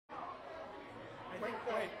Wait.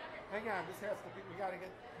 Hang on. This has to be. We got to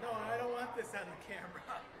get. No, I don't want this on the camera.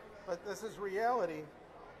 But this is reality.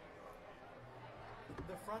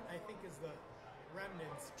 The front, I think, is the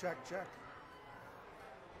remnants. Check.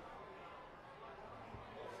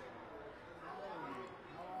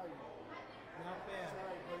 Not bad.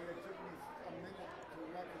 Sorry, buddy, it took me a minute to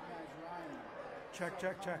recognize Ryan.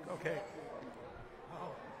 Check. Okay.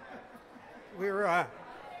 Oh. We're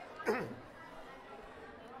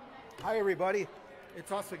hi everybody.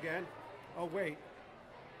 It's us again. Oh wait.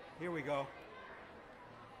 Here we go.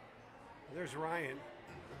 There's Ryan.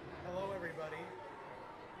 Hello, everybody.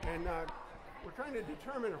 And we're trying to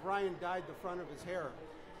determine if Ryan dyed the front of his hair.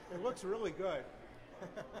 It looks really good.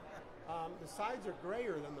 The sides are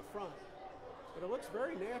grayer than the front, but it looks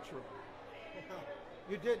very natural.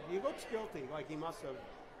 He looks guilty, like he must have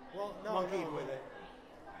monkeyed with it.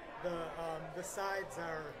 The sides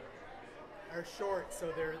are short,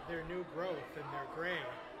 so they're new growth and they're gray.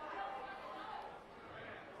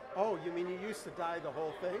 Oh, you mean you used to dye the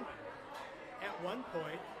whole thing? At one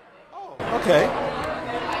point. Oh, okay.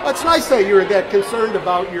 That's nice that you're that concerned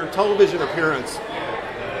about your television appearance.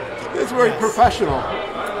 It's very professional.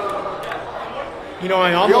 You know,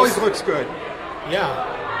 He always looks good.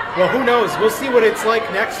 Yeah. Well, who knows? We'll see what it's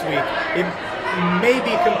like next week. It may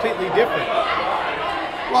be completely different.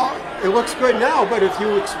 Well, it looks good now, but if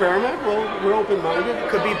you experiment, well, we're open-minded. It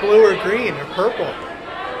could be blue or green or purple.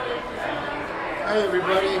 Hi,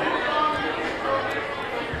 everybody.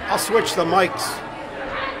 I'll switch the mics.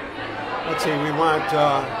 Let's see, we want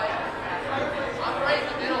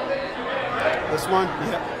this one?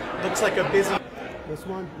 Yeah. Looks like a busy... This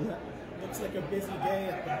one? Yeah. Looks like a busy day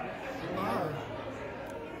at the bar.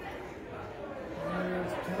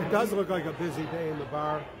 It does look like a busy day in the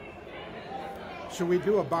bar. Should we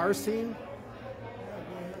do a bar scene?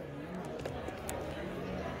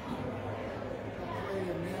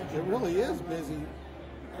 It really is busy.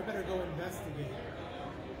 I better go investigate.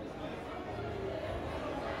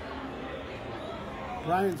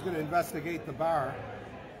 Ryan's going to investigate the bar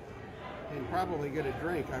and probably get a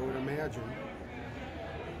drink, I would imagine.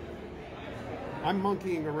 I'm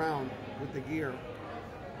monkeying around with the gear.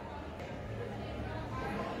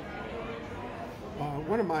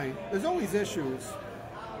 There's always issues.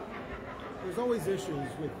 There's always issues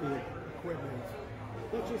with the equipment.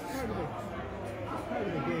 That's just part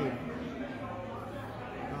of the game.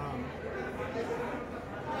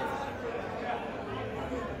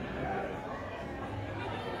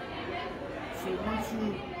 So once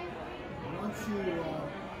you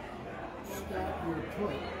stop your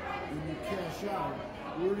put and you cash out,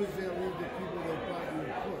 where does that leave the people that bought your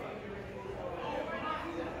put?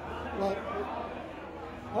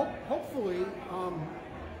 Well, hopefully,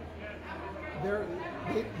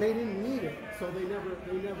 they didn't need it, so they never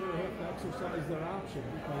have to exercise their option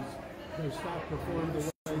because their stock performed the way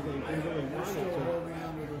they really They're wanted still to. holding on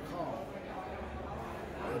to their call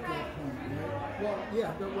at that point, right? Well, yeah,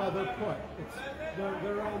 they're put.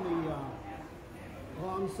 They're on the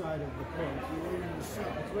long side of the put. You're waiting to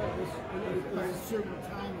sell. It's right, By a certain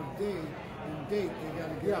time of day and date, they got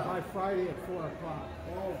to get out. by Friday at 4 o'clock.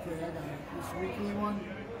 Oh, okay, I got it. This weekly one?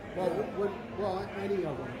 Well, any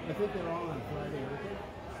of them. I think they're all on Friday, aren't they?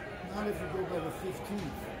 Not if you go by the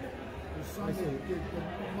 15th. There's some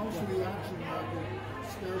most of the auction market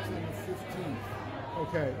starts on the 15th.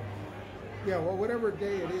 Okay. Yeah, well, whatever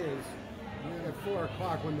day it is, at 4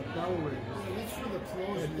 o'clock when the bell rings. It's for the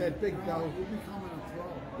pros. That big bell. You're becoming a pro.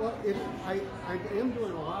 Well, I am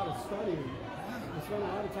doing a lot of studying. I spend a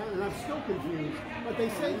lot of time, and I'm still confused. But they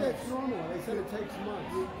say that's normal. They said it takes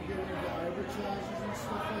months. You get into arbitrages and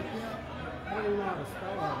stuff like that? I don't even know how to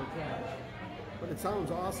spell arbitrage. But it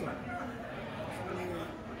sounds awesome.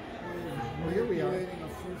 Well, here we are. manipulating a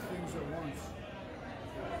few things at once.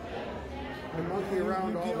 I monkey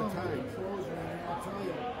around all the time. The pros, man, I'll tell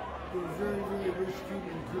you, they're very, very rich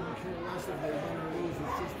people and couldn't care less if they win or lose.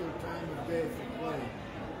 It's just their time of day for play.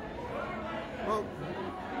 Well,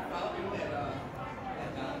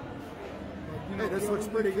 You hey, this looks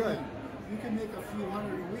pretty good. You can make a few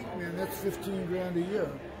hundred a week, man. That's 15 grand a year.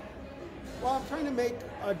 Well, I'm trying to make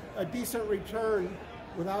a decent return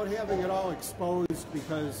without having it all exposed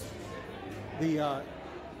because the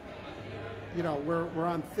we're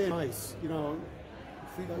on thin ice,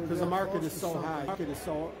 because the market is so high. The market is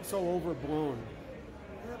so overblown.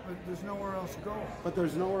 Yeah, but there's nowhere else to go. But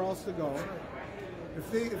there's nowhere else to go. That's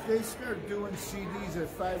right. If they start doing CDs at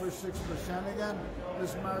 5 or 6% again,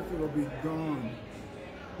 this market will be gone.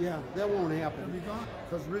 Yeah, that won't happen.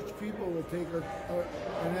 Because rich people will take an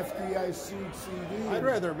FDIC CD. I'd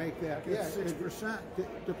rather make that. Get Yeah, 6%.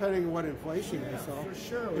 Depending on what inflation is. So For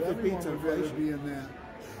sure. If it beats Everyone would rather inflation. be in that.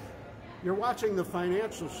 You're watching the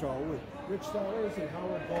financial show with Rich Statler and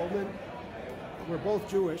Howard Goldman. We're both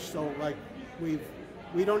Jewish, so like we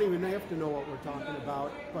don't even have to know what we're talking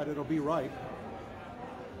about, but it'll be right.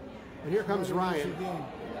 And here comes Ryan.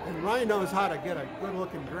 And Ryan knows how to get a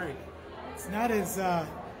good-looking drink. It's not as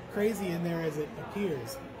crazy in there as it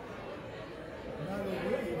appears. Not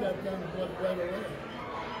as you got done right away.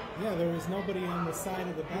 Yeah, there was nobody on the side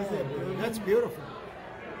of the barrel. That's beautiful.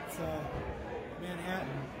 It's Manhattan.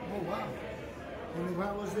 Oh, wow. And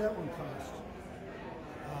what was that one cost?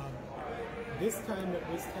 This time it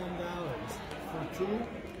was $10. For two?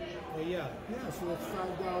 Well, yeah. Yeah, so that's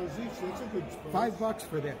 $5 each. That's a good spot. $5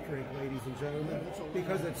 for that drink, ladies and gentlemen, that's a lot.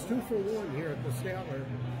 because it's 2 for 1 here at the Statler.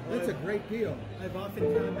 That's a great deal. I've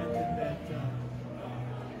often commented that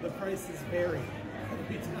the prices vary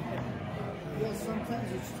every time. Yeah,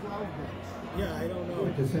 sometimes it's $12. Yeah, I don't I'd know.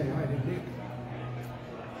 like to say hi to Nick.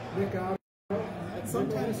 Nick out. And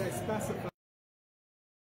sometimes I specify.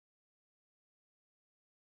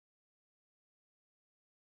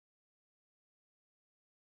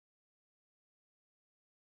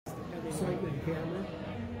 Excitement camera.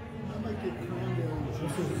 I might get cranberry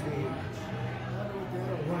juice. This is the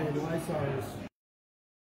Ryan Lysar's.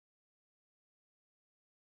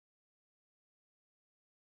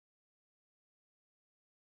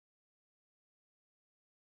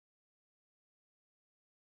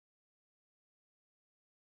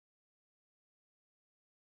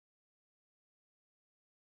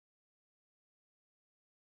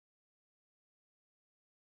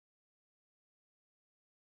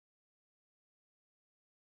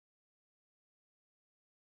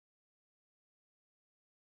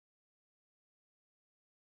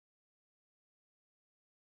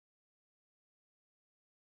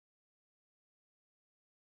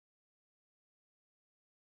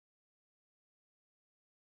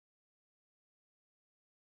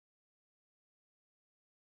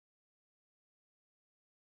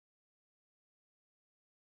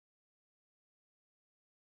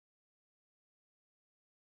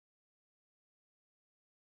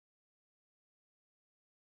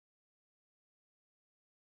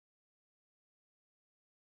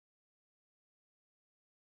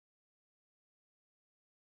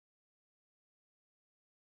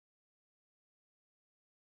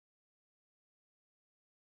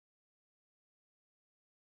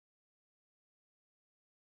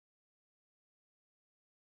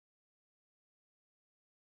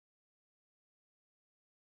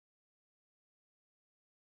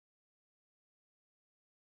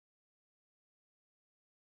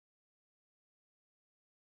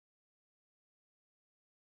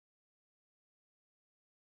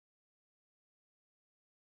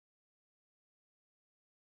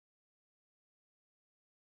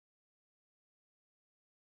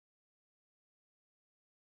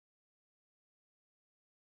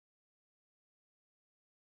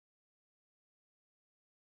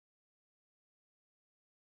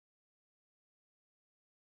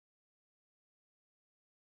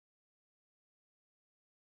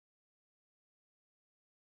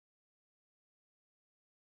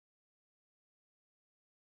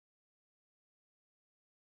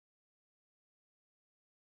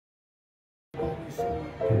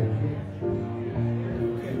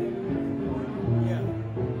 Yeah.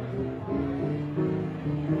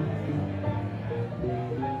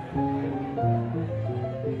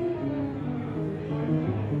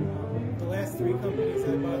 The last 3 companies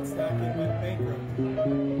I bought stock in went bankrupt.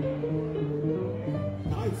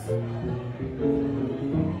 Nice.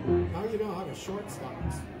 Now you know how to short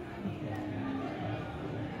stocks.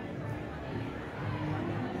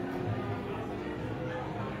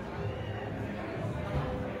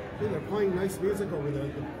 Yeah, they're playing nice music over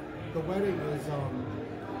there. The wedding is the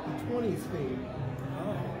 20s theme.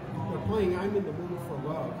 Oh. They're playing I'm in the Mood for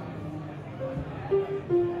Love.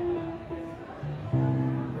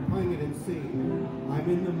 They're playing it in C. I'm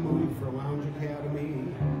in the mood for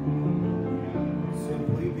LoungeACADEmy.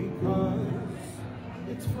 Simply because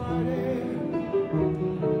it's Friday.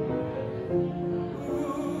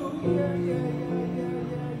 Ooh, yeah, yeah, yeah, yeah,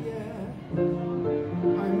 yeah, yeah.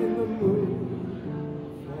 I'm in the mood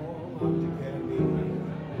for LoungeACADEmy.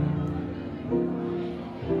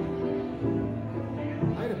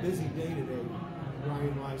 I had a busy day today,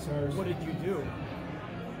 Ryan Lysars. What did you do?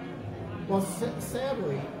 Well,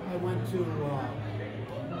 sadly, I went to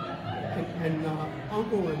an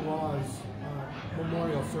uncle-in-law's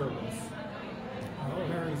memorial service.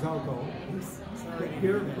 Marizalco. Sorry to Here,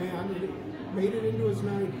 hear that. man, and he made it into his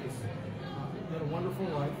 90s. Had a wonderful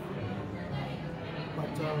life. But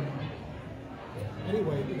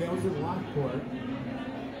anyway, that was in Lockport.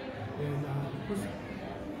 And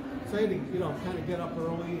so I had to, kind of get up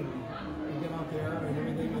early and get out there and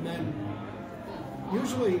everything. And then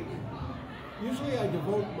usually I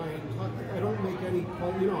devote I don't make any,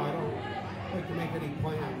 I don't like to make any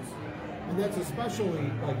plans. And that's especially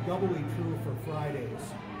like doubly true for Fridays.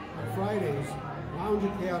 On Fridays, Lounge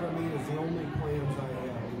Academy is the only plans I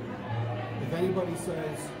have. If anybody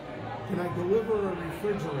says, can I deliver a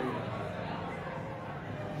refrigerator?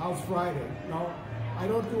 How's Friday? No, I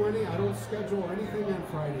don't schedule anything on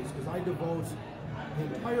Fridays because I devote the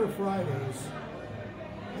entire Fridays,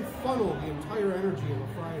 I funnel the entire energy of a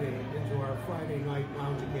Friday into our Friday night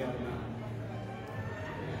Lounge Academy.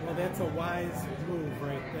 Well, that's a wise move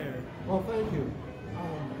right there. Well, thank you.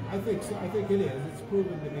 I think so. I think it is. It's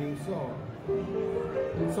proven to be so.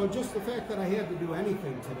 So just the fact that I had to do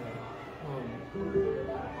anything today,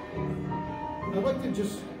 I'd like to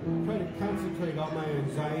just try to concentrate all my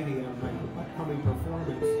anxiety on my upcoming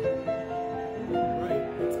performance. Right.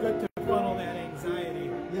 It's good to funnel that anxiety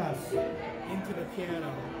Yes. into the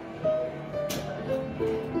piano.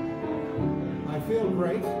 I feel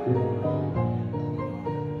great.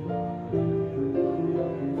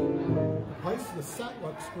 The set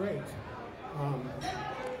looks great.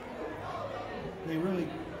 They really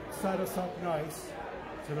set us up nice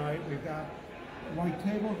tonight. We've got white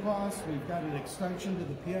tablecloths. We've got an extension to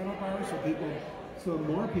the piano bar so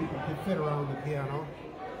more people can fit around the piano.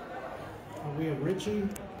 We have Richie.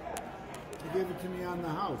 He gave it to me on the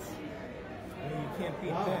house. Well, you can't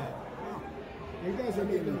beat Wow. that. You guys are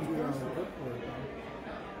giving me $2 first. tip for it.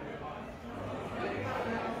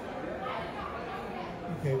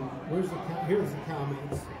 Okay, here's the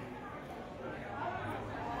comments.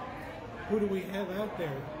 Who do we have out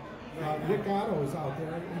there? Nick Otto is out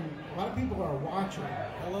there, and a lot of people are watching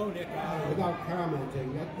Hello, Nick. without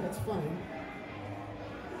commenting. That's fine.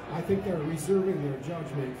 I think they're reserving their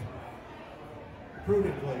judgment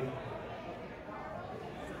prudently.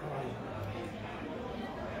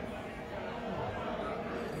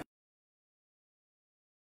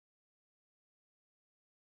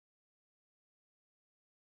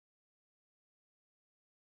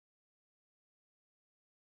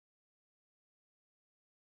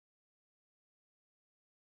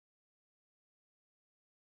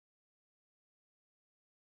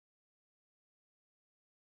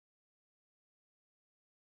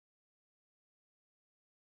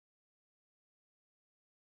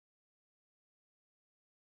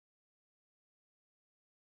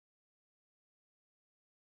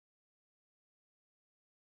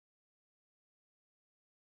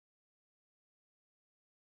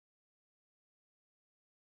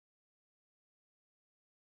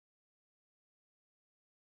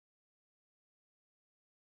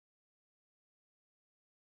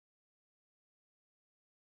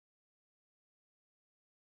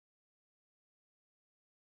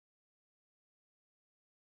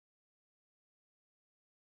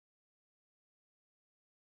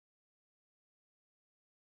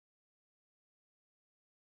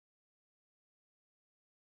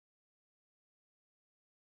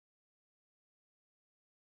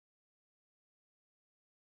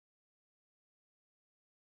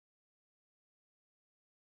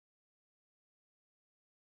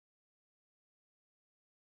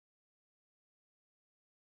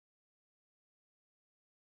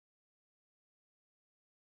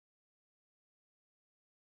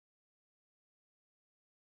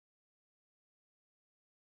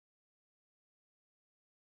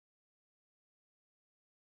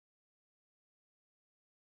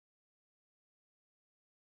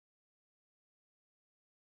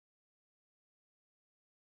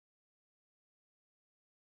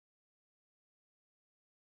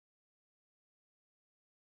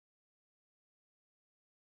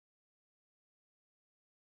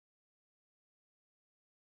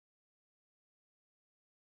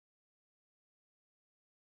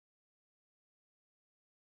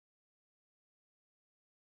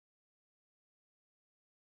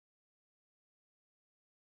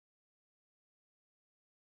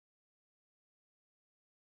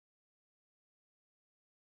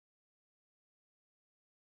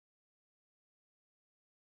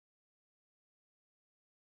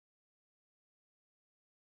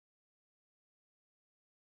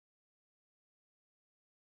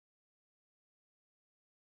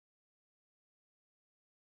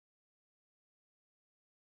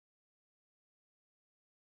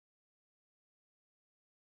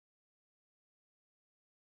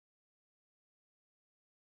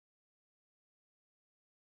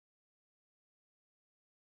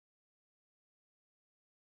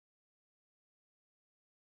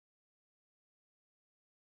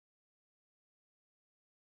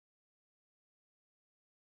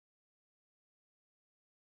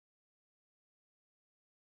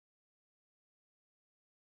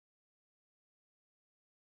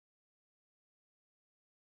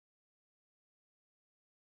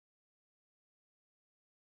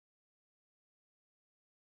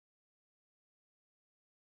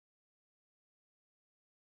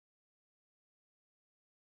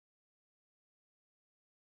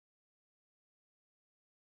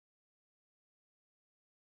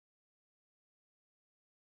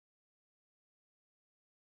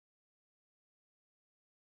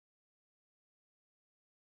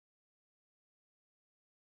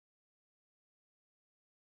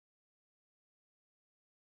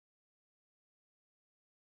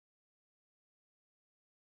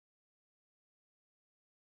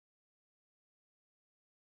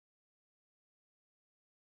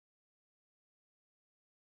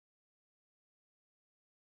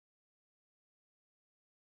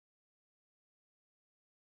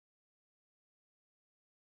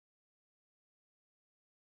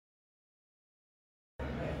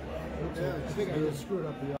 think I just screwed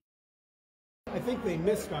up the. I think they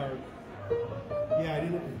missed our. Yeah, I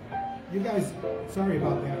didn't. You guys, sorry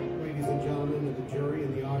about that, ladies and gentlemen of the jury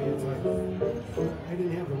and the audience. I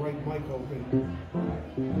didn't have the right mic open.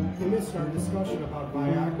 You missed our discussion about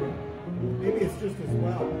Viagra. Maybe it's just as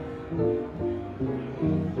well.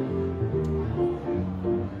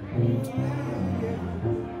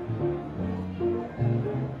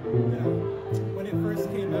 When it first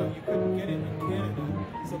came out, you couldn't get it in Canada,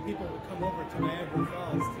 so people would come over to Niagara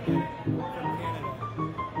Falls to get it from Canada.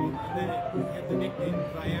 And then it had the nickname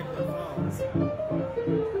Viagra Falls.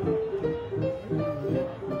 Yeah.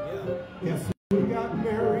 Yes, we got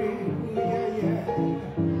married. Yeah.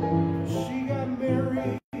 She got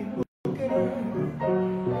married. Look at her.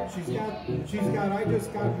 She's got. I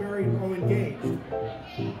just got married. Oh, engaged.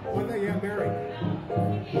 When they get married.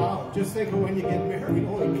 Wow, just think of when you get married.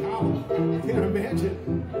 Holy cow. I can't imagine.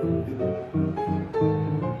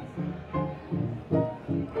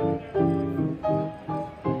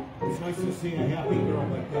 It's nice to see a happy girl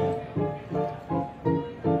like that.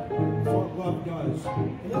 That's what love does.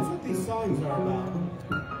 And that's what these songs are about.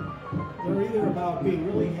 They're either about being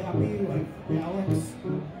really happy, like Alex.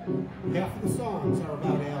 Half of the songs are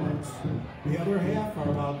about Alex. The other half are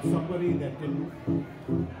about somebody that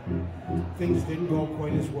things didn't go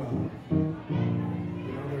quite as well. You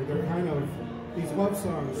know, they're kind of, these love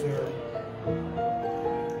songs, they're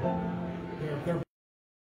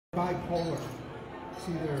bipolar.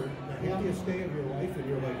 See, they're the happiest day of your life and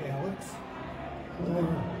you're like Alex. Or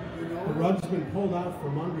the rug's been pulled out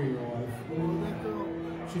from under your life.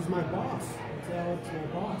 She's my boss. It's Alex, my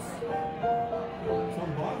boss.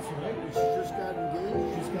 Some boss, right? She just got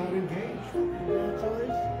engaged. She's got engaged.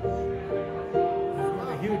 Congratulations. She's got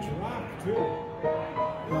a huge rock, too.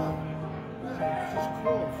 Yeah, she's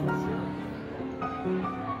cool for sure.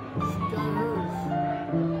 She got hers.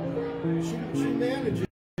 She manages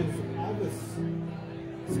all this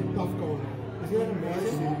stuff going on. Isn't that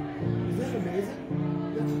amazing? Isn't that amazing?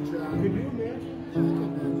 It's a job. Could you imagine? Yeah, I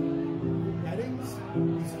can imagine. Weddings?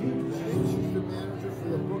 These huge weddings? She's the manager for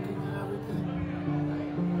the booking and everything.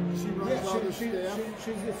 She runs all the staff.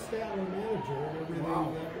 She's the Statler manager and everything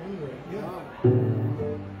Wow. under it. Yeah.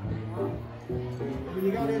 Wow. I mean,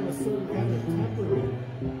 you gotta have a certain kind of temperament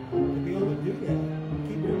to be able to do that.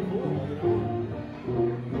 Keep it cool, you know? I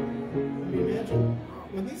mean, imagine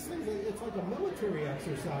when these things, it's like a military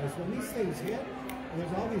exercise. When these things hit, and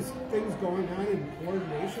there's all these things going on in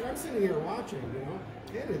coordination. I'm sitting here watching, you know?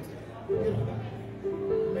 And it's,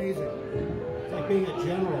 amazing. It's like being a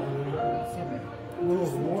general in some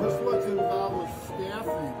world war. Just what's involved with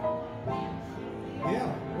staffing.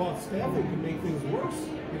 Yeah, well, staffing can make things worse,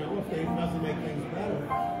 you know, if they doesn't make things better.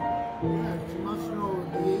 Yeah, she must know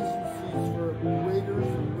the agencies for waiters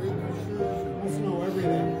and waitresses. Must know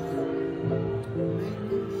everything.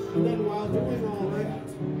 Maintenance. And then while doing all that,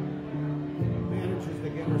 manages to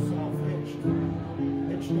get herself hitched up.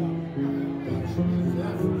 She needs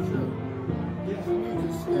that for sure. Yeah, She needs a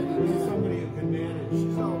steady needs hand. somebody who can manage.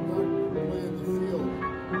 She's all done playing the field.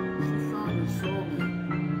 She found her soulmate.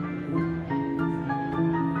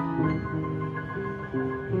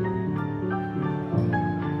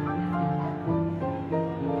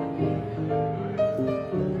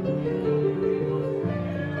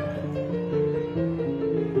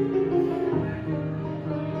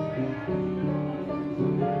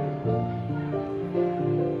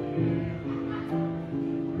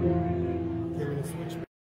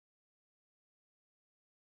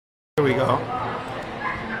 Here we go.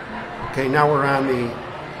 Okay, now we're on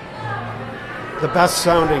the best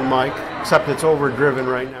sounding mic, except it's overdriven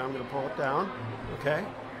right now. I'm going to pull it down. Okay.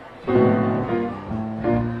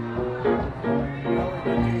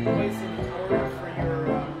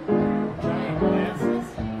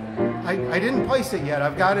 I didn't place it yet.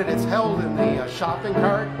 I've got it. It's held in the shopping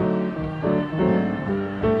cart.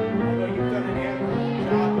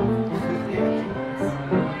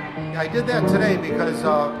 I did that today because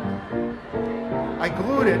I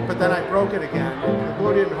glued it, but then I broke it again. The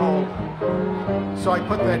glue didn't hold. So I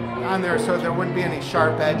put that on there so there wouldn't be any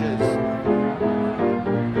sharp edges.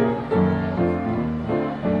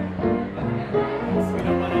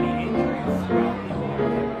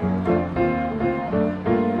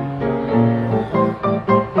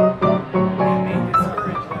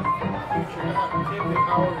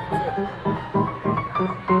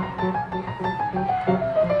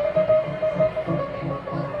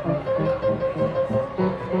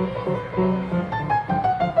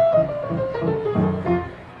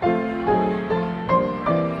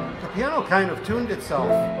 Kind of tuned itself.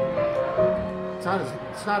 It's not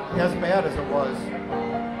as bad as it was.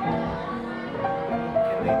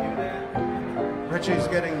 Can they do that? Richie's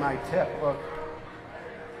getting my tip. Look.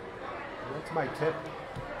 That's my tip.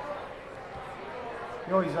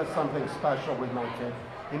 He always does something special with my tip.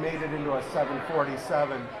 He made it into a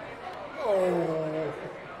 747. Oh.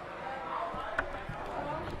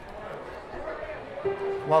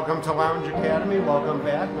 Welcome to Lounge Academy. Welcome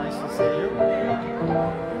back. Nice to see you. Hi,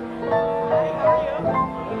 how are you?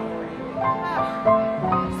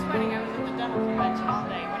 It's funny, I was at the dental convention all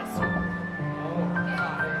day. What a super.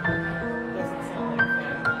 Doesn't sound like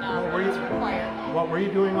fun. No, What were you- it's required. What were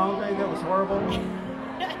you doing all day that was horrible?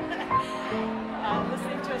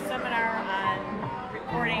 Listening to a seminar on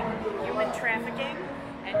reporting human trafficking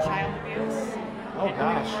and child abuse. Oh, and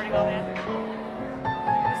gosh. reporting all that. It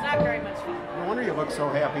was not very much fun. No wonder you look so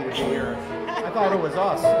happy to be here. I thought it was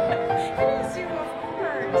us. It is you, of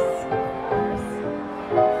course.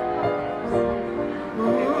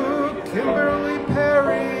 Ooh, Kimberly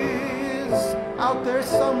Perry's out there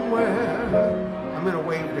somewhere. I'm going to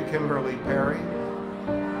wave to Kimberly Perry,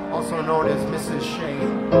 also known as Mrs.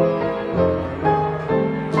 Shane.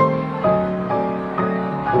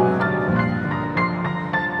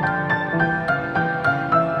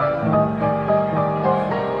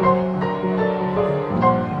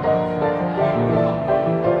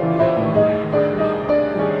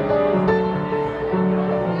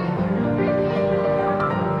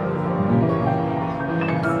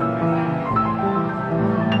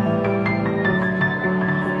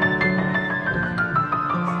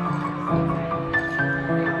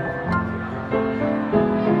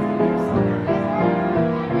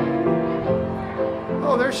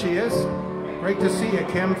 Oh, there she is. Great to see you,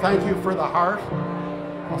 Kim. Thank you for the heart.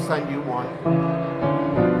 I'll send you one.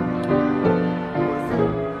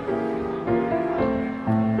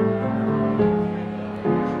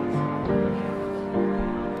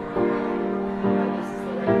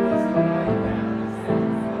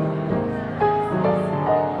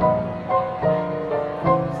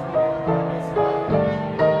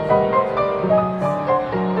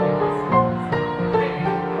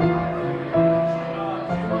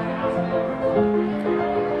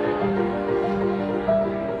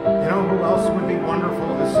 You know who else would be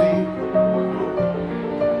wonderful to see?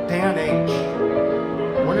 Dan H.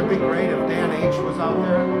 Wouldn't it be great if Dan H was out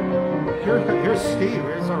there? Here's Steve.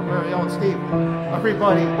 Here's our very own Steve.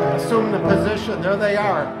 Everybody assume the position. There they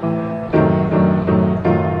are.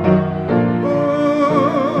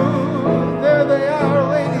 Ooh, there they are,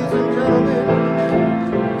 ladies and gentlemen.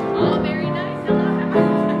 Oh, very nice. Hello.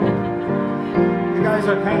 You guys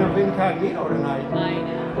are kind of incognito tonight. I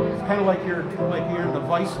know. It's kind of like you're in the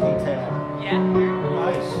vice detail. Yeah, very cool.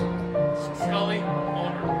 Nice. Scully,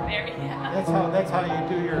 owner. Very, yeah. That's how you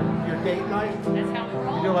do your date night. That's how we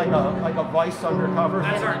roll. You do like a vice undercover.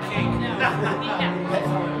 That's our cake. No.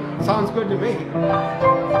 Yeah. Sounds good to me.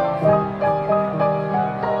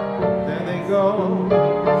 There they go.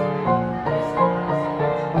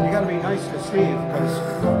 You got to be nice to Steve because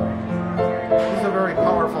he's a very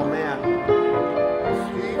powerful man.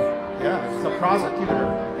 Steve, Yeah, he's a prosecutor.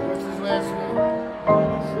 what's his last name?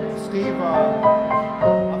 Steve,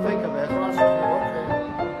 I'll think of it. Prosecutor, okay.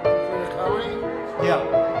 For the county? Yeah,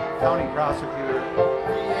 county prosecutor.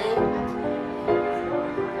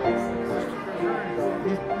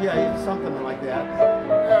 DA? He's something like that.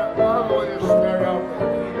 Yeah, I'll go just start out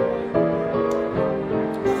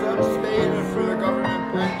with some staying for the government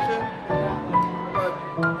pension, but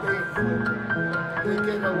they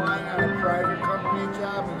get a line on a private company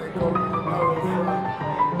job and they go to another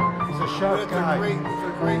firm. He's a sharp It's guy. a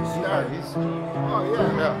great start. He's, Oh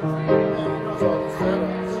yeah. yeah. He knows all the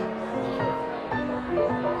setups.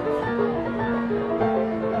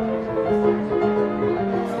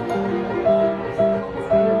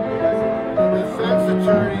 The defense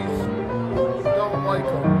attorneys don't like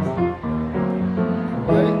him.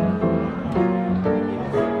 Right?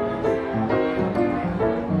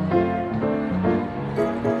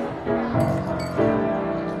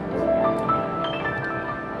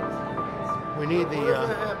 We need Whatever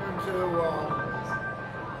the. happened to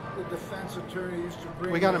the defense attorney used to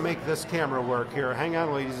bring? We got to make this camera work here. Hang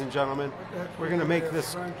on, ladies and gentlemen. We're gonna make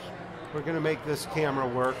this. We're gonna make this camera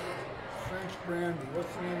work. French brandy.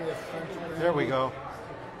 What's the name of the French brandy? There we go.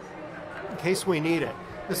 In case we need it.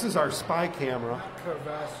 This is our spy camera.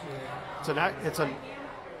 Carvassier.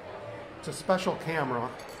 It's a special camera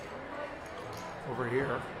over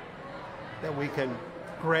here that we can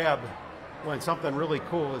grab when something really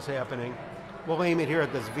cool is happening. We'll aim it here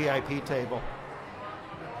at this VIP table.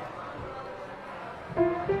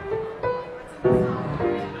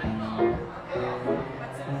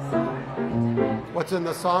 What's in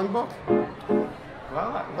the songbook?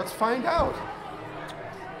 Well, let's find out.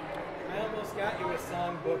 I almost almost got you a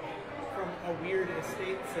songbook from a weird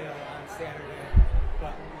estate sale on Saturday,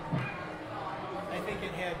 but I think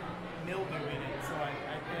it had mildew in it, so I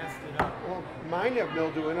passed it up. Well, mine have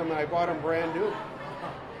mildew in them, and I bought them brand new.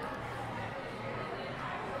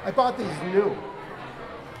 I bought these new.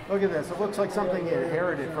 Look at this. It looks like something you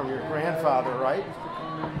inherited from your grandfather, right?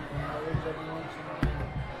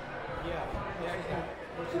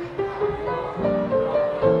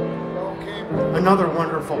 Another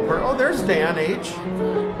wonderful person. Oh, there's Dan H.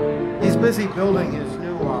 He's busy building his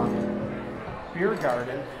new beer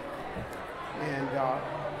garden, and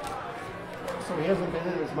so he hasn't been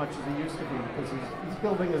in as much as he used to be because he's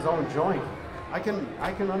building his own joint. I can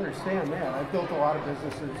understand that. I've built a lot of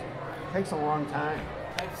businesses. It takes a long time.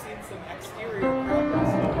 I've seen some exterior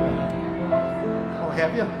progress going on. Oh,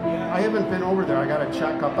 have you? Yeah. I haven't been over there. I got to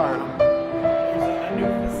check up on them. There's a new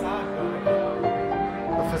facade going up.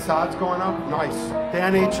 The facade's going up? Nice.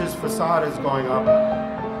 Dan H's facade is going up.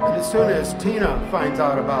 And as soon as Tina finds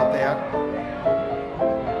out about that,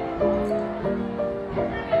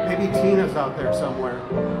 maybe Tina's out there somewhere.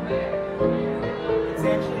 It's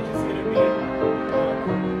actually just going to be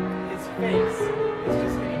his face is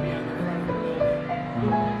just going to be on the front of the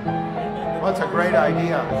building. Well, that's a great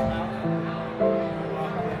idea.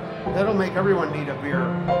 That'll make everyone need a beer.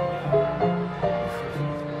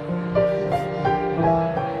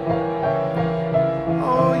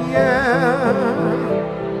 Oh yeah,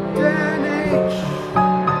 Dan H.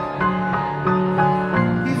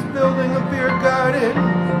 He's building a beer garden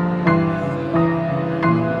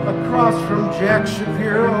across from Jack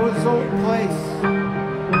Shapiro's old place.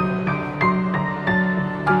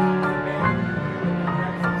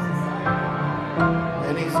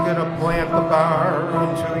 And he's gonna plant the bar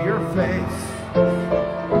into your face.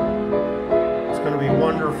 It's gonna be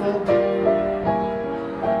wonderful.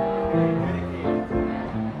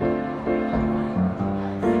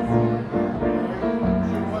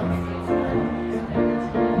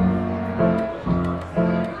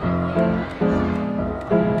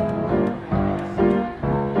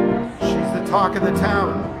 Talk of the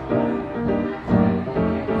town.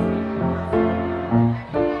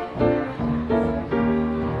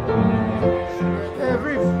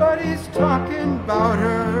 Everybody's talking about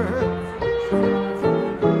her.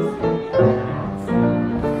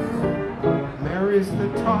 Mary's the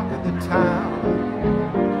talk of the town.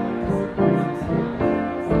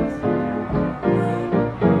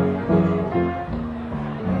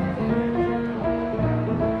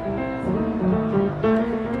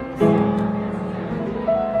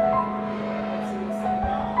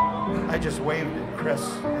 I just waved at Chris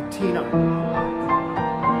and Tina.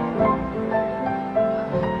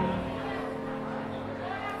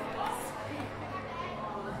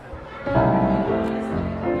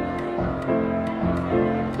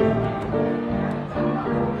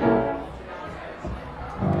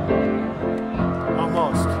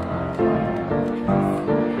 Almost.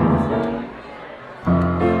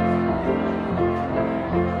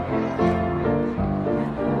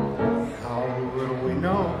 How little we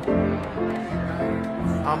know.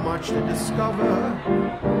 How much to discover.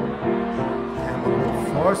 Chemical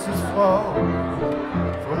forces flow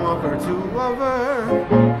from lover to lover.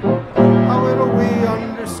 How little we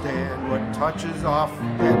understand what touches off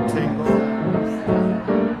that tingle.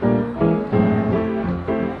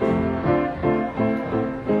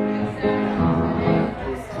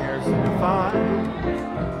 Who cares to define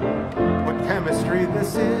what chemistry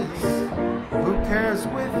this is? Who cares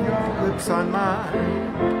with your lips on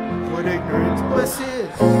mine? What ignorance bliss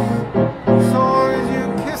is, so long as you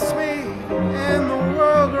kiss me and the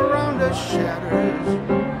world around us shatters.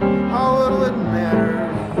 How little it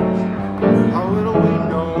matters, how little we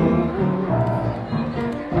know.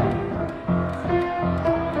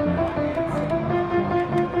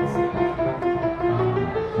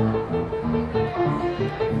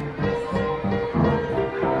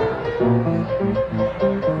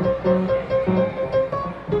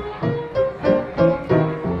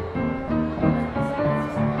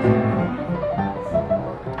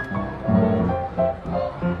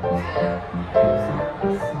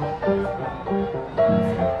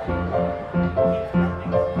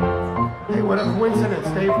 What a coincidence,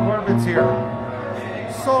 Dave Corbett's here.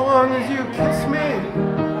 So long as you kiss me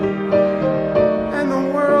and the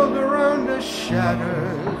world around us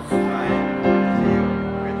shatters,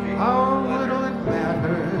 how little it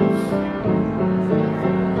matters.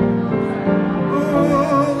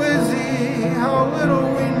 Ooh, Lizzie, how little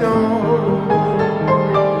we know.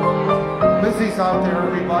 Lizzie's out there,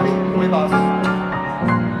 everybody, with us.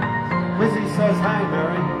 Lizzie says hi,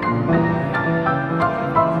 Mary.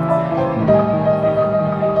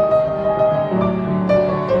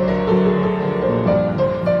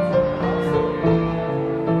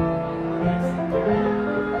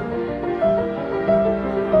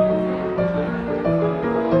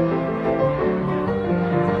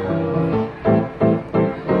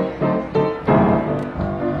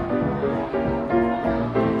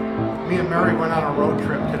 road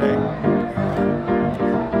trip today.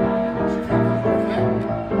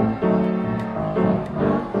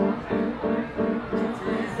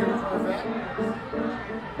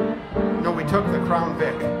 No, we took the Crown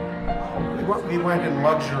Vic. We went in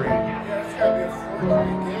luxury.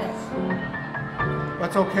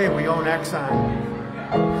 That's okay, we own Exxon.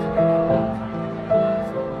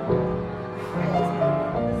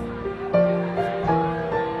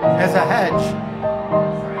 As a hedge,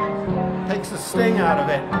 takes the sting out of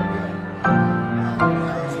it.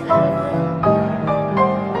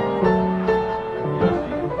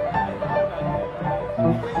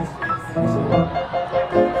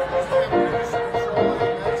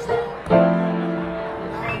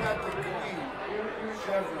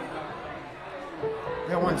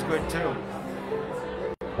 That one's good too.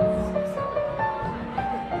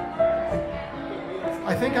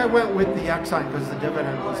 I think I went with the Exxon because the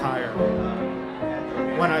dividend was higher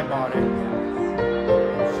when I bought it.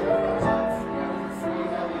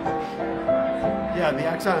 Yeah, the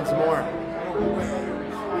Exxon's more.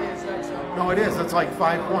 No, it is. It's like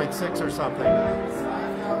 5.6 or something.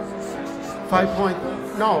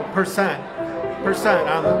 5%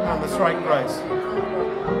 on the strike price.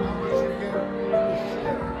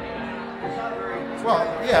 Well,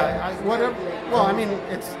 yeah, whatever. Well, I mean,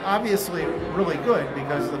 it's obviously really good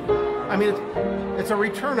because it's a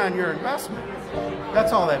return on your investment.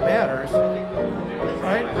 That's all that matters,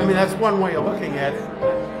 right? I mean, that's one way of looking at it.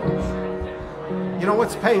 You know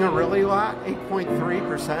what's paying a really lot?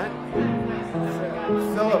 8.3%.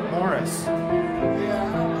 Philip Morris.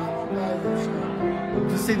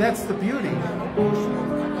 You see, that's the beauty.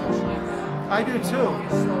 I do too.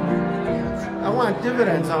 I want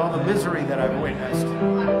dividends on all the misery that I've witnessed.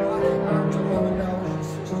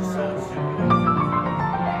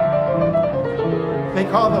 They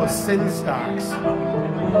call those sin stocks.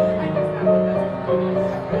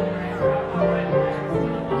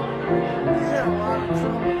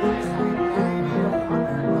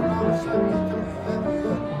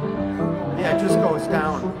 Yeah, it just goes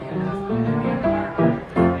down.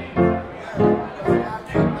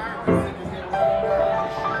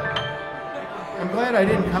 I'm glad I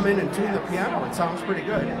didn't come in and tune the piano. It sounds pretty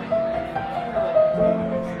good.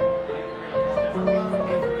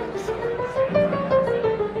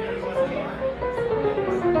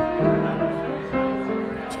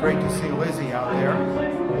 It's great to see Lizzie out there.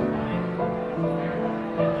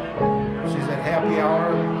 She's at happy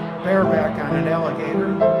hour, bareback on an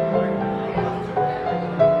alligator.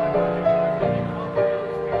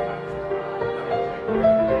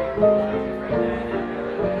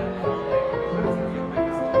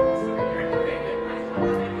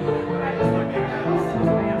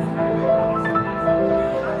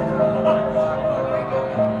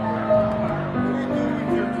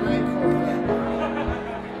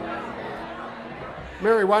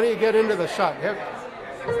 Mary, why don't you get into the shot?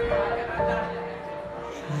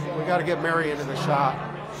 We got to get Mary into the shot.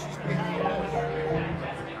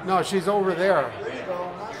 No, she's over there.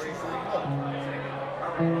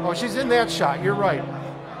 Oh, she's in that shot. You're right.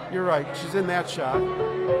 You're right. She's in that shot.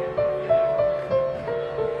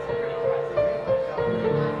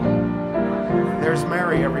 There's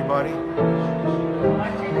Mary, everybody.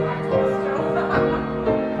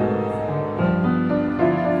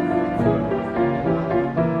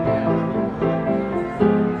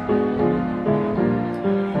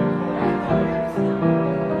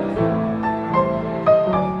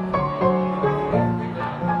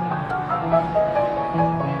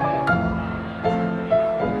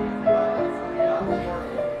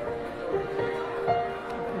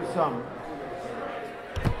 Some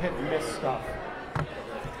hit and miss stuff.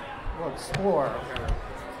 We'll explore.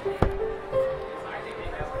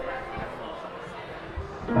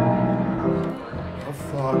 A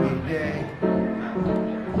foggy day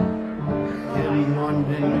in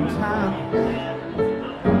London town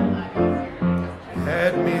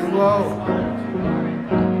had me low,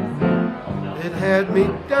 it had me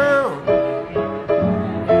down.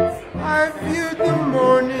 I viewed the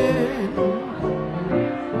morning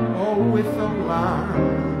with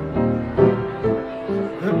alarm.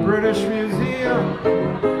 The British Museum,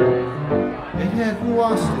 it had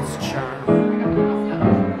lost its charm.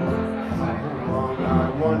 How long, I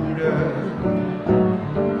wonder,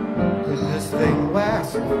 could this thing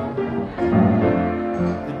last? The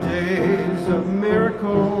days of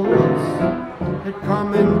miracles had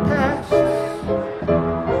come and passed,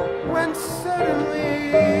 when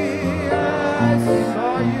suddenly I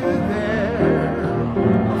saw you there.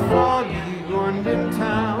 Foggy London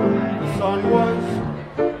town, the sun was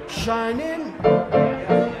shining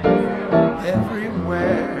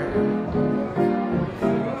everywhere.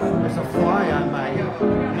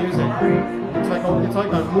 It's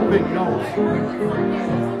like a moving nose.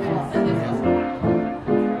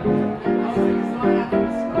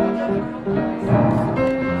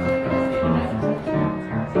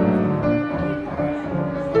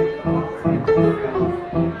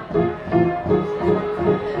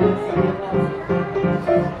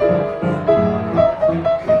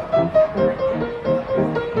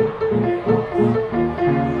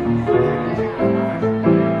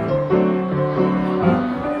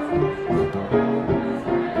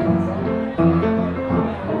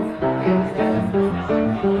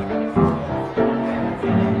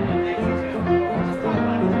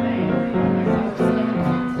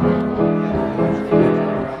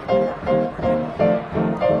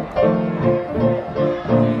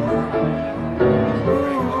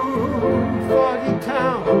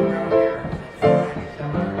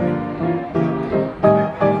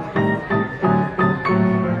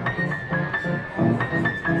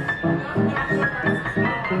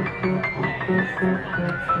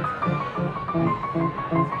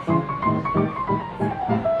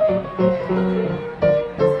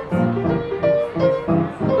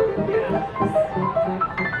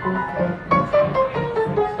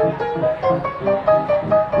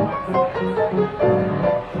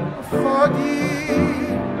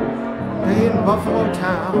 Buffalo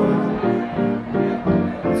town,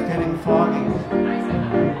 it's getting foggy.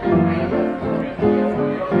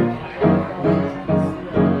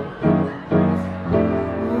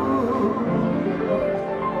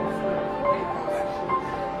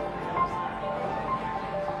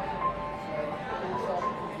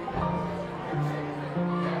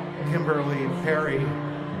 Kimberly Perry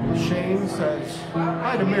Shane says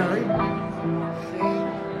hi to Mary.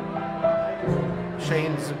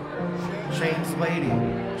 Shane's lady.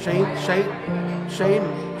 Shane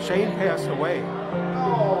passed away.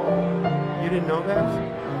 You didn't know that?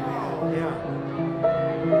 Yeah.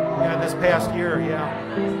 Yeah, this past year, yeah.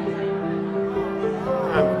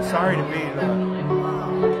 I'm sorry to be the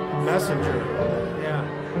messenger. Yeah.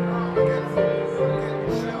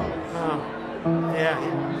 Yeah.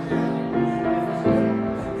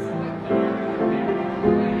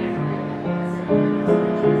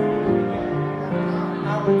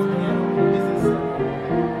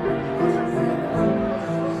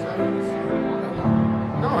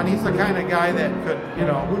 He's the kind of guy that could, you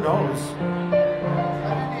know, who knows,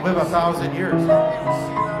 live 1,000 years.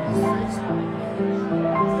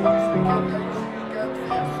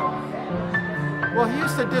 Well, he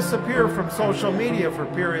used to disappear from social media for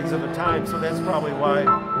periods of a time, so that's probably why.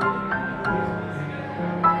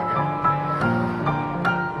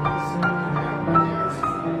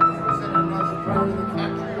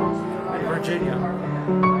 In Virginia.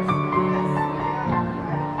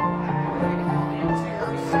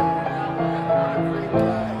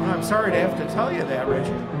 Sorry to have to tell you that,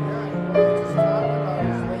 Richie.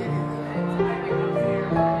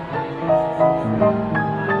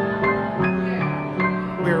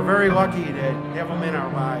 We are very lucky to have him in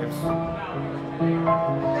our lives.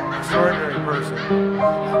 Extraordinary person.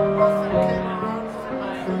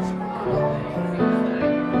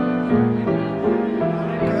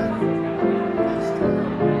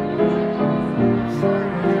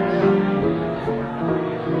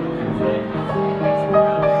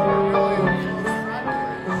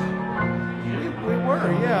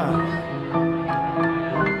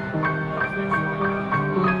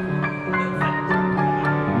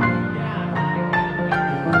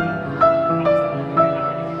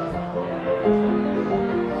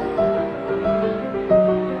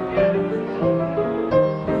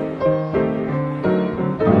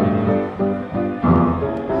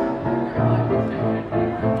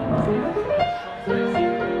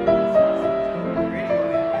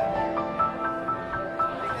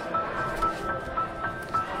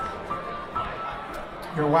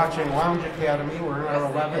 You're watching Lounge Academy. We're in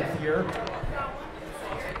our 11th year.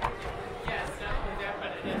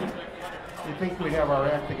 You'd think we'd have our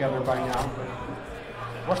act together by now, but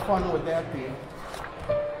what fun would that be?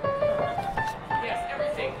 Yes,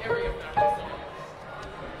 everything.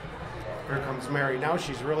 Here comes Mary. Now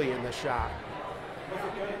she's really in the shot.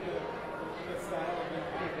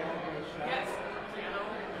 Yes.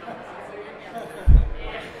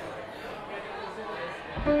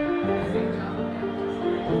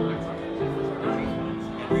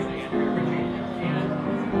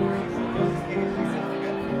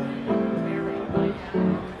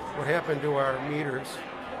 What happened to our meters?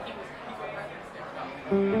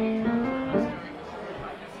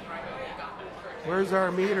 Where's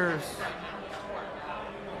our meters?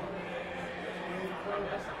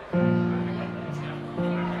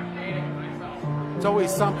 It's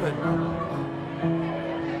always something.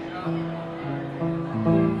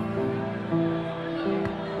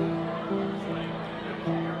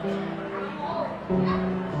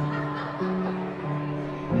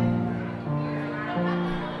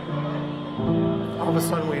 All of a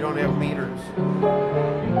sudden we don't have meters.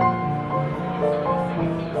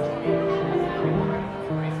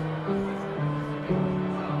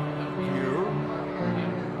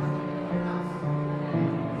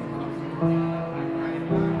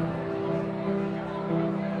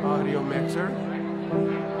 Audio mixer.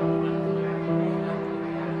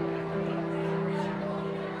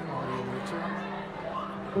 Audio mixer.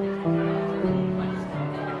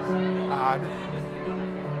 Odd.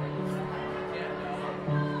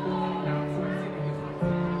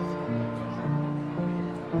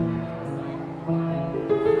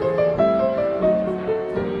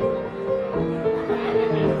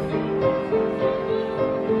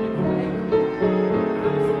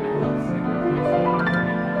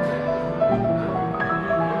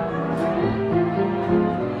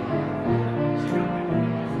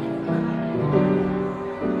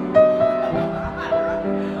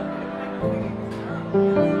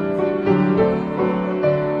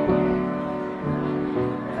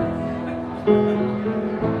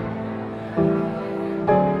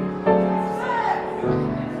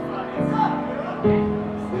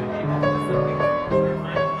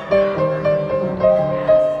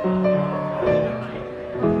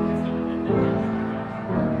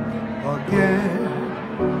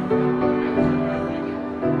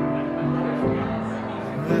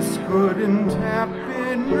 Couldn't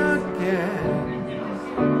happen again.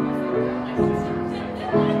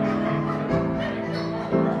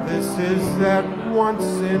 This is that once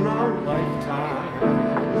in a lifetime.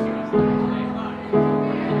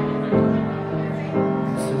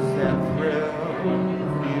 This is that thrill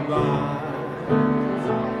divine.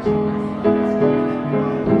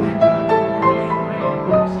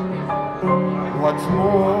 What's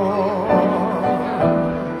more,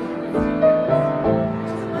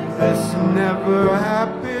 this never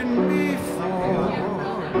happened before.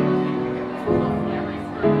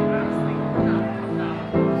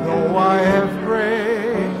 Though I have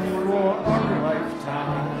prayed for a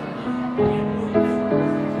lifetime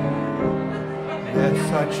that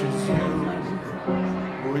such as you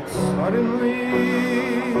would suddenly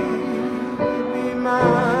be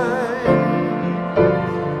mine,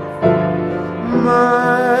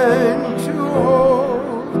 mine to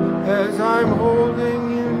hold as I'm holding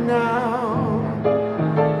you now,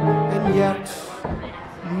 and yet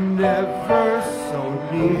never so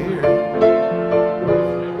near.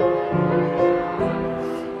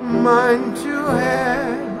 Mine to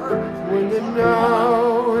have when the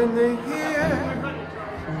now and the here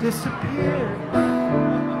disappear.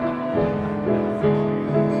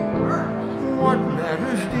 What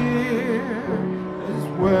matters, dear, is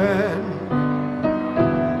when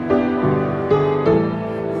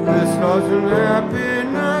this doesn't happen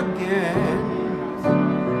again.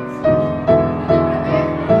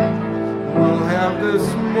 We'll have this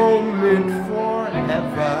moment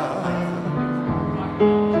forever,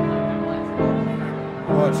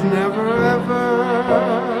 but never ever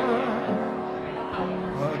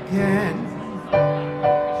again.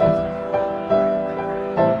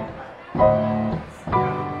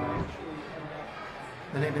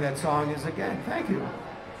 The name of that song is Again. Thank you.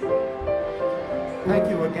 Thank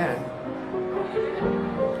you again.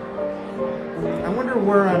 I wonder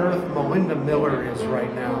where on earth Melinda Miller is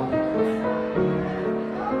right now.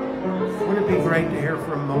 Wouldn't it be great to hear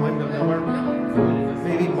from Melinda Miller?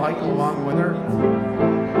 Maybe Mike along with her.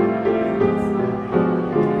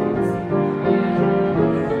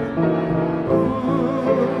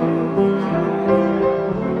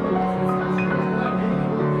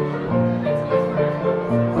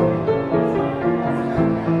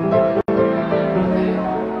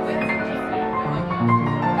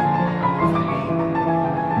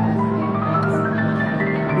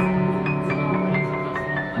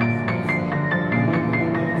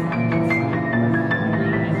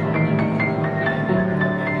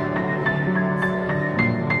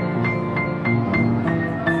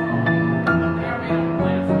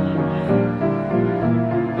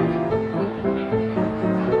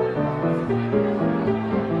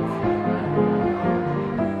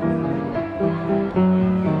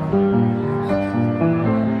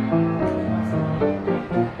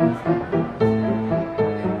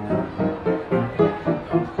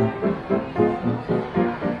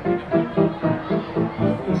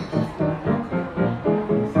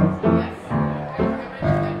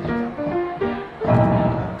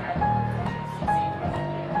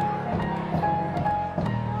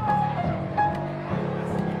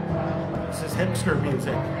 hipster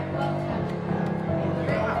music.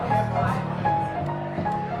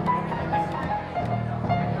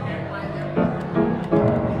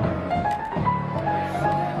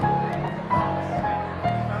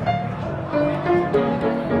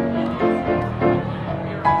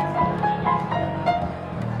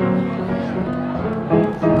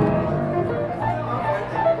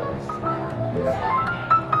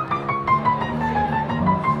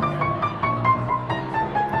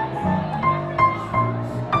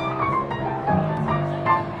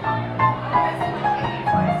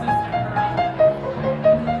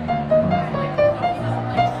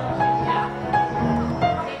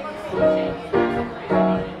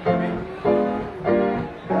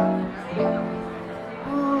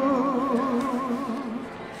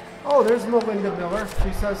 Oh, there's Melinda Miller.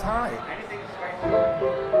 She says hi.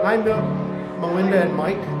 Hi, Melinda and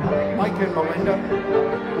Mike. Mike and Melinda.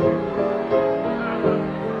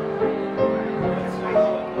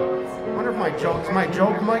 I wonder if is my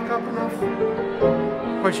joke mic up enough?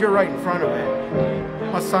 Of course, you're right in front of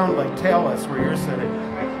it. Must sound like Talus where you're sitting.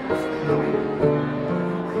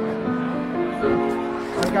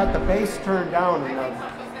 I got the bass turned down and the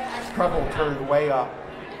treble turned way up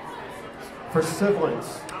for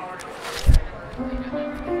sibilance.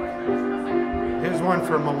 Here's one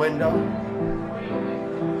for Melinda.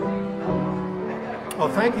 Oh,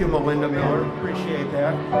 thank you, Melinda Miller. Appreciate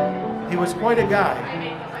that. He was quite a guy,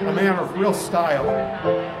 a man of real style.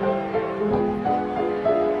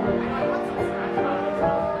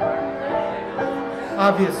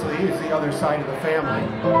 Obviously, he's the other side of the family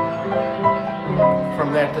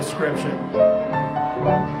from that description.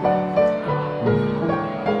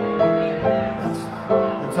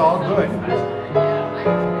 It's all good.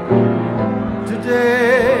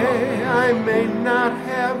 Today I may not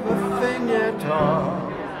have a thing at all,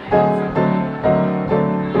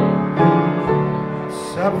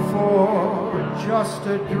 except for just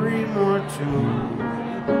a dream or two.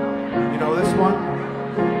 You know this one?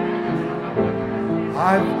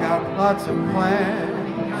 I've got lots of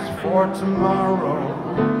plans for tomorrow,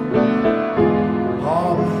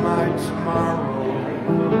 all my tomorrows.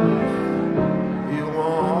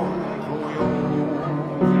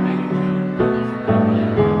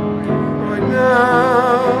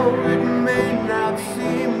 Now it may not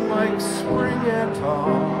seem like spring at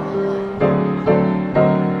all.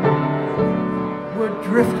 We're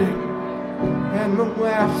drifting and the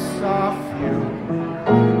laughs are few.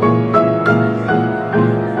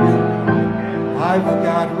 I've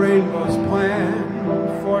got rainbows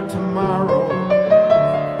planned for tomorrow,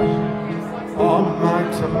 all my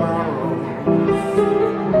tomorrows.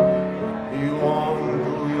 You won't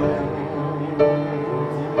do you.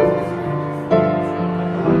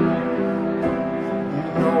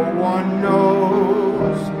 One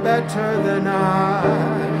knows better than I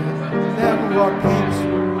that what keeps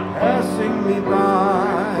passing me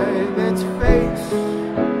by, that's fate.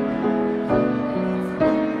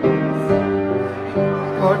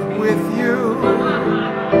 But with you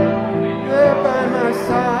there by my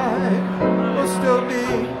side, we'll still be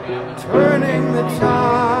turning the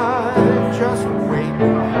tide. Just wait.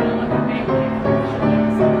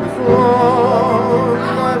 As long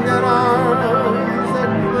as I've got arms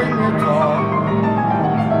that bring it all,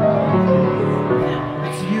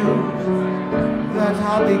 it's you that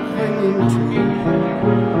I'll be clinging to.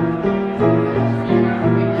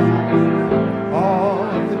 All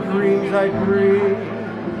the dreams I dream,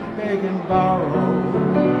 beg and borrow,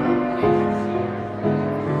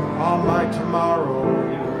 all my tomorrow,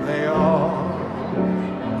 they all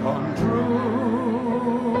come true.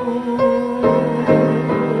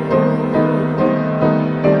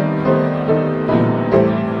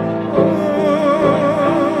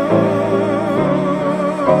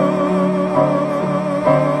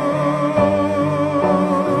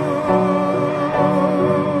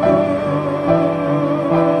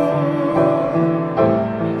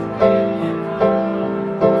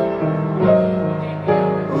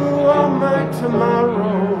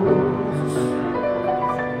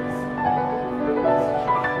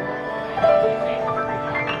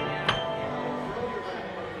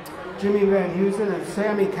 Jimmy Van Heusen and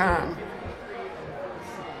Sammy Kahn.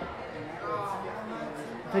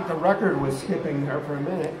 I think the record was skipping there for a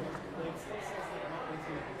minute.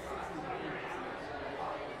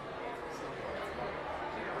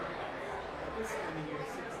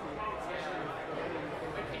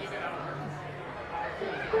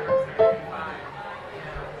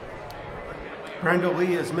 Brenda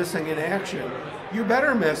Lee is missing in action. You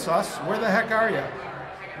better miss us. Where the heck are you?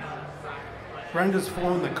 Brenda's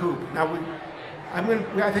flown the coop. Now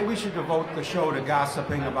I think we should devote the show to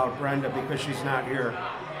gossiping about Brenda because she's not here.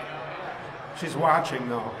 She's watching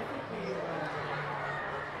though.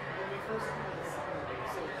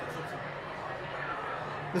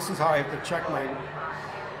 This is how I have to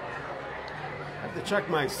check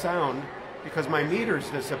my sound because my meters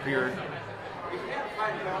disappeared.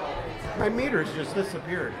 My meters just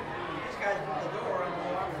disappeared.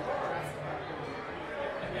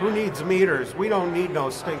 Who needs meters? We don't need no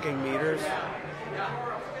stinking meters.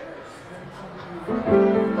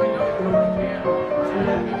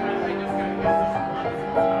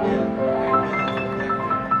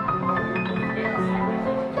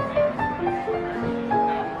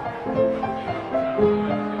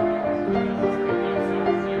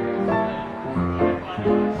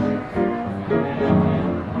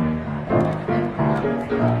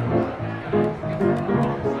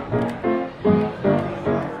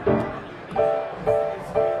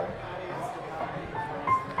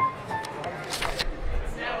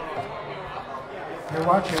 You're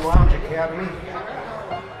watching Lounge Academy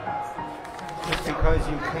just because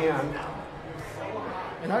you can.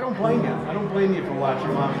 And I don't blame you. I don't blame you for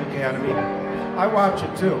watching Lounge Academy. I watch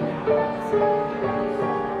it too.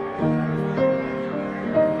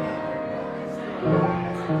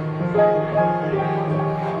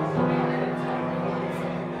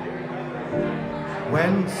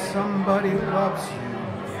 When somebody loves you,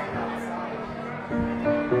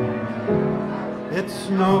 it's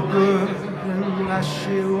no good unless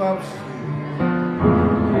she loves you.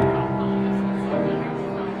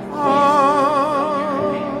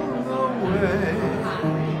 All the way.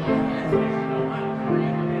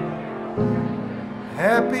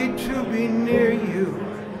 Happy to be near you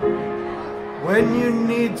when you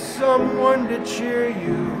need someone to cheer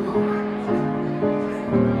you.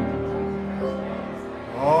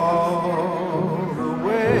 All the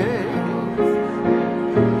way.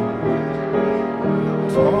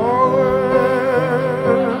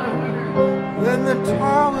 The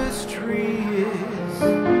tallest tree is.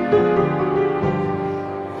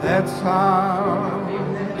 That's how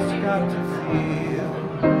it's got to feel.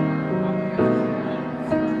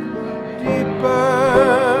 Deeper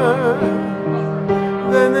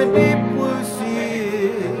than the deep blue sea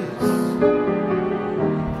is.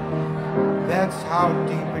 That's how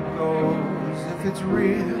deep it goes if it's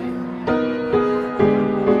real.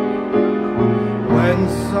 When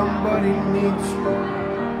somebody needs you,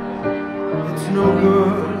 it's no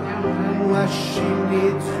good unless she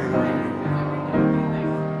needs you.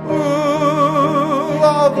 Ooh,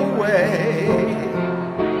 all the way.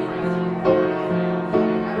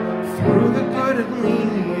 Through the good and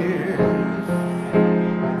lean years,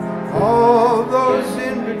 all those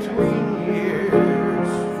in-between years.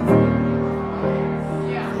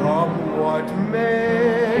 Come what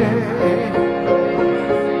may.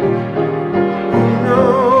 Who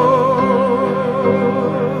knows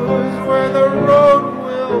where the road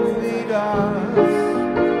will lead us?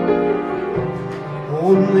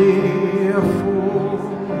 Only a fool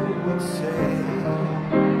would say.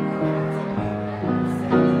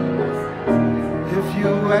 If you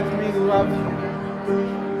let me love you,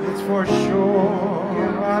 it's for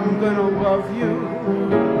sure I'm gonna love you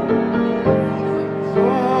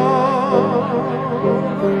all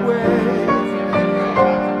the way.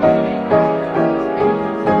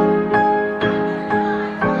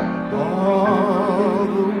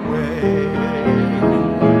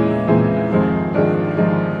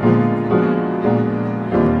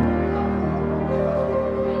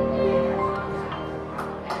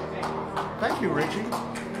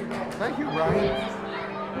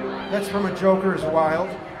 That's from A Joker is Wild.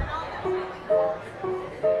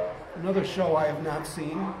 Another show I have not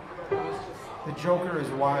seen. The Joker is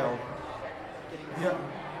Wild. Yeah.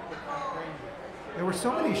 There were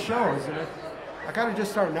so many shows, and I gotta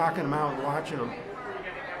just start knocking them out and watching them.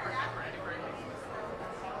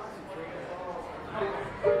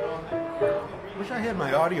 Wish I had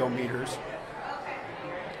my audio meters.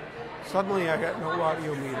 Suddenly I got no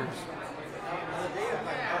audio meters.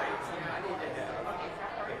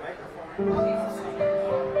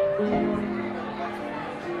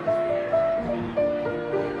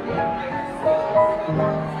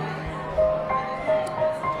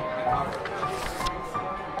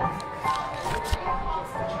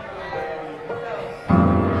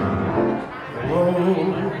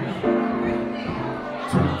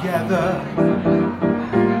 Together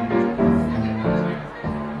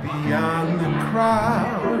beyond the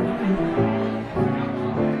crowd,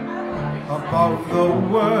 above the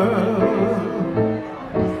world.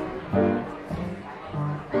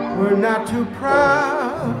 We're not too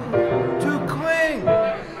proud to cling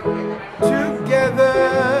together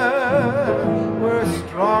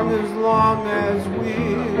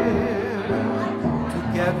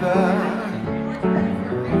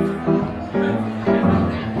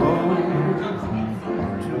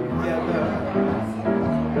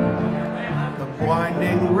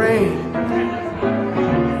lightning rain,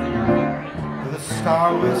 the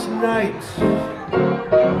starless night,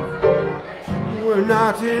 we're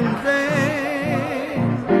not in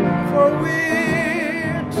vain, for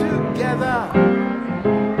we're together.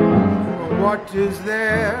 What is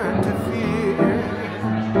there to fear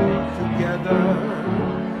together?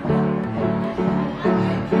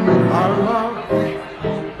 Our love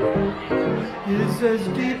is as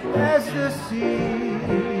deep as the sea.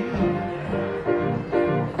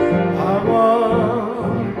 Our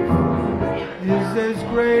love is as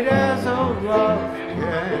great as a love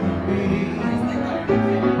can be.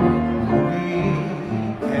 We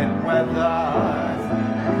can weather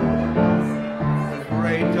the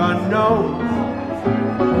great unknown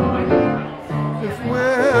if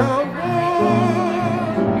we'll work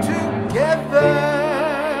together.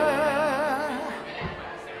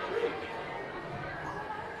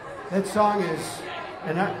 That song is,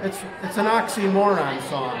 it's an oxymoron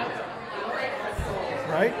song,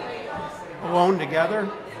 right? Alone together.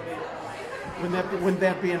 Wouldn't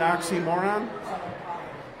that be an oxymoron?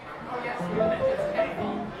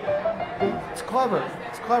 It's clever.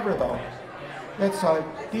 It's clever though. That's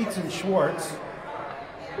Dietz and Schwartz.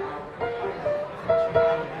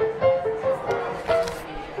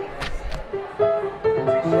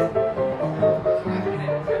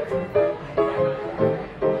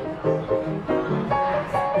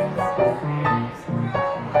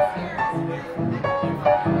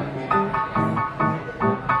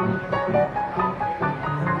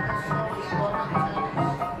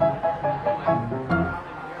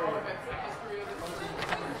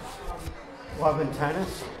 Love and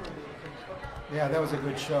Tennis. Yeah, that was a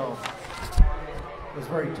good show. It was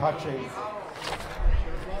very touching.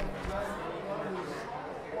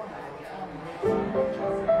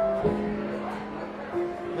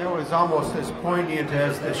 That was almost as poignant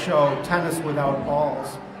as the show Tennis Without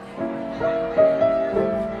Balls.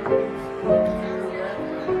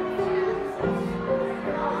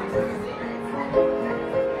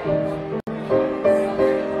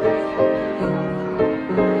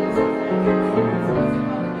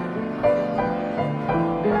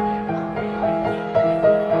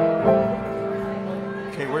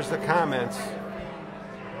 The comments.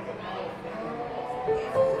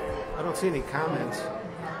 I don't see any comments.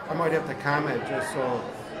 I might have to comment just so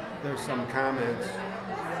there's some comments.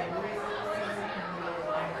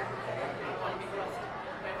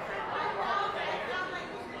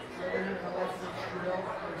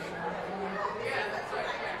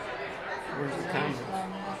 Where's the comments?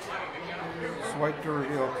 Swipe to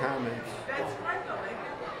reveal comments.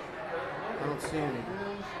 I don't see any.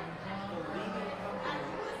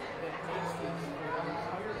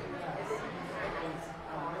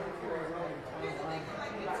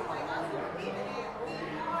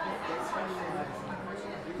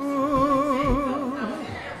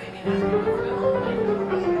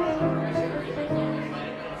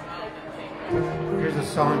 Here's a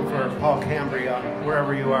song for Paul Cambria,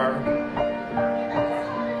 Wherever You Are.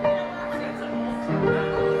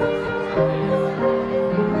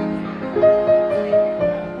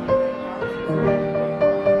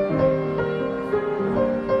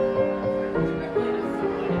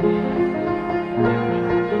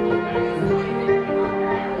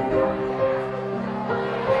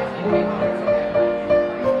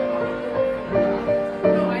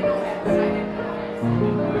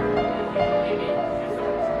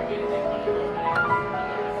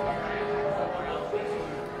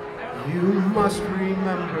 Must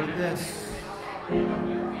remember this.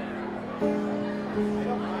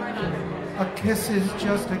 A kiss is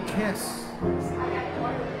just a kiss.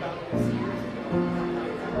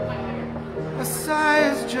 A sigh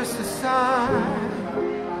is just a sigh.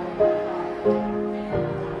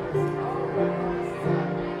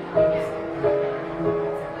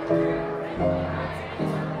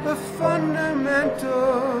 The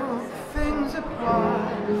fundamental things apply.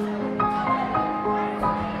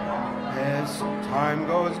 As time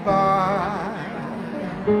goes by,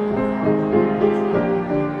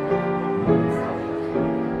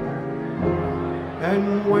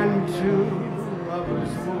 and when two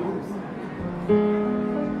lovers woo,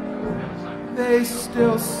 they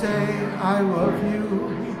still say I love you,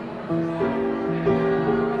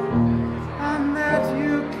 and that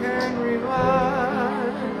you can rely.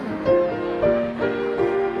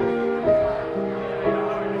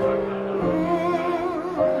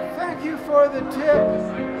 For the tip,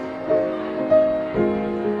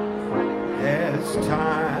 as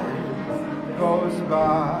time goes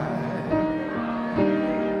by.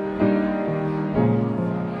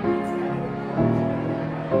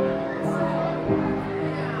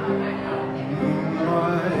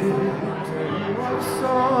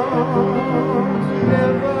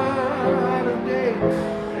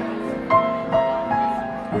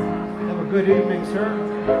 sings her.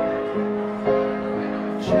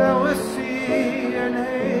 Jealousy and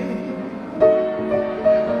hate.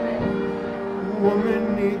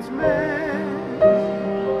 Woman needs man.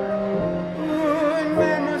 Ooh, and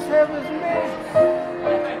man must have his mate.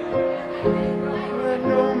 But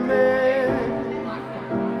no man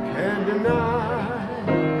can deny.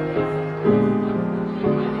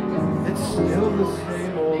 It's still the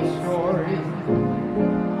same old story.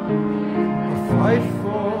 A fight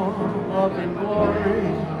for love and glory.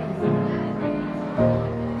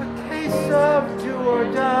 A case of do or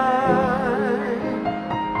die.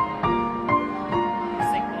 You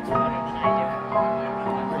sing much better than I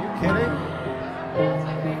Are you kidding?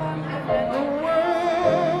 The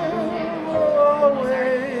world will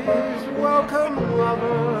always welcome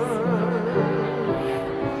lovers.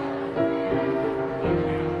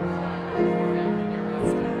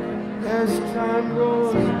 As time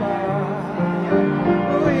goes by.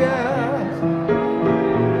 Oh yes.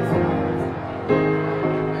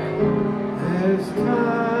 As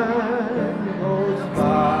time goes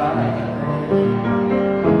by.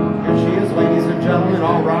 Here she is, ladies and gentlemen,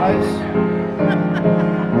 all rise.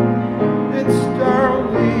 It's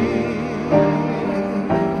Darlene.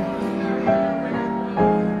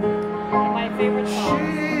 One of my favorite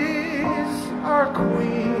songs. She's our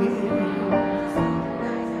queen.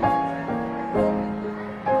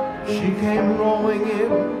 She came rolling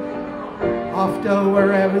in off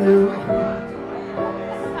Delaware Avenue,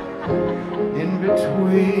 in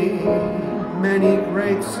between many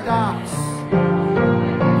great stops.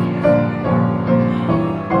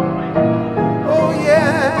 Oh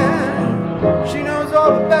yeah, she knows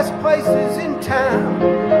all the best places in town.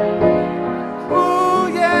 Oh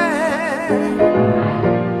yeah,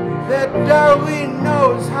 that Darlene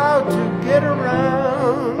knows how to get around.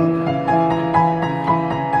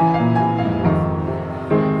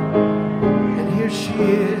 She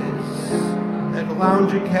is at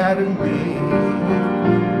Lounge Academy.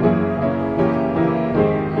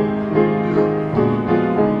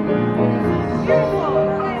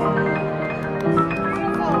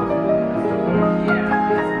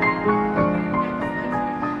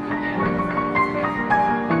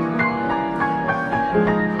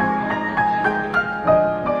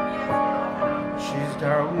 She's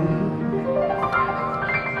Darlene.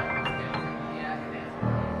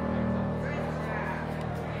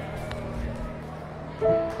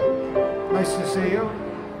 Nice to see you.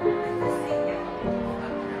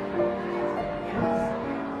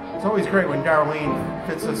 It's always great when Darlene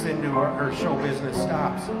fits us into her show business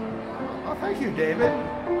stops. Oh, thank you, David.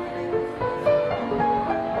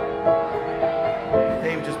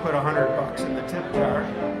 Dave just put $100 in the tip jar.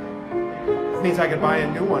 It means I could buy a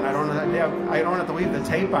new one. I don't have to leave the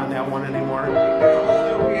tape on that one anymore.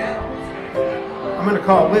 I'm going to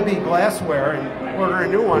call Libby Glassware and order a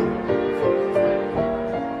new one.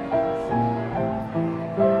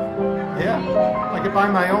 I could buy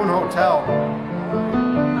my own hotel.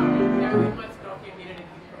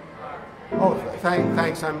 Oh,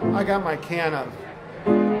 thanks. I got my can of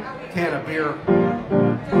beer.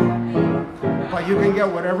 But you can get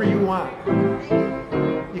whatever you want.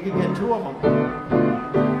 You can get 2 of them.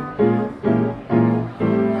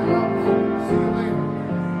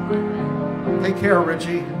 Take care,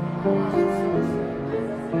 Richie.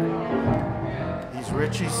 He's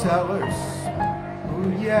Richie Sellers. Oh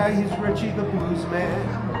yeah, he's Richie the Blues Man.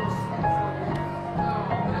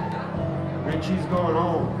 Richie's going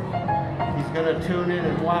home. He's gonna tune in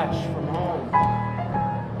and watch from home.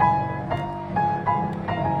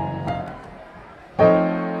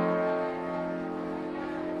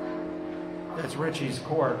 That's Richie's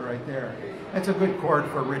chord right there. That's a good chord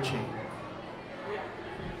for Richie.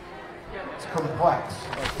 It's complex,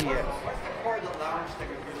 like he is.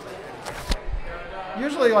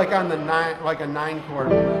 Usually like on the 9, like a 9 chord.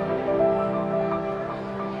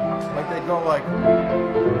 Like they go like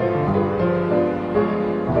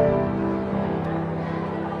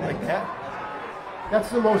that. That's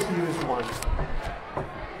the most used one.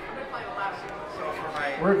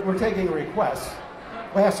 We're taking requests.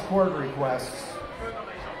 Last chord requests. For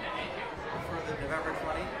the November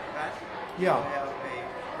 20 event, Yeah. we have a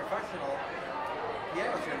professional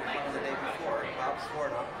piano tuner from the day before, Bob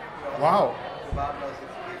Sforda. Wow. Bob knows the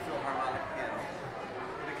Philharmonic piano.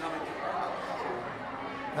 He'll be coming to our house.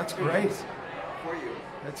 That's great. For you.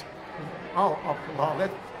 That's well,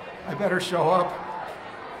 that I better show up.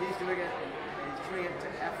 He's doing it to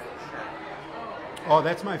F sharp. Oh,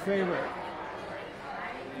 that's my favorite.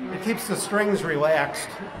 It keeps the strings relaxed.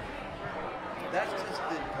 That's just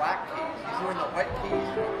the black keys. He's doing the white keys,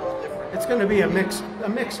 all different. It's going to be a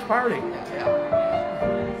mixed party. Yeah.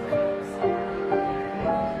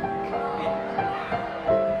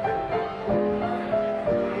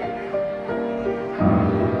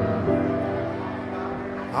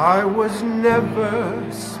 I was never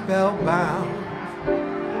spellbound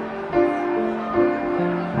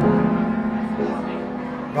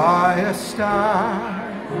by a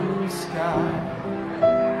starry sky.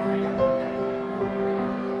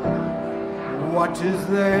 What is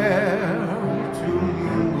there to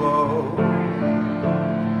moonglow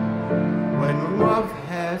when love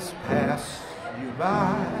has passed you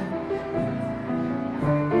by?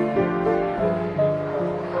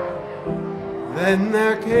 Then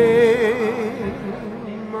there came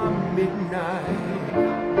a midnight,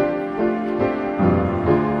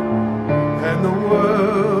 and the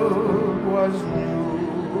world was new.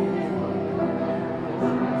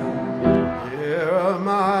 Here am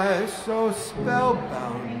I so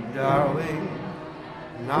spellbound, darling,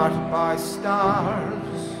 not by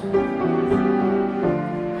stars,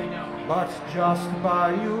 but just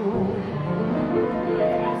by you.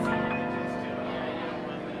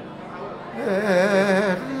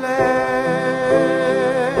 At last,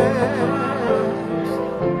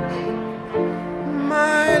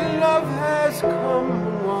 my love has come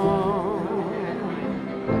along.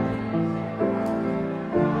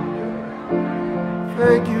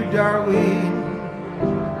 Thank you, darling.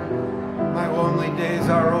 My lonely days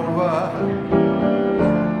are over,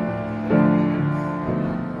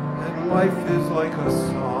 and life is like a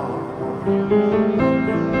song.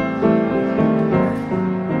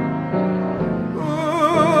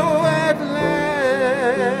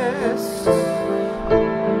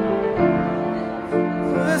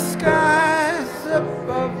 The skies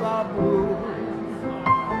above are blue.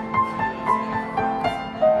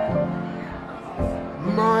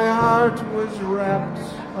 My heart was wrapped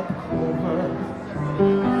up over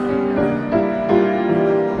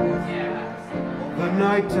the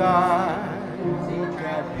night I look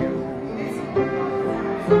at you.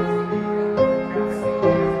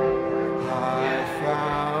 I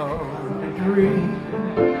found a dream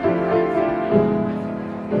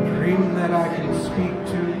that I can speak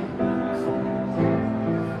to,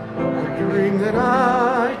 a dream that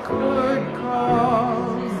I could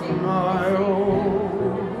call my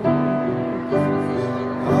own.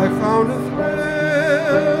 I found a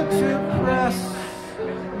thrill to press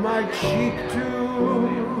my cheek to,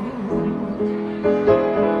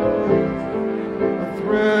 a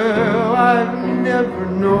thrill I've never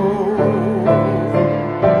known.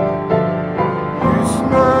 You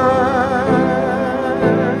smile,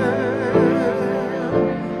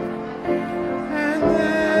 and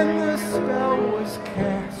then the spell was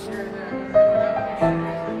cast,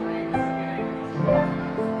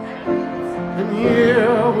 and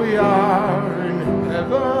here we are in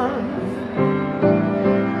heaven.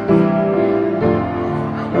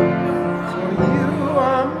 For you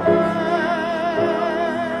are mine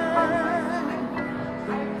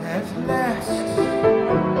at last.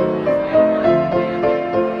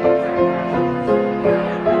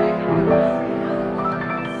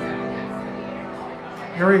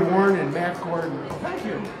 Harry Warren and Matt Gordon. Thank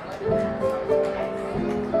you.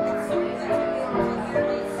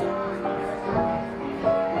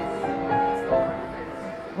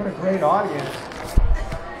 What a great audience.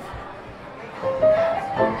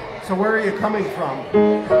 So where are you coming from?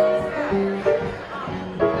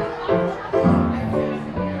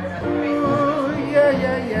 Ooh, yeah,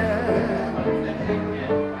 yeah, yeah.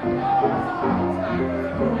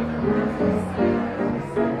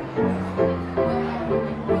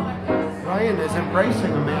 Ryan is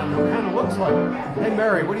embracing a man who kind of looks like him. Hey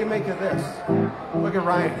Mary, what do you make of this? Look at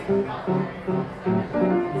Ryan.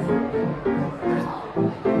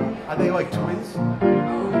 Are they like twins?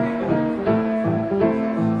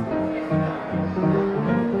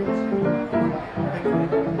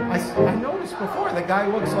 I noticed before the guy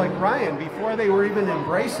looks like Ryan before they were even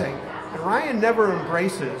embracing. And Ryan never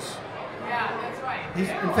embraces. Yeah, that's right.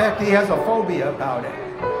 In fact, he has a phobia about it.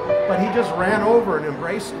 But he just ran over and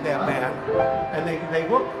embraced that man. And they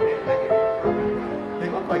look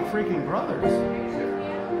like freaking brothers.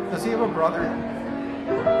 Does he have a brother?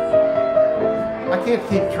 I can't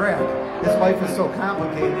keep track. His life is so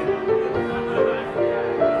complicated.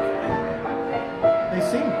 They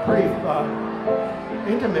seem pretty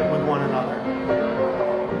intimate with one another.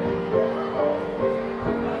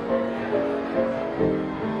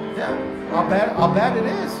 Yeah, I'll bet it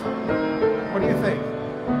is. What do you think?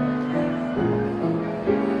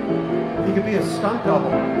 He could be a stunt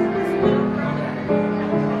double.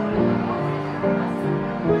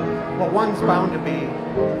 Well, one's bound to be.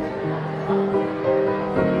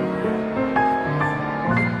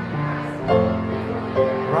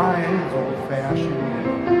 Ryan's old-fashioned.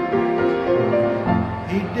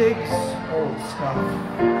 He digs old stuff.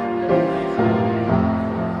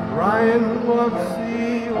 Ryan loves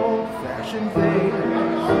the old-fashioned things.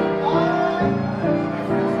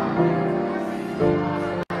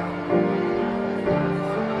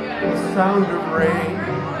 The sound of rain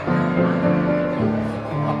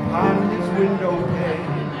upon his window pane.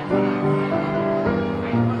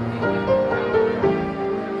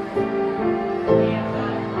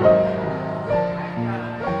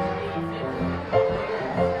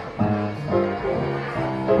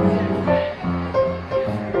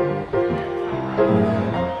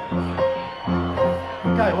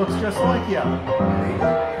 Guy looks just like you.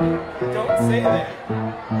 Don't say that.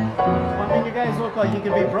 I mean, you guys look like you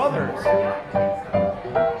could be brothers.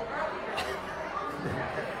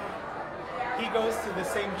 He goes to the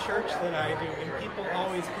same church that I do, and people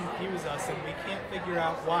always confuse us, and we can't figure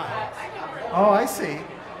out why. Oh, I see.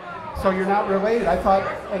 So you're not related. I thought,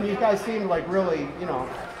 and you guys seem like really, you know,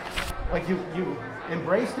 like you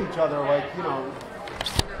embraced each other, like, you know.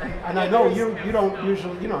 And I know you don't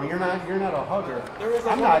usually, you know, you're not a hugger. There was a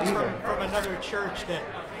I'm not woman either. from another church that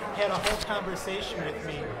had a whole conversation with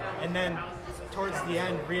me, and then towards the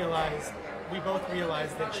end we both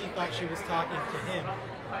realized that she thought she was talking to him.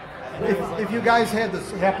 And I was like, If you guys had this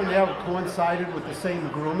happen to have coincided with the same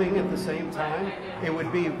grooming at the same time, it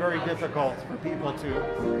would be very difficult for people to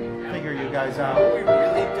figure you guys out. we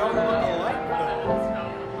really don't look alike,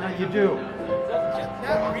 though. You do.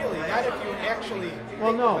 Not really, not if you actually...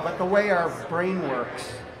 Well, no, but the way our brain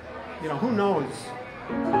works, you know, who knows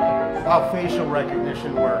how facial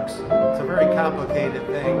recognition works? It's a very complicated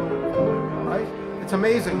thing, right? It's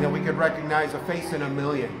amazing that we could recognize a face in a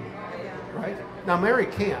million, right? Now, Mary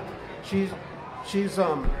can't. She's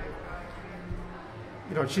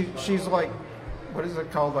like, what is it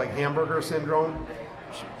called, like hamburger syndrome?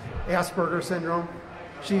 Asperger syndrome?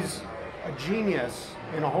 She's a genius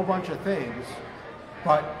in a whole bunch of things,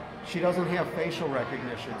 but she doesn't have facial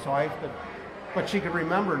recognition, so I have to, but she can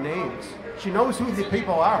remember names. She knows who the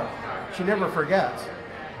people are. She never forgets.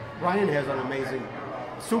 Ryan has an amazing,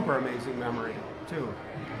 super amazing memory, too.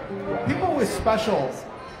 People with special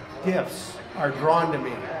gifts are drawn to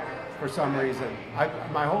me for some reason.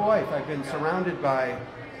 My whole life I've been surrounded by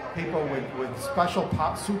people with special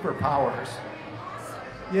superpowers.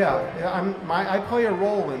 Yeah, I play a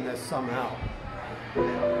role in this somehow.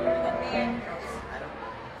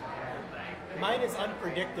 Mine is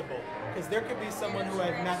unpredictable, because there could be someone who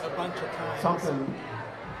I've met a bunch of times. Something,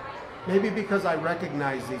 maybe because I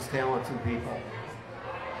recognize these talents in people.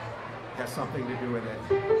 Has something to do with it.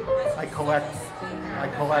 I collect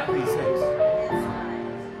these things.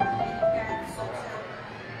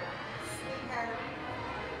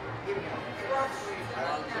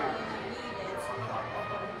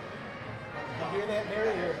 You hear that,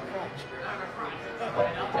 Mary? You're a crutch.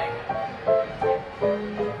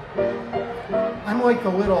 I'm like the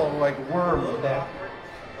little worm that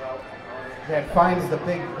finds the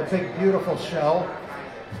big beautiful shell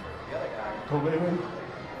to live in.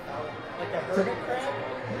 Like a hermit crab?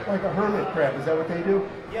 Like a hermit crab, is that what they do?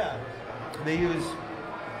 Yeah. They use,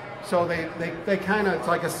 so they kind of, it's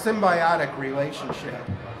like a symbiotic relationship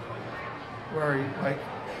where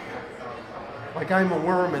like I'm a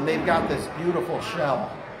worm and they've got this beautiful shell.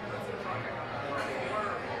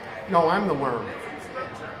 No, I'm the worm. He's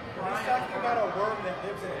talking about a worm that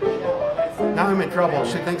lives in a shell. Now I'm in trouble.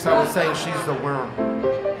 She thinks I was saying she's the worm.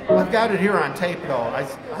 I've got it here on tape though.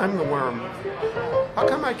 I'm the worm. How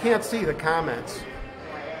come I can't see the comments?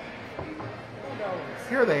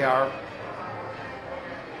 Here they are.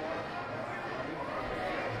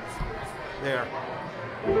 There.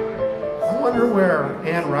 I wonder where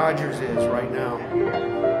Ann Rogers is right now.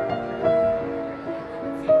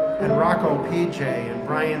 And Rocco PJ and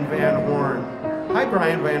Brian Van Horn. Hi,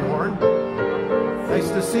 Brian Van Horn. Nice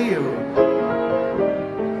to see you.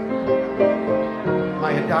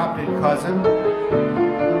 My adopted cousin.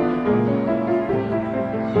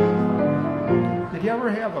 Did you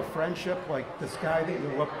ever have a friendship like this guy that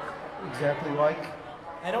you look exactly like?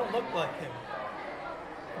 I don't look like him.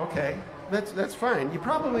 Okay, that's fine. You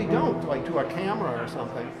probably don't, like to a camera or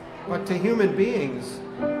something, but to human beings,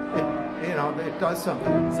 it does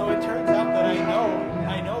something. So it turns out that I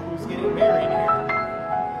know who's getting married here.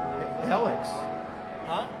 Alex.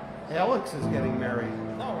 Huh? Alex is getting married.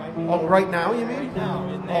 No, I mean. Oh, right now you mean? Right now,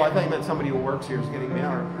 in there. Oh, I thought you meant somebody who works here is getting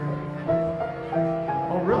married.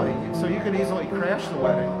 Oh, really? So you could easily crash the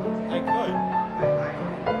wedding. I could.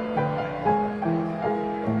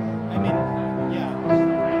 I mean,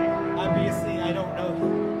 yeah. Obviously, I don't know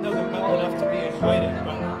them well enough to be invited,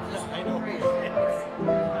 but I know who it is.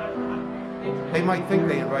 They might think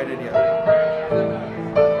they invited you.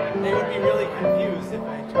 They they would be really confused if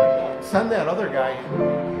I turned up. Send that other guy.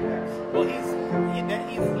 Well, he's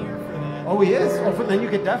here for that. Oh, he is? Oh, then you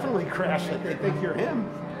could definitely crash it. They think you're him.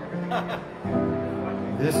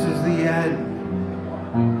 This is the end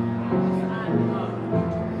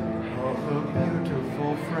of a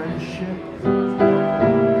beautiful friendship.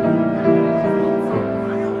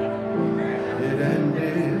 It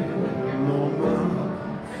ended a moment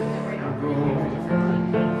ago.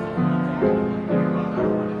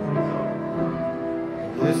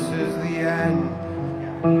 This is the end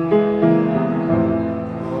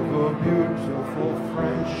of a beautiful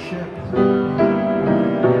friendship.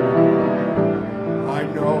 I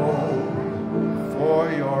know, for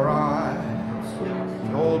your eyes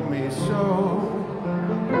told me so.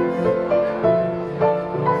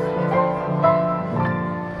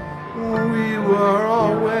 We were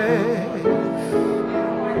always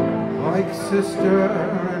like sister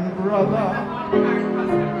and brother,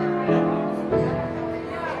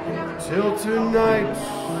 till tonight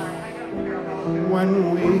when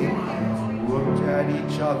we looked at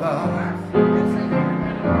each other.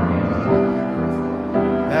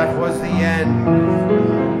 That was the end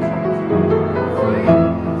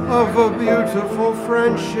of a beautiful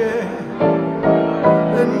friendship,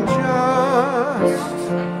 and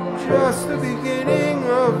just the beginning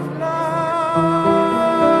of love.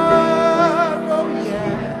 Oh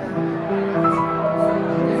yeah.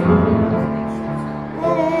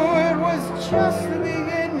 Oh, it was just the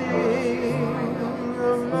beginning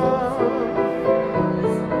of love.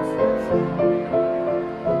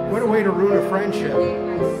 What a way to ruin a friendship.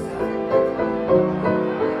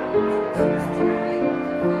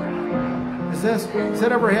 Has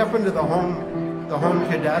that ever happened to the home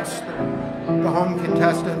cadets, the home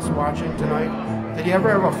contestants watching tonight? Did you ever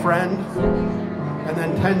have a friend and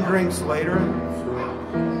then 10 drinks later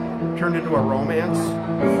turned into a romance?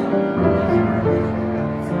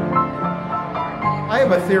 I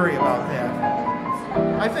have a theory about that.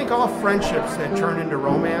 I think all friendships that turn into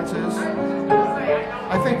romances,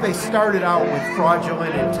 I think they started out with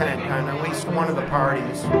fraudulent intent on at least one of the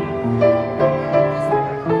parties,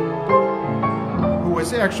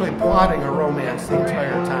 was actually plotting a romance the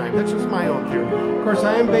entire time. That's just my own theory. Of course,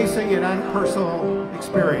 I am basing it on personal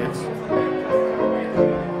experience.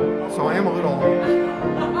 So I am a little...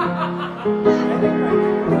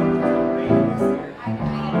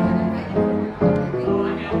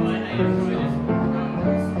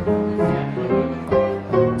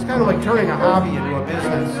 It's kind of like turning a hobby into a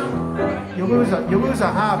business. You lose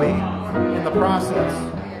a hobby in the process.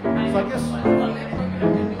 So I guess...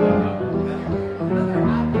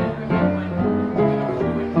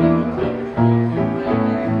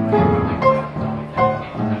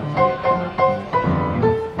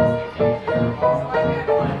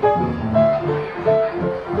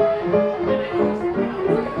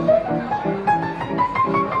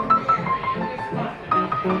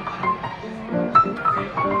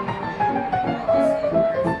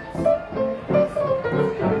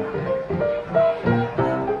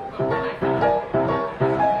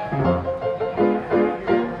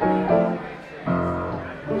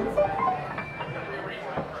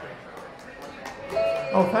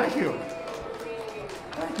 Oh, thank you.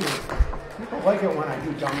 Thank you. People like it when I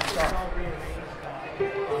do dumb stuff.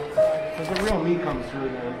 Because the real me comes through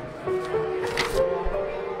then.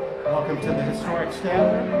 Welcome to the historic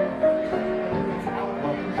Statler.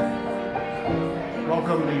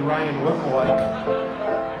 Welcome the Ryan lookalike.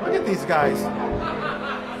 Look at these guys.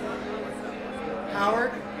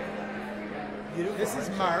 Howard, this is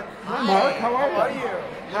Mark. Hi, Mark. How are you?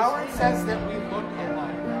 Howard says that we look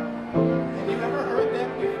alike. Have you ever heard that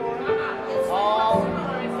before? All the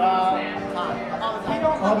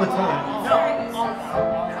time. All the time.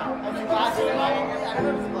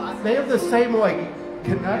 They have the same, like,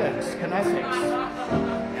 kinetics.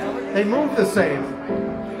 They move the same.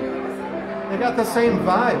 They got the same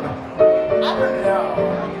vibe. I don't know.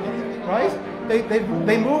 Right?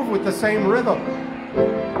 They move with the same rhythm.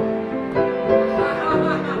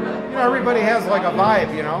 You know, everybody has like a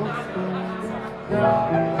vibe, you know?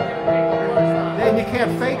 And you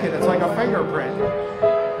can't fake it. It's like a fingerprint.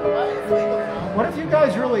 What if you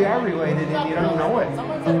guys really are related and you don't know it?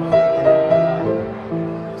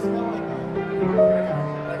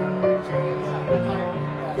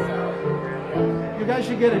 You guys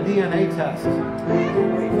should get a DNA test.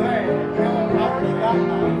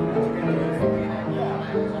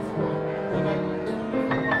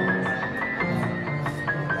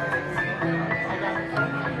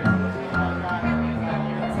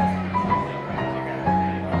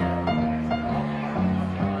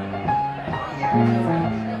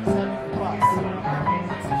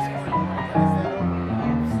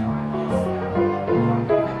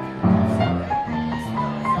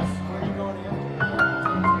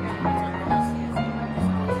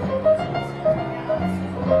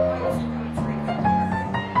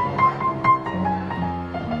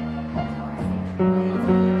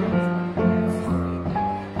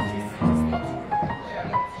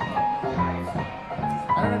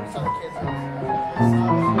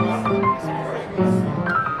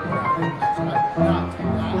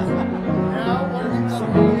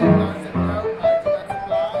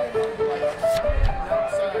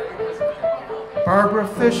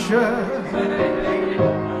 Fisher.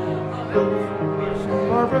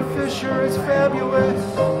 Barbara Fisher is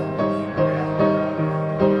fabulous.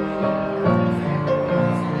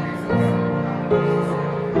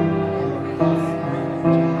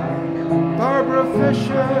 Barbara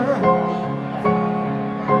Fisher.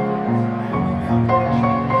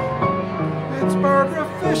 It's Barbara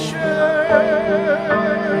Fisher.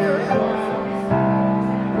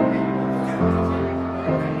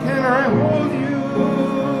 Can I hold you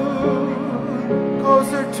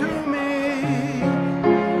closer to me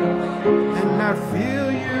and not feel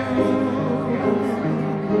you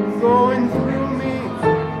going through me?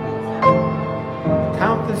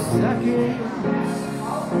 Count the seconds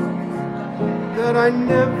that I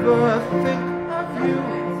never think of you.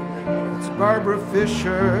 It's Barbara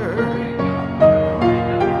Fisher.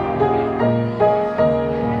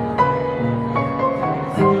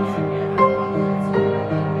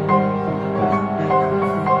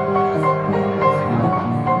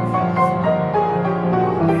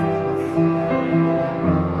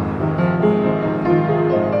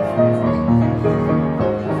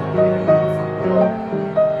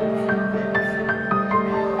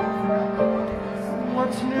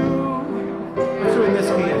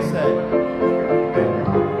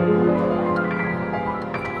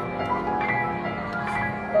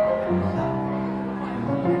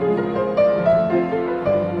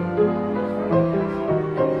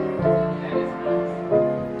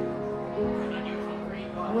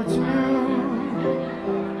 What's new?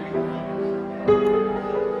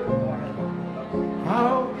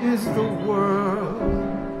 How is the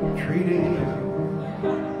world treating you?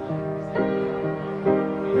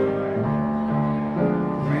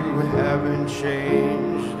 You haven't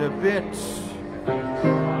changed a bit.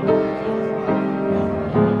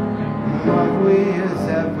 Lovely as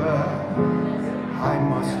ever, I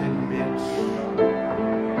must admit.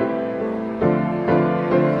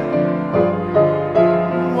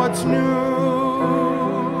 What's new?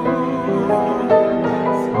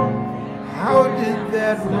 How did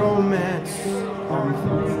that romance come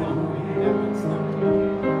through?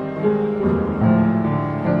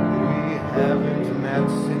 We haven't met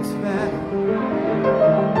since then.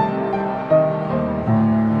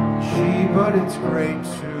 Gee, but it's great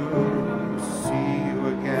to see you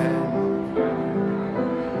again.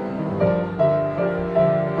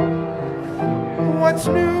 What's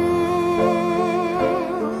new?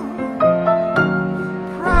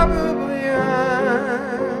 Probably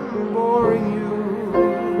I'm boring you,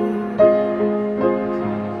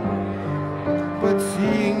 but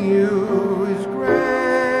seeing you is grand,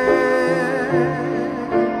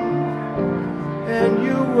 and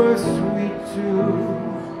you were sweet to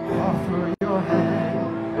offer your hand.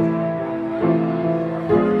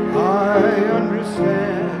 I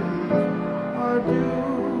understand, I do.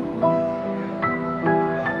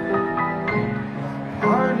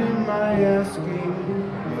 Pardon my asking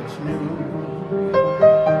what's new,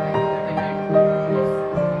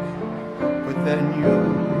 but then you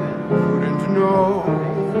couldn't know.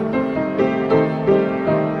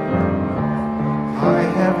 I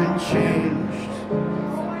haven't changed,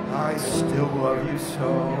 I still love you so.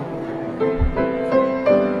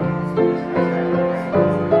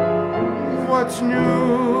 What's new?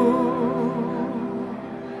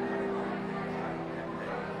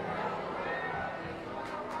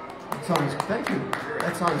 That song's, thank you.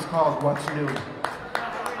 That song's called What's New.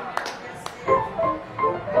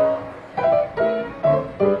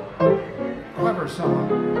 Clever song.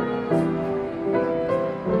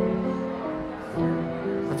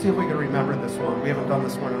 Let's see if we can remember this one. We haven't done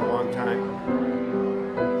this one in a long time.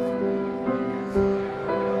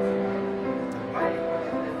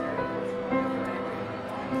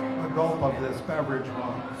 A gulp of this beverage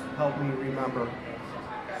will help me remember.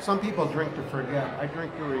 Some people drink to forget. I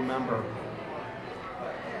drink to remember.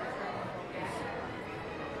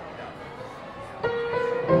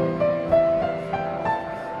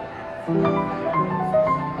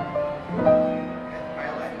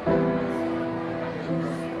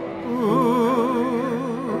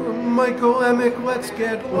 Ooh, Michael Emick, let's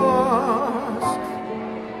get lost.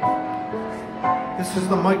 This is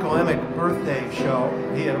the Michael Emick birthday show.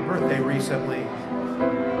 He had a birthday recently.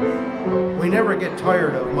 We never get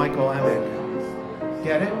tired of Michael Emick.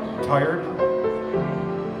 Get it? Tired?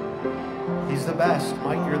 He's the best.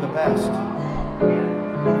 Mike, you're the best.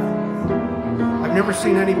 I've never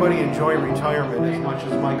seen anybody enjoy retirement as much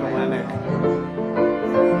as Michael Emick.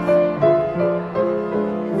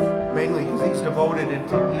 Mainly because he's devoted it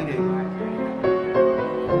to eating.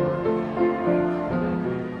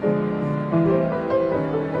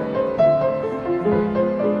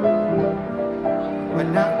 But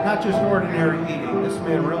not just ordinary eating. This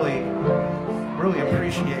man really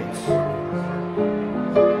appreciates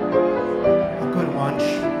a good lunch.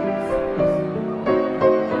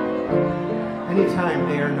 Anytime,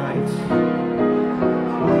 day or night.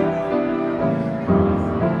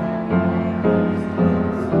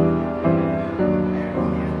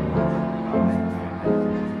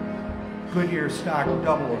 Goodyear stock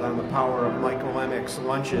doubled on the power of Michael Emick's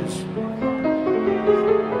lunches.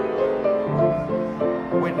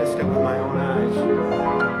 Witnessed it with my own eyes.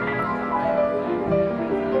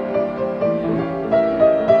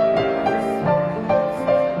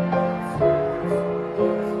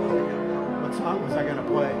 What song was I going to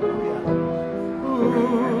play? Yeah.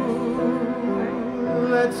 Ooh,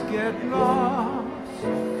 let's get lost.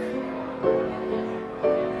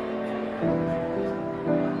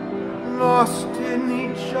 Lost in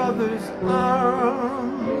each other's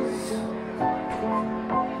arms.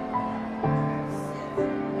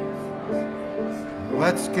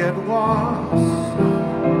 Let's get lost.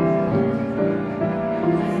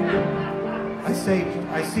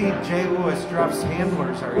 I see Jay Lewis Druff's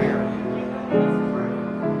handlers are here.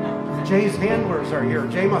 Jay's handlers are here.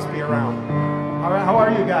 Jay must be around. All right, how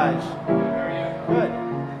are you guys? Good.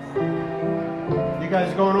 You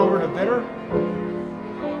guys going over to Bitter?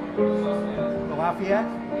 The Lafayette?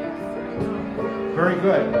 Very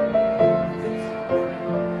good.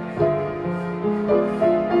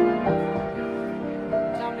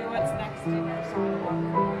 Tell me what's next in your song.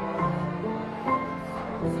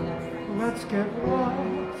 Let's get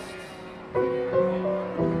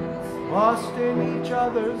lost in each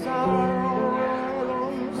other's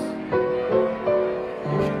arms.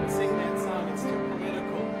 You shouldn't sing that song, it's too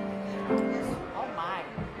political. Oh my.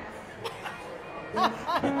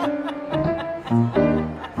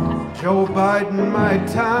 Joe Biden, my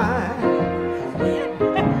time,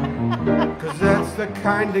 'cause that's the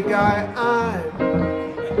kind of guy I'm.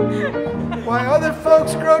 Why other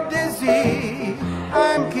folks grow dizzy,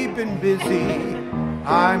 I'm keeping busy.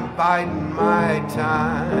 I'm biding my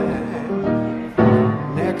time.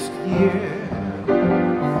 Next year,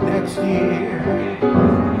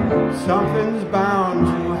 something's bound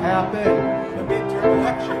to happen. The midterm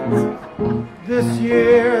elections. This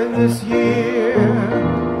year,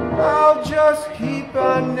 I'll just keep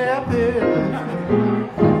on napping.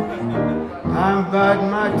 I'm biding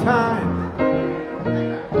my time,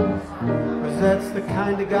 'cause that's the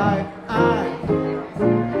kind of guy I'm.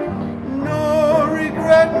 No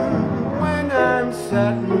regretting when I'm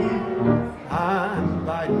setting. I'm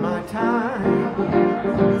biding my time.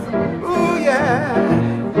 Ooh yeah,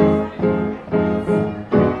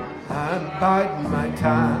 I'm biding my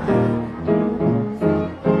time.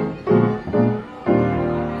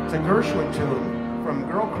 It's a Gershwin tune from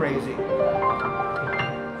Girl Crazy.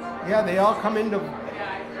 Yeah, they all come into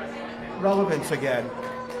relevance again.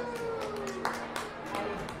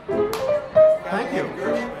 Thank you.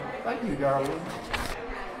 Thank you, darling.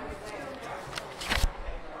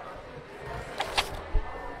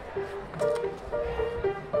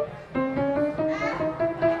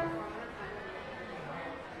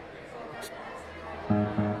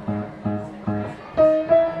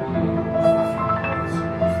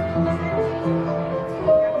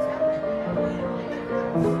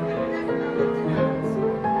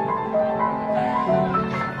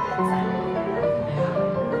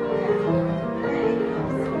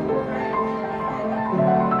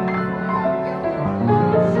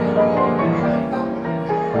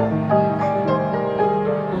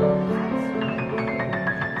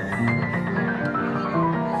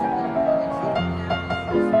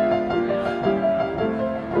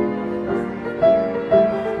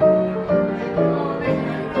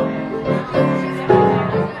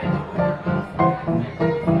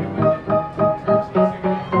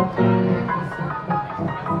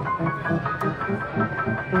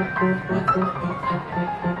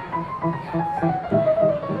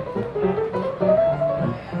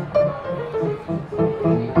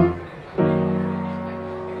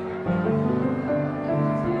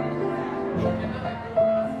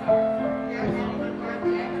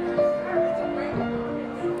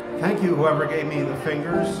 Thank you, whoever gave me the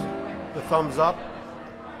fingers, the thumbs up.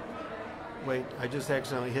 Wait, I just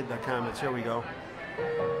accidentally hid the comments. Here we go.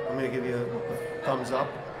 I'm going to give you a thumbs up.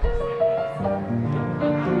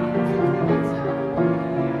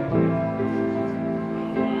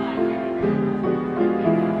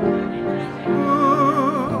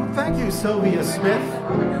 Ooh, thank you, Sylvia Smith.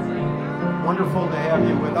 Wonderful to have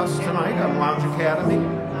you with us tonight on Lounge Academy.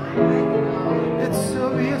 It's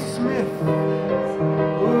Sylvia Smith.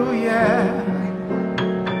 Ooh, yeah.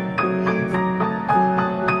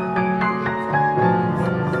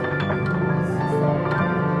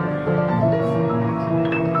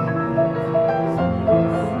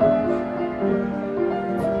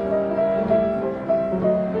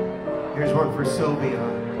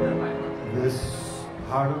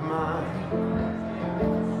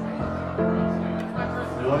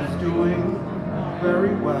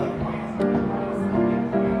 well.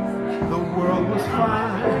 The world was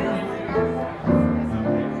fine,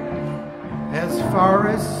 as far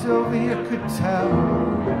as Sylvia could tell.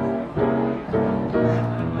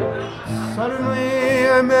 Suddenly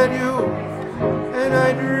I met you, and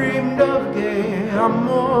I dreamed of gay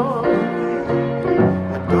amour.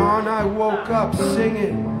 At dawn I woke up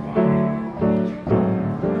singing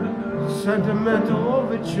sentimental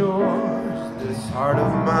overtures. This heart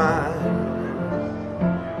of mine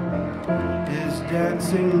is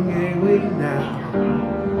dancing gaily now.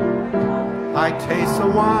 I taste the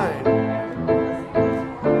wine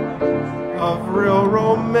of real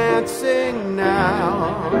romancing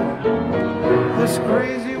now. This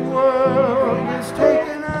crazy world is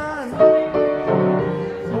taking on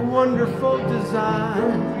a wonderful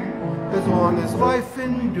design. As long as life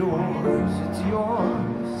endures, it's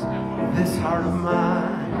yours, this heart of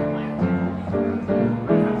mine.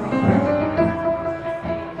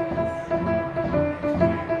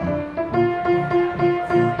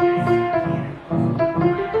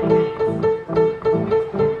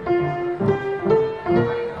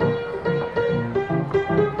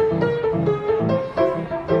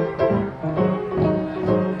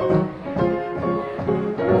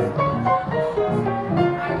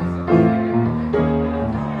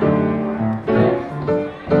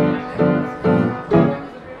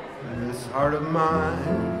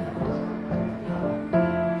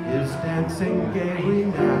 Gaily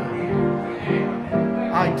now,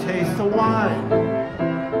 I taste the wine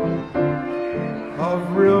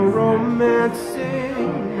of real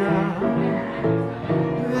romancing now.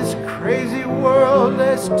 This crazy world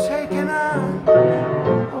has taken on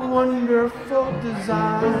a wonderful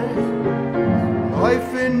design.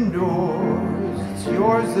 Life endures, it's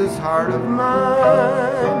yours, this heart of mine.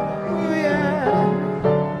 Oh, yeah.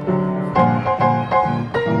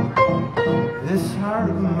 This heart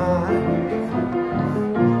of mine.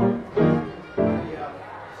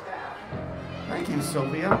 Thank you,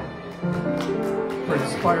 Sylvia, for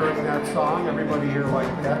inspiring that song. Everybody here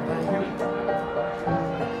like that. Thank you.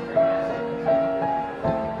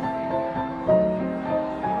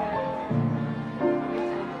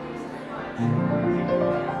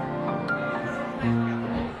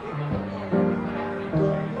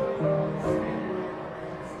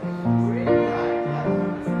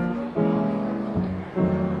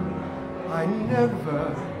 I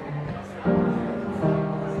never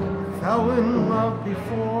fell in love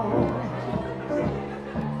before.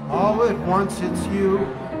 All at once it's you,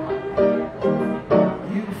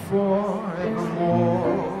 you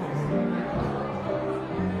forevermore.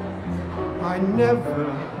 I never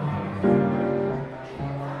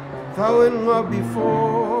fell in love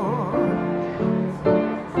before.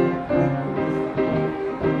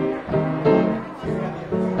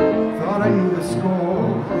 Thought I knew the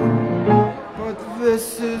score, but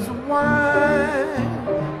this is wine.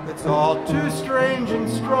 It's all too strange and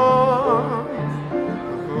strong.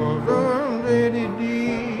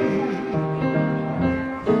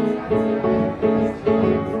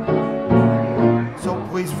 So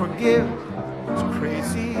please forgive this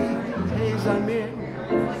crazy haze I'm in.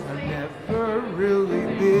 I've never really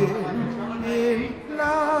been in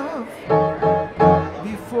love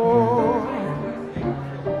before.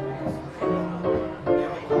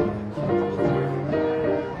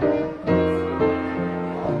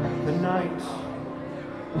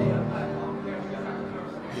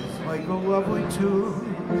 Like a lovely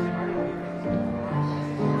tune,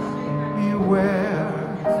 beware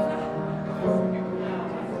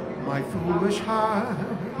my foolish heart.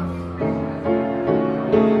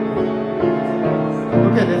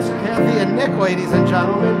 Look at this, Kathy and Nick, ladies and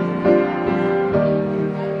gentlemen.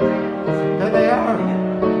 There they are.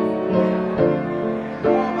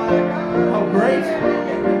 Oh, great.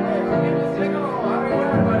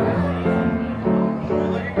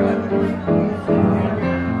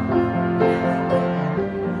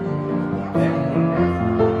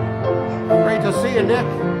 Great to see you, Nick.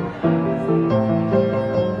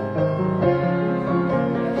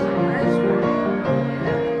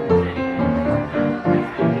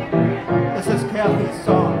 This is Kathy's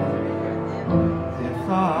song. If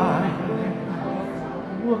I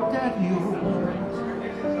looked at you,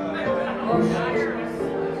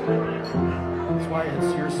 that's why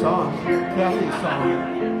it's your song, Kathy's song,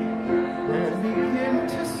 and begin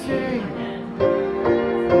to sing.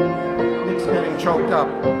 Nick's getting choked up.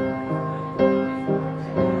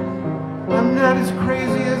 I'm not as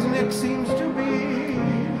crazy as Nick seems to be.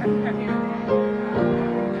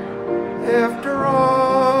 After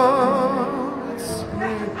all, it's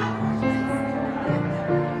spring.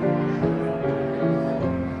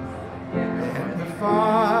 And the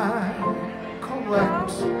fire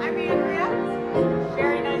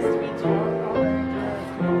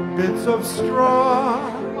beds of straw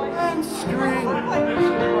and string.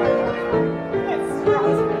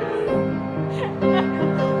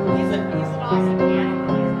 He's an awesome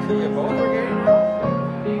man. So you both are gay now?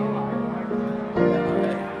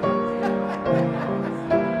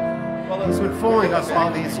 Well, it's been fooling us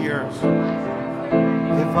all these years.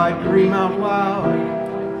 If I dream out loud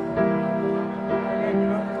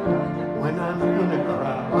when I'm in a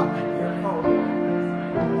crowd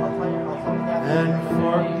and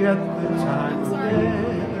forget the time of day,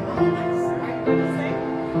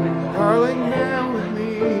 darling, bear with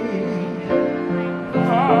me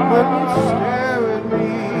when you stare at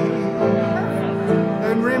me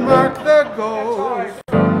and remark there goes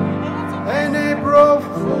an April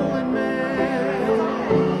fool in me.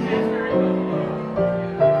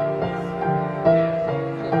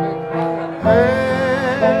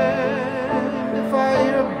 And if I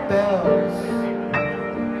hear bells,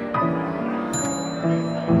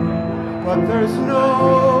 but there's no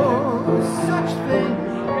such thing,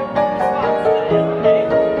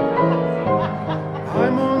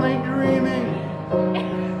 I'm only dreaming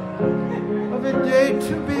of a day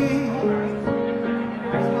to be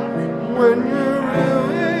when you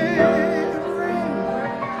really ring.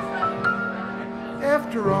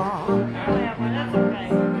 After all,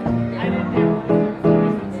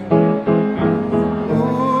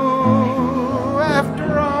 ooh,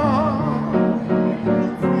 after all,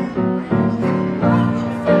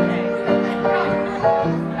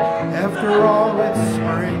 it's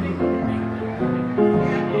spring.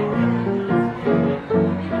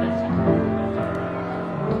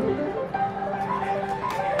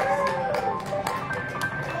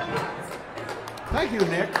 Thank you,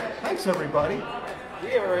 Nick. Thanks, everybody. We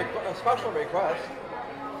have a special request.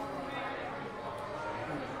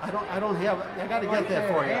 I don't have. I got to get that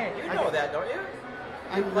for you. You know that, don't you?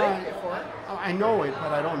 I played it before. I know it,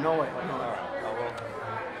 but I don't know it. All right. Oh, well.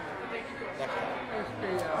 Next time.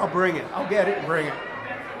 I'll bring it. I'll get it and bring it.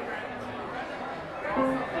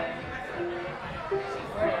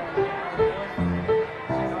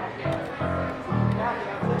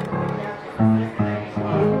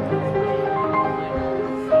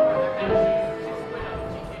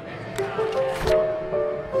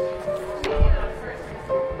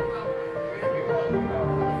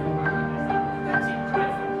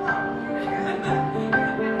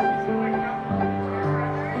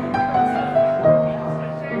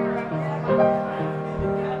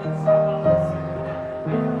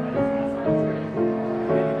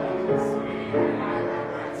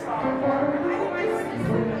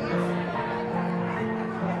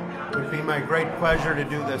 My great pleasure to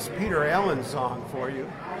do this Peter Allen song for you.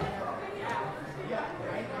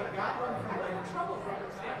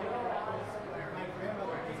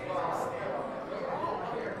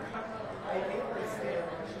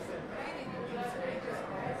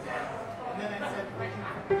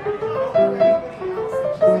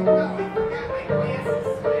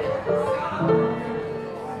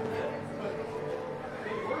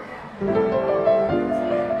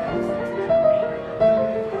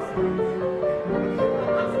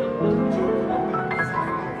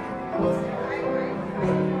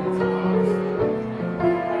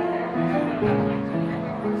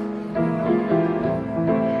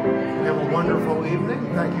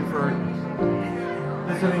 Thank you for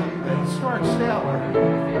visiting the historic Statler.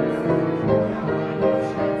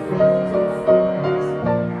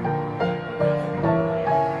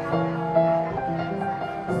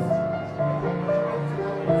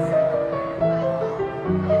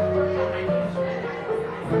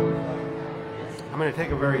 I'm going to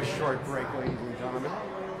take a very short break, ladies and gentlemen.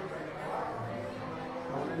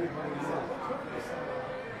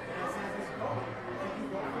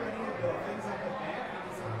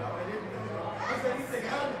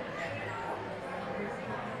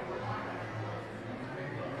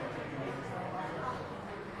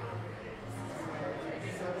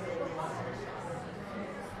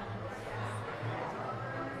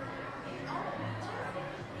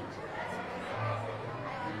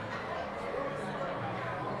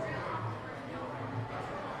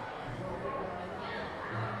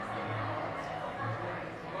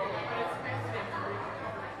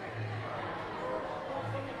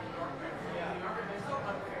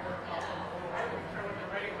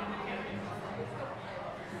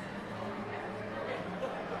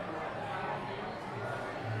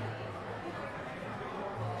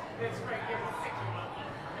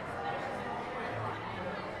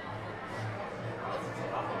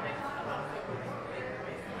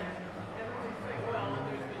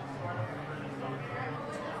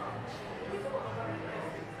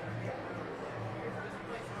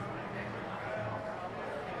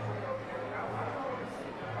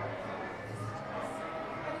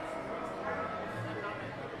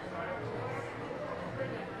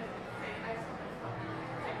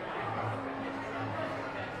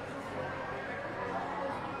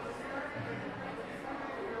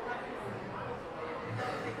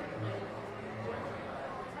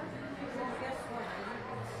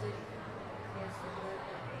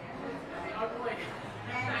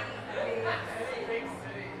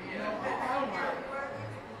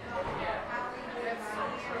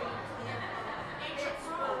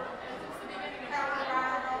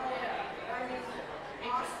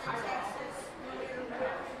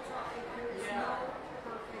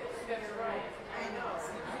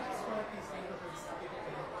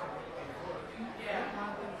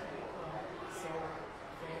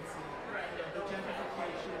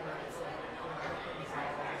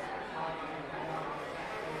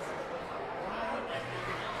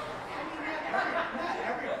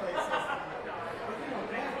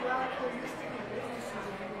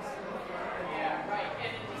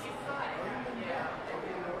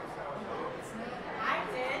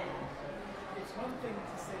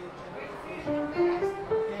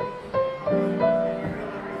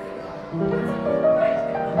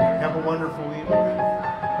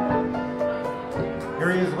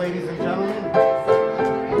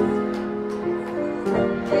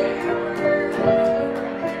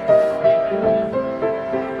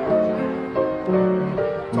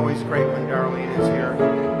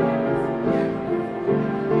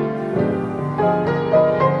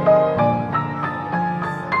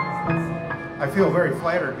 feel very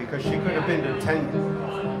flattered because she could have been to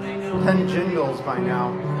 10 jingles by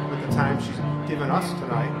now with the time she's given us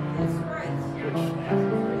tonight.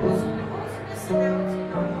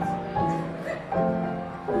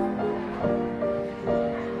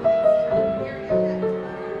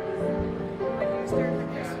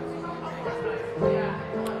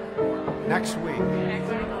 Next week.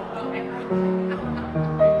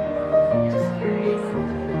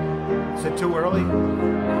 Is it too early?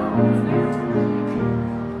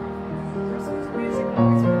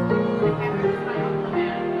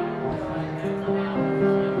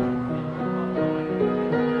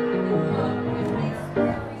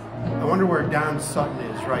 I wonder where Don Sutton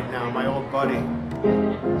is right now, my old buddy.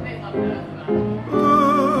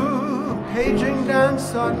 Ooh, paging Don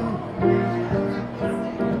Sutton.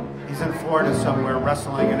 He's in Florida somewhere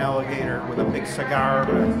wrestling an alligator with a big cigar,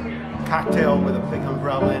 a cocktail with a big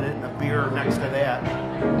umbrella in it, and a beer next to that.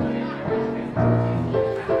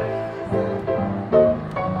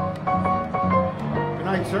 Good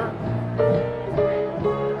night, sir.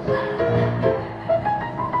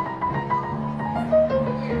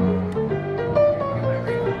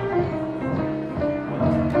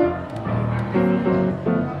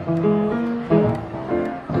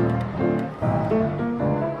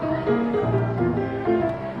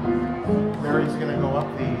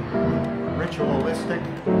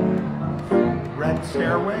 Red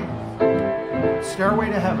stairway. Stairway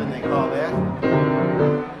to heaven, they call that.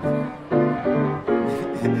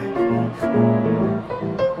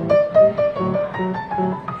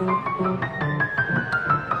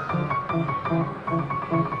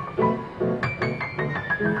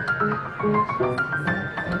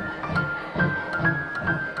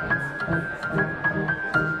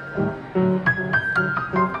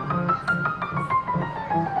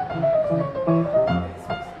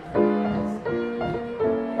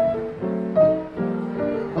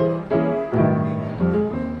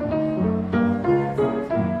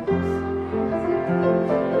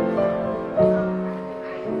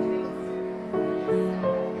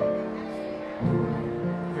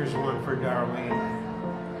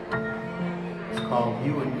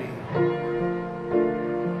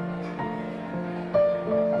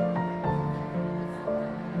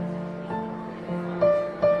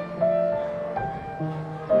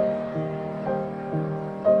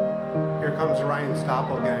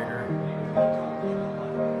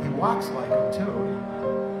 He walks like him too.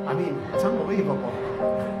 I mean, it's unbelievable.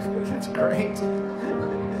 It's great.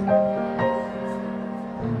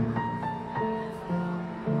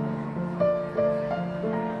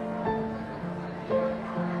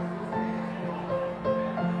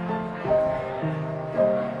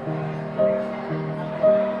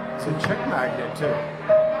 It's a chick magnet too.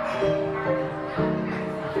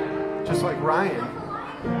 Just like Ryan.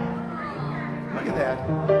 Look at that.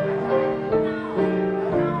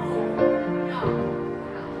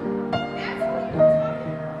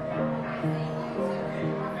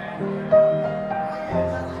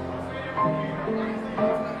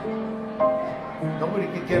 Nobody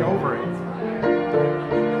could get over it.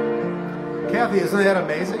 Kathy, isn't that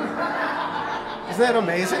amazing? Isn't that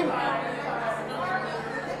amazing?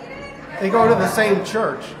 They go to the same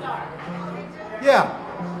church. Yeah.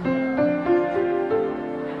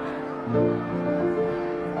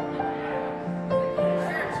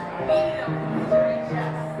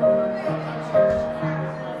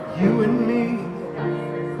 You and me,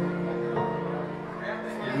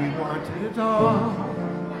 we wanted it all.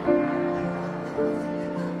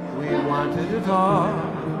 We wanted it all.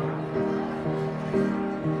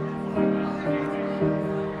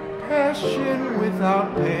 Passion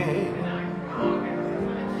without pain.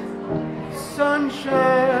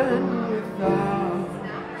 Sunshine without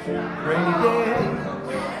rainy days.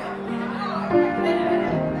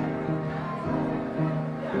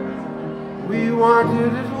 We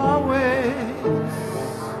wanted it always.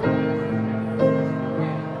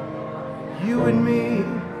 You and me,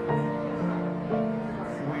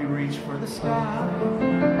 we reached for the sky.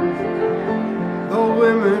 The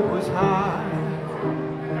limit was high.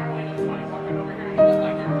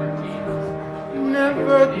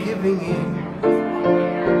 Never giving in.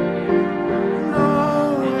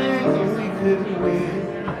 Knowing we could win.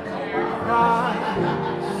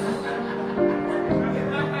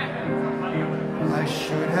 I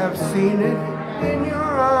should have seen it in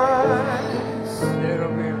your eyes.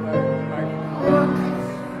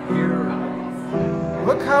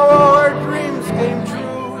 Look how all our dreams came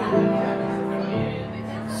true.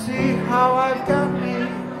 See how I've got me.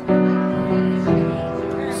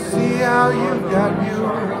 See how you've got you.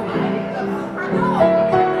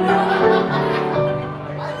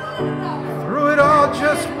 Through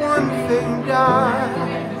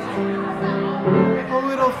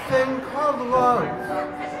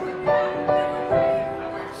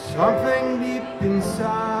something deep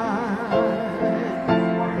inside.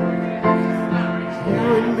 You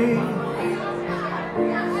and me,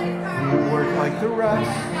 we weren't like the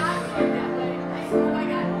rest.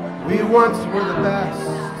 We once were the best.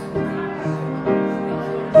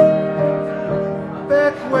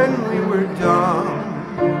 Back when we were dumb,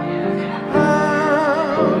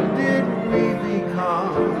 how did we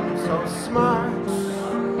become so smart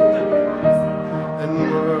and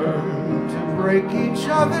learn to break each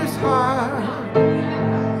other's heart?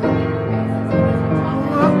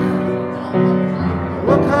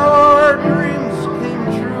 Look how our dreams came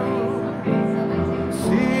true.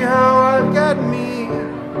 See how I've got me.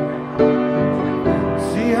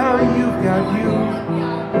 See how you've got you.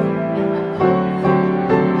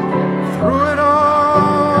 Through it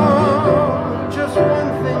all, just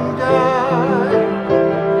one thing died.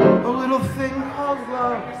 A little thing called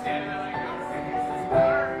love.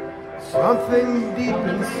 Something deep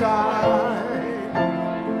inside.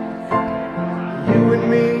 You and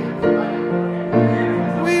me,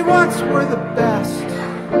 we once were the best.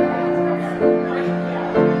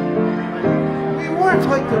 We weren't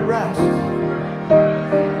like the rest.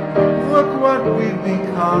 Look what we've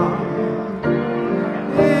become.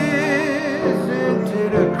 Isn't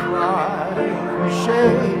it a cry for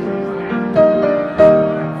shame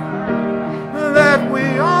that we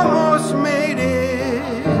almost made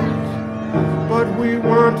it, but we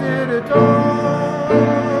wanted it all?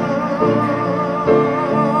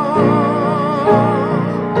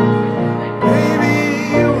 Baby,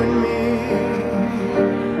 you and me,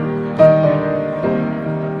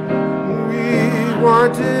 we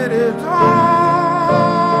wanted it all.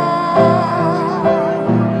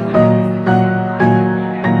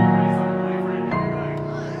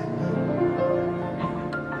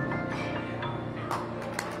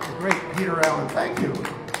 The great Peter Allen, thank you.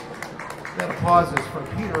 That applause is for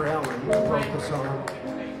Peter Allen, who wrote the song.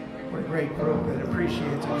 What a great group that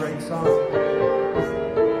appreciates a great song.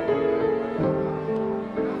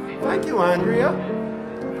 Thank you, Andrea.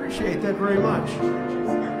 Appreciate that very much.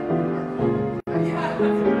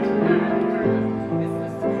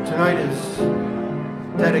 Tonight is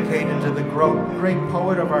dedicated to the great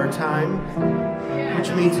poet of our time,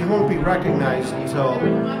 which means he won't be recognized until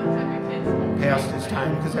past his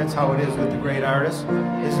time, because that's how it is with the great artists.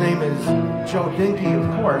 His name is Joe Dinky, of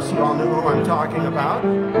course. You all know who I'm talking about.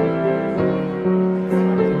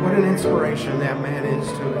 What an inspiration that man is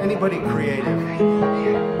to anybody creative.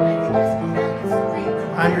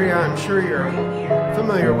 Andrea, I'm sure you're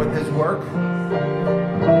familiar with his work.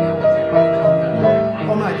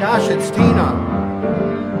 Oh my gosh, it's Tina.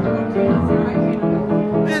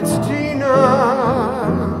 It's Tina.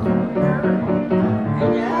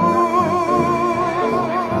 Ooh,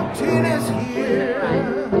 Tina's here.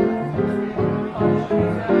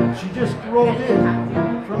 She just rolled in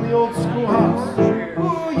from the old schoolhouse.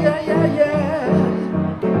 Ooh, yeah, yeah,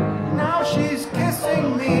 yeah. Now she's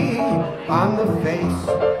kissing me on the face.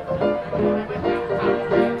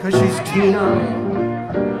 'Cause she's Tina.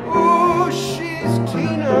 Ooh, she's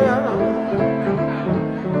Tina.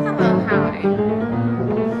 Hello, howdy.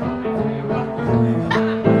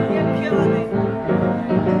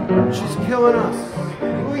 She's killing us.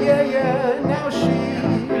 Ooh, yeah, yeah. Now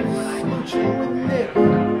she's smooching with Nick.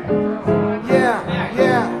 Yeah,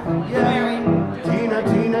 yeah, yeah. Tina,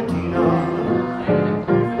 Tina, Tina.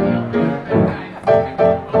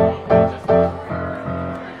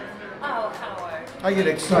 Oh, Howard. I get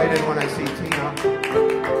excited when I see Tina.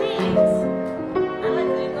 Thanks. I like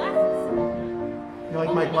the new glasses. You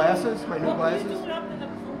like my glasses? My new What were you glasses? doing up in the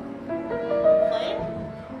plane?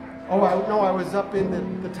 Oh, no, I was up in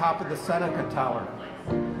the top of the Seneca Tower.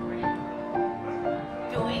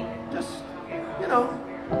 Doing? Just, you know,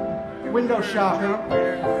 window shopping.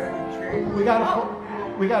 We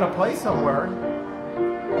gotta play somewhere,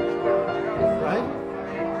 right?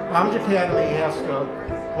 LoungeACADemy has to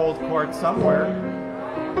hold court somewhere,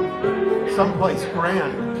 someplace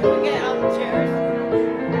grand. Can we get out the chairs?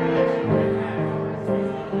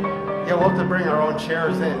 Yeah, we'll have to bring our own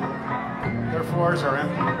chairs in. Their floors are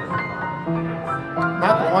empty.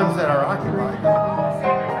 Not the ones that are occupied.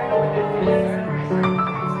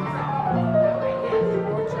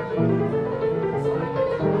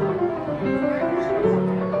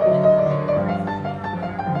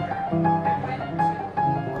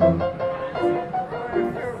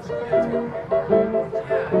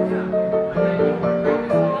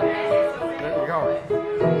 There you go.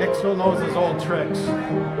 Nick still knows his old tricks.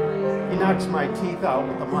 He knocks my teeth out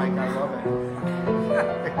with the mic. I love it.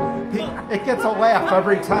 It gets a laugh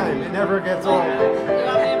every time. It never gets old.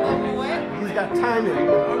 He's got timing.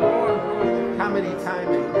 Comedy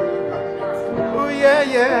timing. yeah,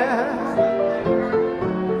 yeah.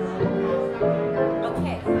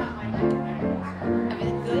 Okay.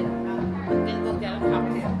 Everything good? I'm gonna go get a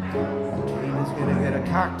cocktail. Tina's gonna get a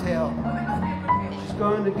cocktail. She's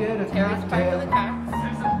going to get a Terry's back in the cocktail.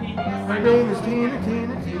 car. Her name is Tina.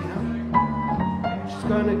 She's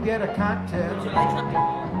gonna get a cocktail. Would you like something?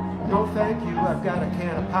 No, thank you. I've got a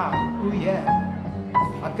can of pop. Ooh, yeah.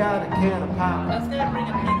 I've got a can of I pop. was gonna bring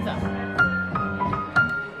a pizza.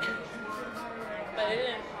 But I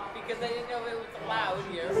didn't, because I didn't know it was allowed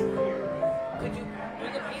here. Could you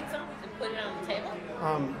bring a pizza and put it on the table?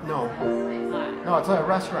 No. Why? No, it's like a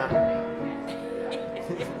restaurant.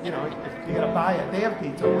 You know, you gotta buy it. They have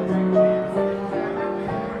pizza.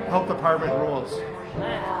 Health department rules. I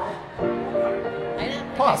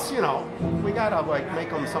didn't. Plus, you know, we gotta like make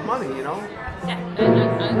them some money, you know? Yeah, I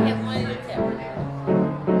have money to tip.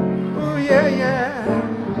 Ooh, yeah, yeah.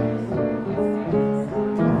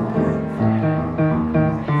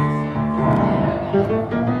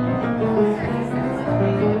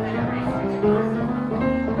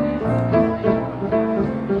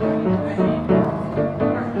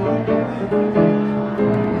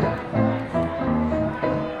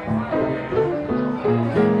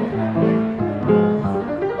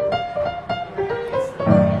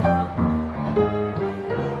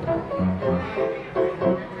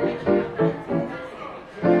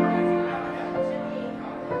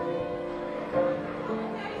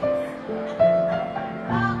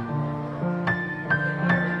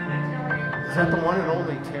 Is that the one and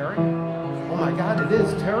only Terry? Oh my God, it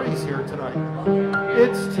is. Terry's here tonight.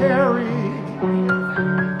 It's Terry.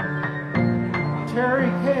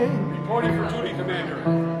 Terry came. Reporting for duty, Commander.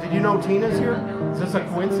 Did you know Tina's here? Is this a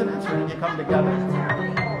coincidence or did you come together?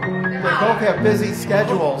 They both have busy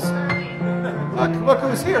schedules. Look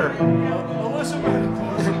who's here. Elizabeth.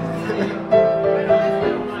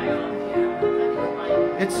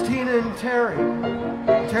 It's Tina and Terry.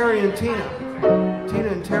 Terry and Tina. Tina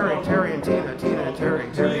and Terry, Terry and Tina, Tina and Terry,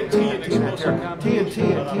 Terry and Tina, Tina and Terry, T and T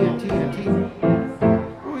and T and T and T.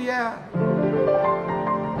 Ooh, yeah.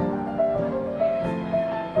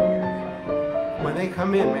 When they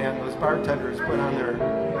come in, man, those bartenders put on their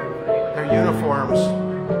uniforms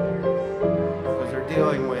because they're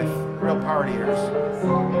dealing with real partiers.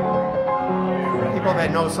 People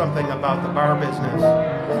that know something about the bar business,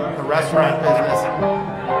 the restaurant business.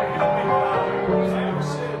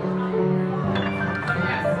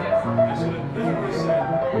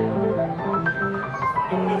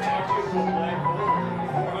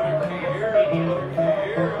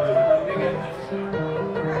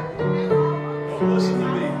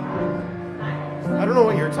 I don't know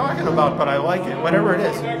what you're talking about, but I like it, whatever it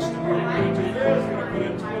is.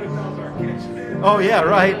 Oh yeah,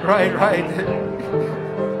 right.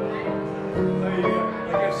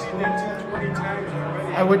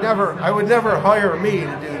 I would never hire me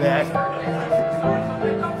to do that.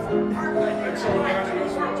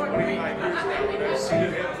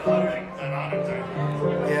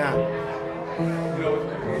 Yeah.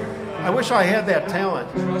 I wish I had that talent.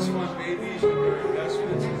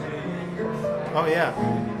 Oh yeah.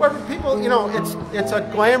 Well, people, you know, it's a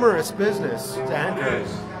glamorous business to enter.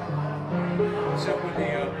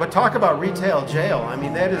 But talk about retail jail. I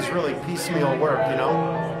mean, that is really piecemeal work, you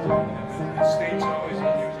know. States always use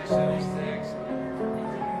the sales tax.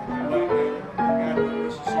 But God,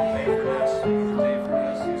 this is so pay for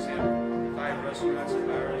this. You see 5 restaurants and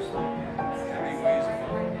bars having ways of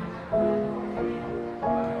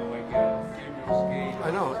I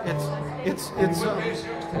know it's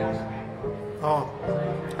oh,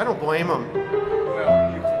 I don't blame them.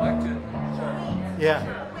 Well, you collect it. Yeah.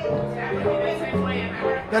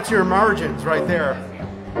 That's your margins right there.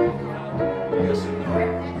 Yes, and no.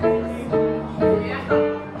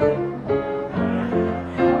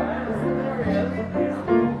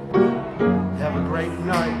 Have a great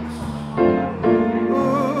night.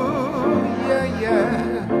 Ooh, yeah, yeah.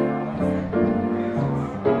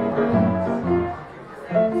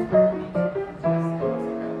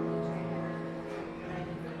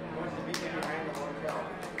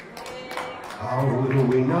 How will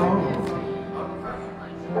we know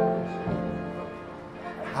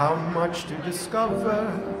how much to discover?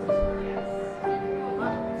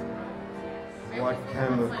 What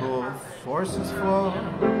chemical forces flow?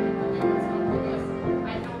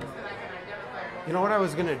 You know what I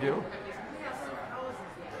was going to do?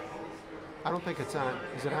 I don't think it's on.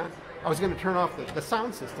 Is it on? I was going to turn off the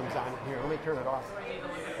sound system's on here. Let me turn it off.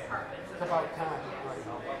 It's about time.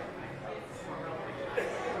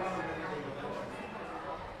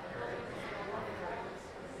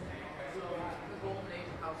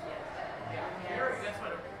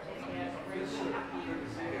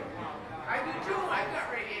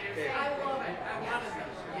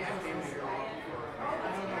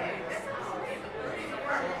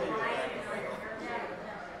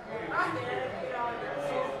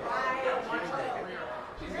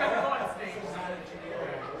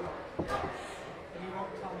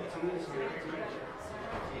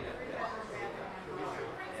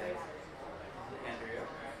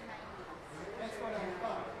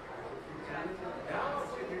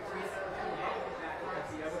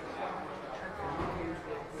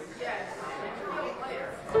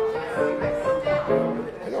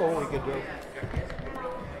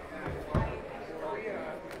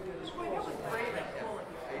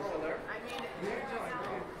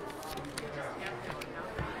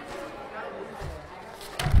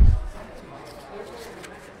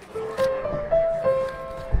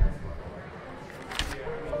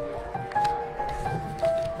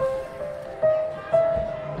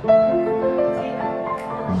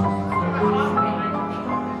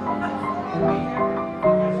 Come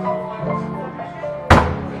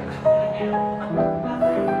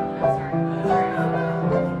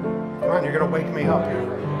on, you're gonna wake me up here.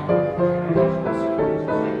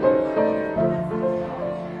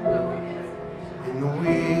 In the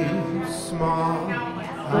wee small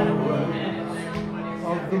hours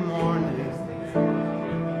of the morning,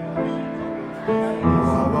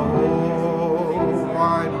 while the whole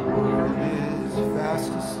wide world is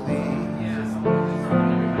fast asleep,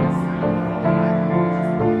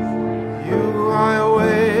 you lie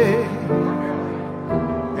awake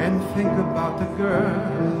and think about the girl.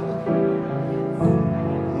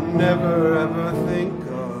 Never ever think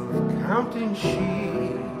of counting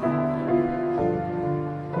sheep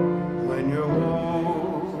when your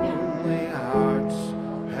lonely heart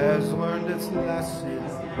has learned its lesson.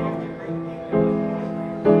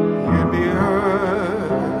 You'd be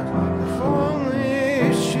hurt if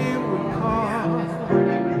only she would call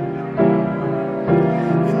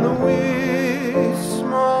in the wee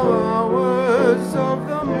small hours of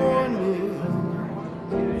the morning.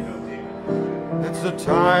 It's the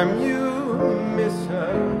time you miss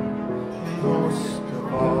her most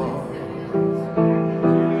of all.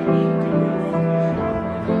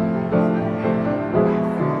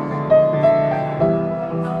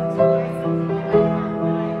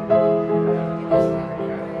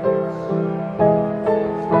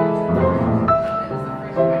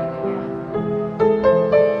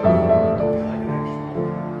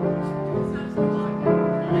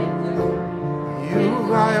 You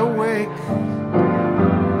lie awake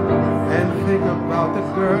and think about the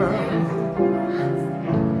girl.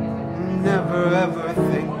 Never ever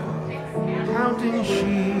think of counting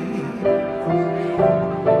sheep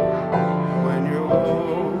when your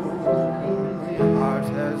lonely heart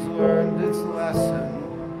has learned its lesson.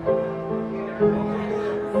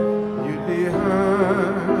 You'd be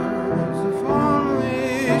hers if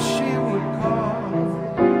only she would call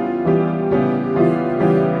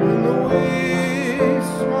in the wee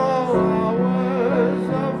small hours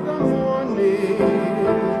of the morning.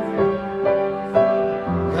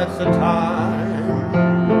 That's the time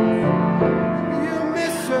you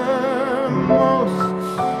miss her most.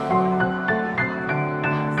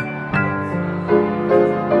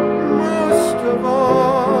 Most of all.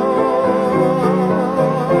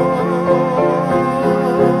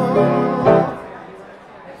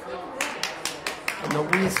 In the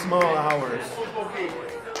wee small hours.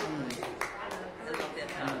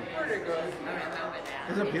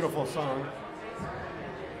 It's a beautiful song.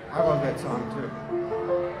 I love that song too.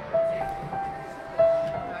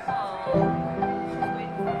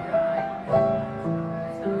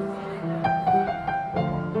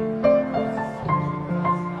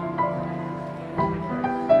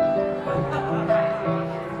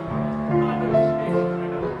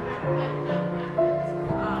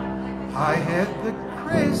 I had the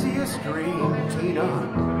craziest dream, Tina,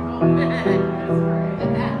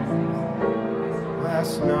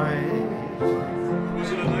 last night.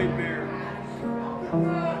 Was it a nightmare?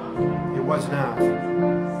 It was not.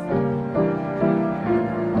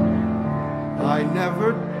 I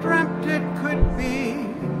never dreamt it could be,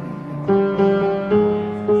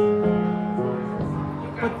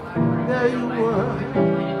 but there you were,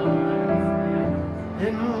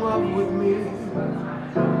 in love with me.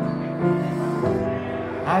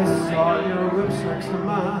 I saw your lips next to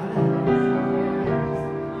mine,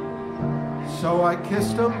 so I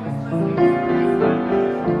kissed them.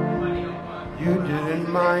 You didn't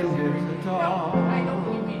mind it at all.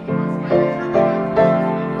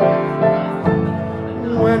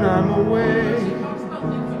 When I'm away,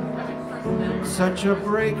 such a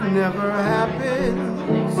break never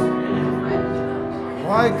happens.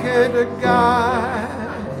 Why can't a guy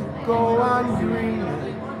go on dreaming?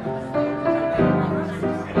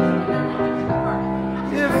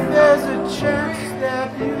 If there's a chance that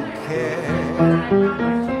you care,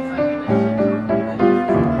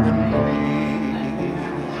 then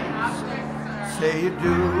please say you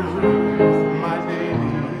do, my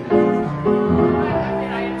baby.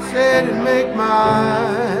 Say it and make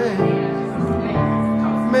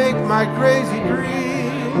my crazy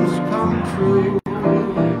dreams come true.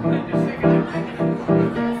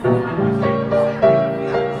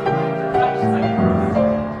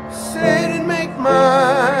 Say it and make my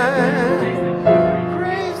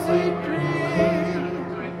crazy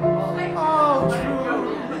dreams all true.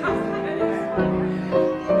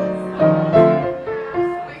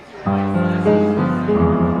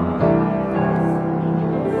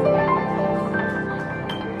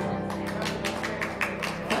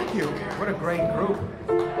 Thank you. What a great group.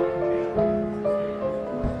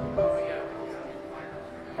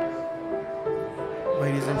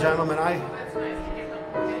 Ladies and gentlemen, I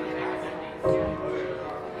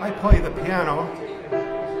play the piano,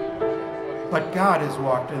 but God has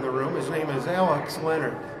walked in the room. His name is Alex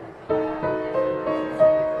Leonard. The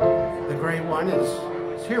great one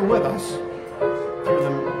is here with us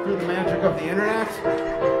through the magic of the internet.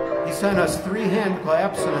 He sent us 3 hand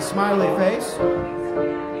claps and a smiley face.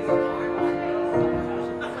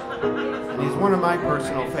 And he's one of my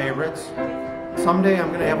personal favorites. Someday I'm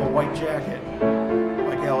going to have a white jacket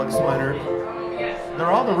like Alex Leonard.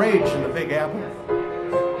 They're all the rage in the Big Apple.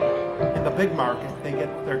 In the big market,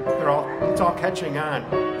 it's all catching on.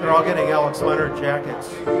 They're all getting Alex Leonard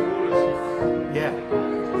jackets. Yeah.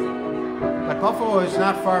 But Buffalo is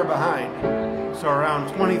not far behind. So around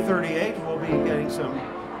 2038, we'll be getting some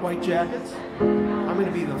white jackets. I'm going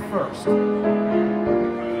to be the first.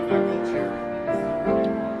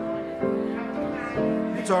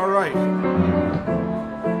 It's all right.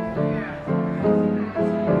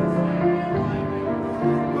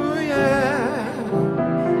 Oh, yeah.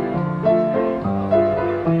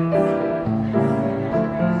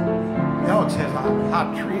 Alex has a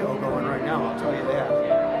hot trio going right now, I'll tell you that.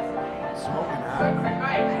 Smoking hot.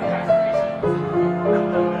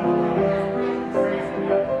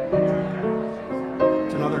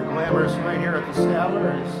 It's another glamorous night here at the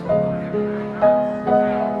Statler.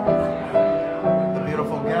 The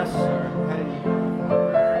beautiful guests are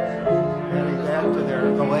heading back to their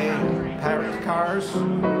delayed parked cars. Of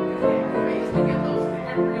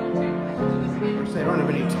course, they don't have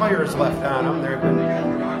any tires left on them. They've been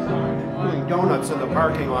doing donuts in the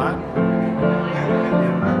parking lot.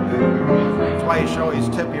 That's why you should always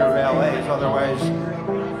tip your valets. Otherwise,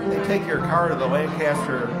 they take your car to the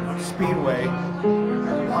Lancaster Speedway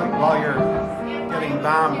while you're getting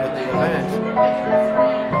bombed at the event.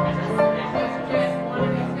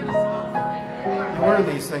 You learn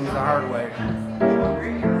these things the hard way.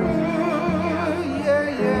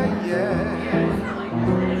 Yeah, yeah, yeah.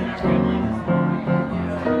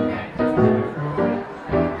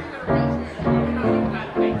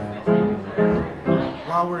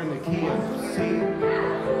 While we're in the key of C,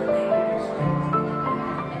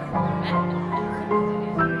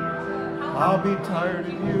 I'll be tired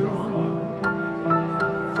of you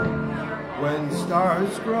when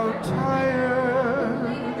stars grow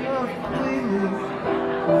tired of gleaming,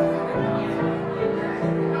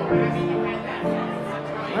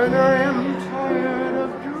 and I am tired of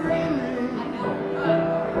dreaming,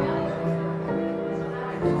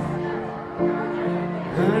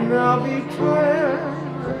 and I'll be tired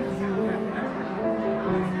of you.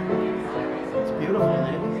 It's beautiful,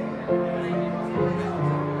 man.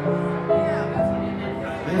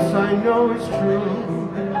 This I know is true.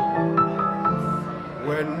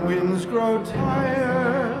 When winds grow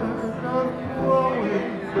tired of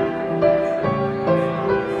blowing,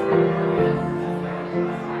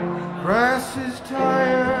 grass is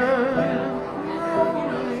tired of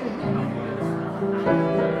growing,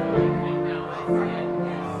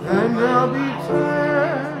 and I'll be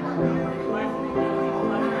tired of you.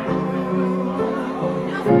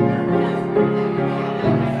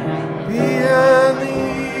 Beyond the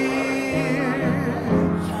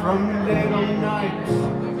years, from day to night,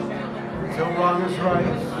 till wrong is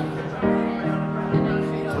right,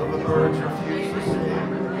 till the birds refuse to sing.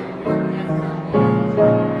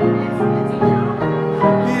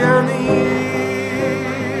 Beyond the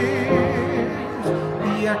years,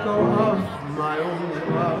 the echo of my only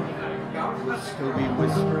love will still be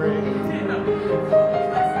whispering,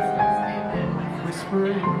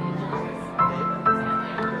 whispering.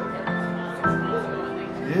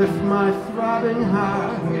 If my throbbing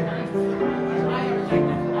heart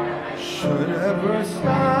should ever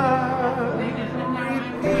start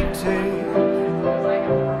repeating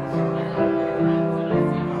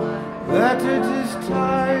that it is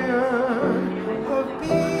tired of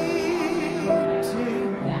beating,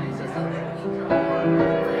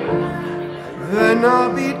 then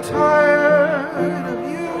I'll be tired of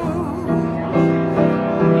you.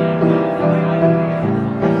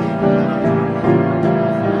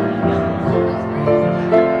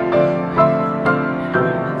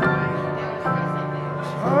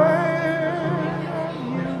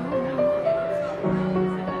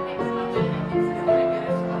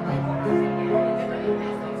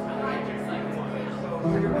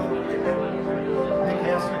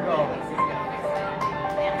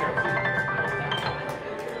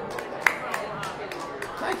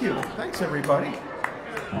 Thanks, everybody.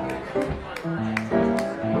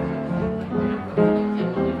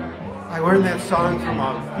 I learned that song from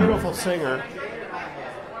a beautiful singer.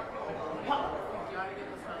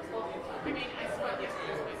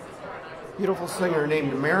 beautiful singer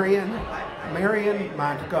named Marion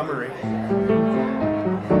Montgomery.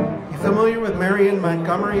 You familiar with Marion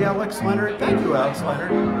Montgomery, Alex Leonard? Thank you, Alex Leonard.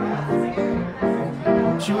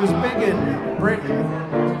 She was big in Britain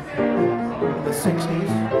in the 60s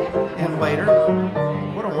and later.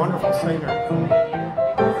 What a wonderful singer.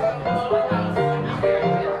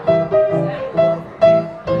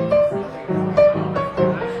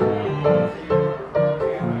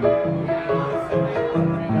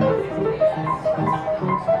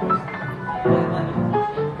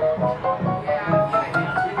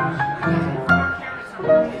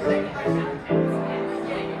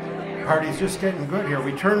 Party's just getting good here.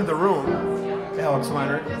 We turned the room, Alex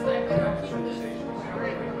Leonard.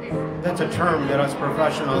 That's a term that us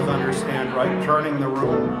professionals understand, right? Turning the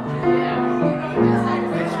room.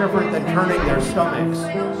 It's different than turning their stomachs.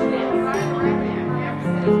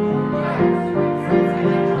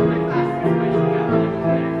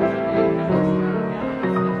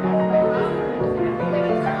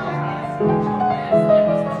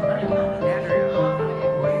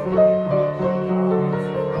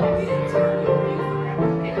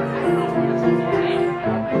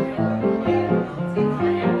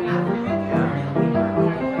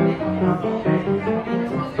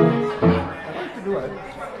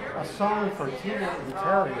 Song for Tina and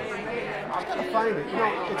Terry. I gotta find it. You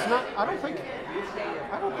know, it's not. I don't think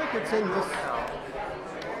it's in this.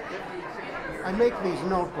 I make these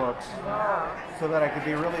notebooks so that I could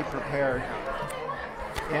be really prepared,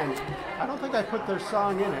 and I don't think I put their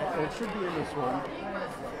song in it. It should be in this one.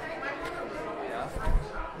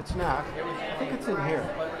 It's not. I think it's in here.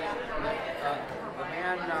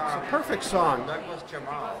 It's a perfect song.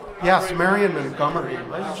 Yes, Marion Montgomery.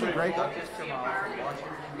 Isn't she great?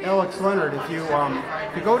 Alex Leonard, if you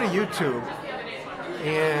go to YouTube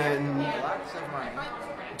and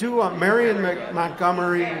do Marion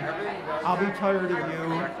Montgomery, I'll Be Tired of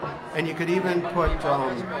You, and you could even put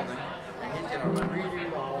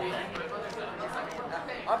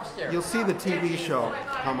you'll see the TV show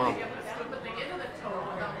come up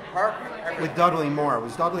with Dudley Moore. It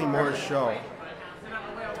was Dudley Moore's show.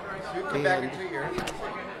 And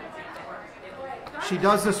she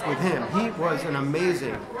does this with him. He was an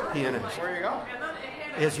amazing pianist,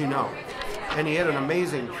 as you know, and he had an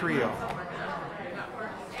amazing trio.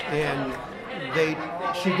 And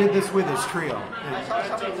she did this with his trio. And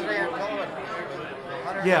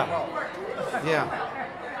yeah,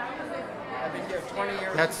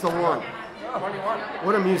 that's the one.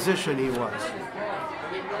 What a musician he was.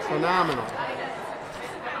 Phenomenal.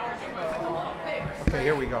 Okay,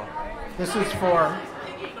 here we go. This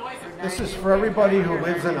is for everybody who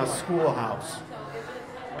lives in a schoolhouse.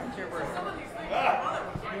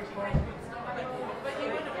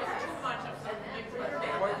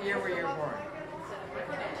 What year were you born?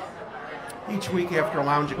 Each week after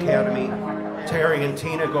Lounge Academy, Terry and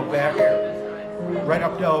Tina go back right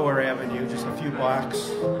up Delaware Avenue, just a few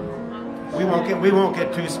blocks. We won't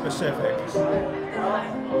get too specific.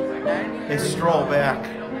 They stroll back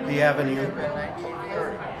the avenue,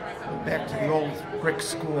 back to the old brick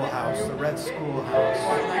schoolhouse, the red schoolhouse.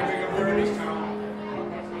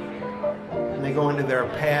 And they go into their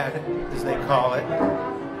pad, as they call it,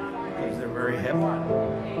 because they're very hip.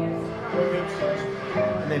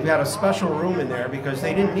 And they've got a special room in there because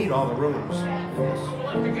they didn't need all the rooms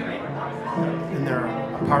in their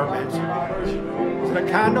apartment. Is it a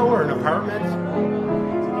condo or an apartment?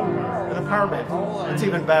 An apartment. It's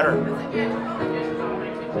even better.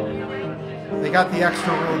 They got the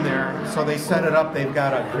extra room there, so they set it up. They've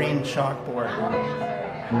got a green chalkboard.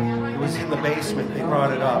 It was in the basement. They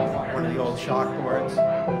brought it up, one of the old chalkboards.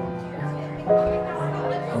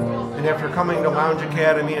 And after coming to Lounge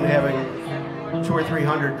Academy and having 200 or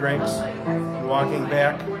 300 drinks, and walking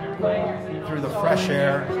back through the fresh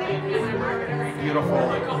air,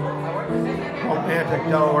 beautiful, romantic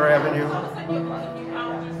Delaware Avenue,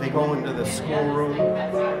 they go into the schoolroom.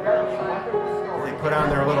 They put on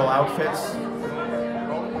their little outfits.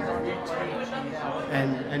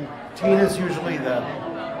 And Tina's usually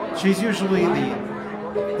she's usually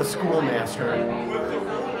the schoolmaster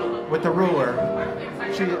with the ruler.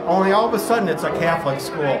 Only all of a sudden it's a Catholic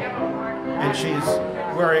school, and she's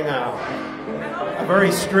wearing a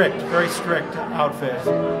very strict outfit.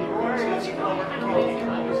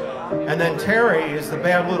 And then Terry is the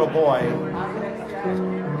bad little boy.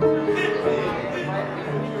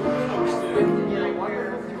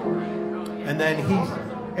 And then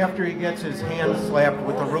after he gets his hand slapped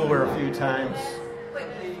with the ruler a few times,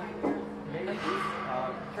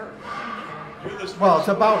 Well, it's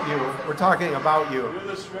about you. We're talking about you. You're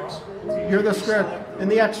the script. You're the script. In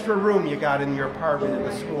the extra room you got in your apartment in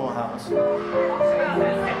the schoolhouse.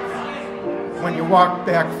 When you walk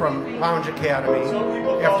back from Lounge Academy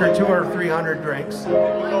after 200 or 300 drinks.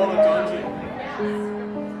 People call it a dungeon.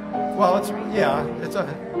 Well, it's a. You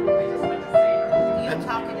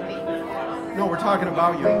talking to me? No, we're talking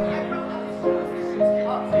about you.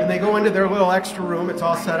 And they go into their little extra room. It's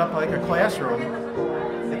all set up like a classroom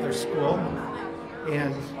at their school.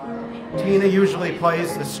 And Tina usually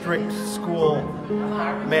plays the strict school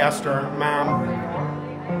master, mom.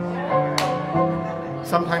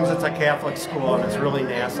 Sometimes it's a Catholic school and it's really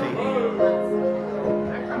nasty.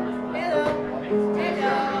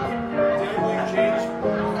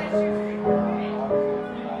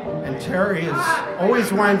 And Terry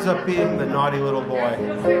always winds up being the naughty little boy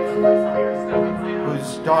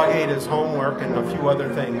whose dog ate his homework and a few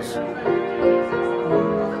other things.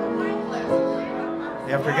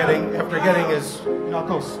 After getting his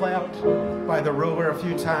knuckles slapped by the ruler a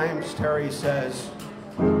few times, Terry says,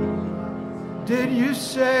 "Did you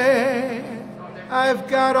say I've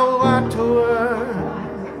got a lot to learn?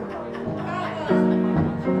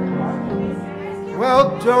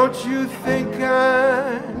 Well, don't you think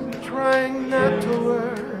I'm trying not to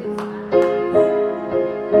learn?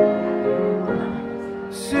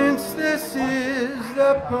 Since this is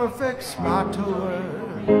the perfect spot to learn.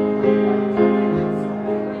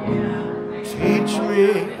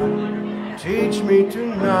 Teach me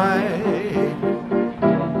tonight,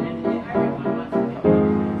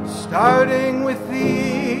 starting with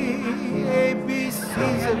the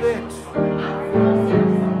ABCs of it,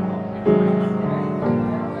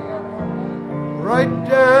 right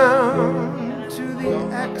down to the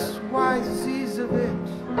XYZs of it.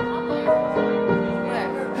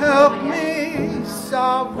 Help me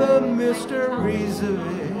solve the mysteries of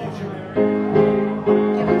it.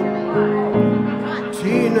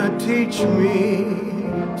 Tina, teach me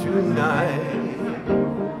tonight."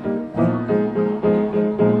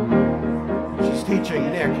 She's teaching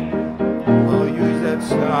Nick. I'll use that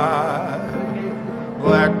side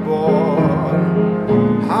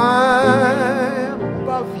blackboard high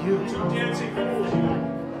above you.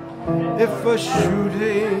 If a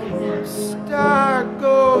shooting star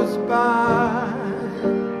goes by,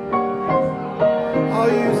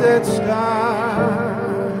 I'll use that star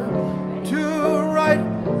to write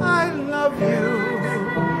I love you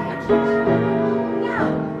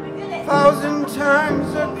 1,000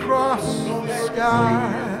 times across the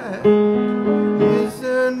sky.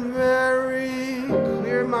 Isn't very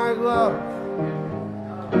clear, my love.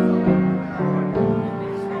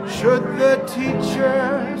 Should the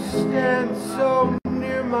teacher stand so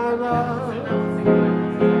near, my love?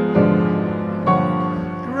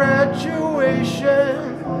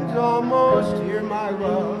 Graduation's almost here, my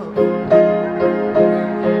love.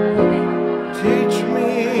 Teach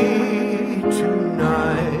me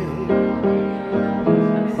tonight.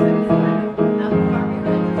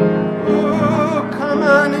 Oh, come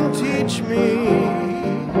on and teach me.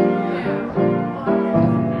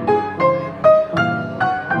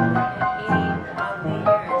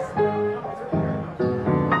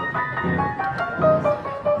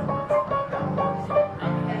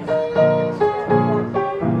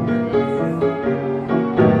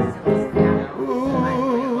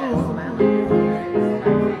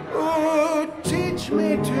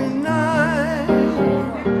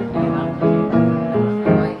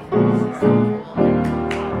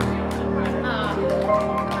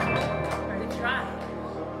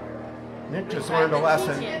 Learned a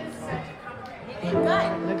lesson.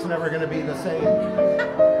 Nick's never going to be the same.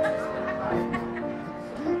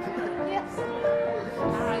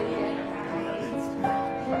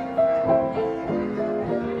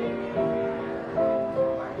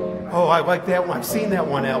 Oh, I like that one. I've seen that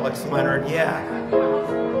one, Alex Leonard. Yeah.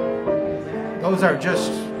 Those are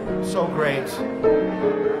just so great.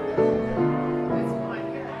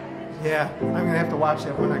 Yeah, I'm going to have to watch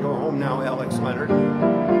that when I go home now, Alex Leonard.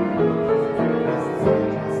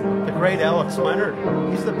 The great Alex Leonard.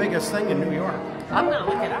 He's the biggest thing in New York. I'm going to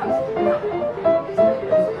look it up.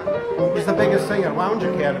 He's the biggest thing at Lounge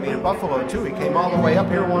Academy in Buffalo, too. He came all the way up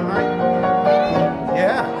here one night.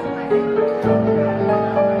 Yeah.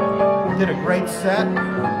 Did a great set.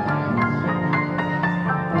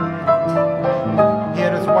 He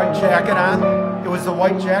had his white jacket on. It was the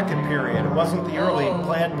white jacket period. It wasn't the early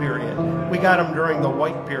plaid period. We got him during the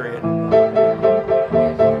white period.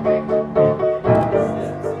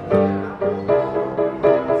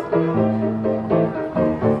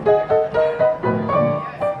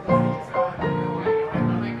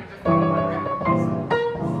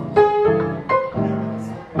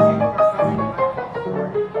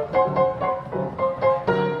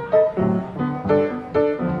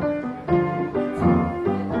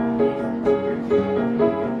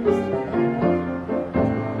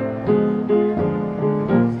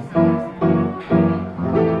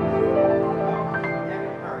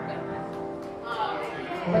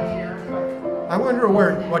 I wonder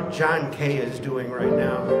what John Kay is doing right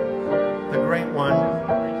now. The great one.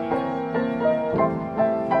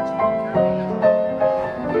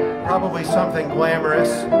 Probably something glamorous.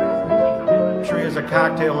 I'm sure he has a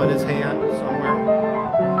cocktail in his hand somewhere.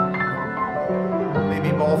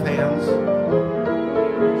 Maybe both hands.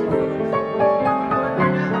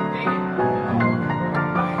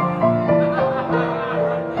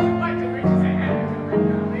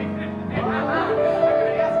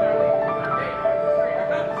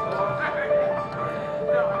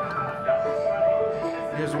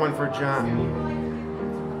 Here's one for John.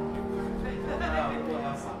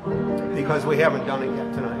 Because we haven't done it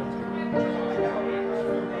yet tonight.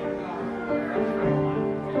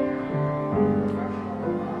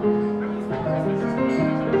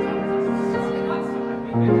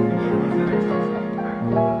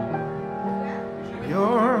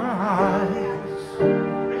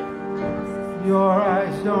 Your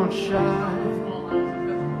eyes don't shine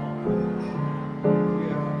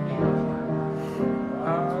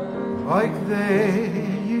like they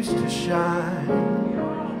used to shine.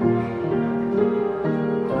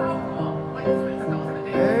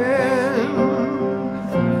 And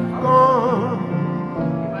gone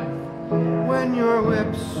when your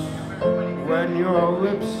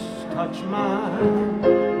lips touch mine.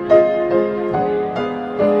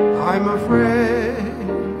 I'm afraid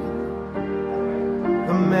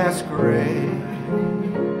the masquerade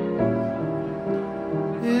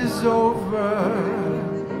is over.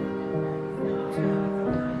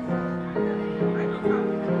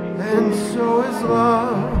 And so is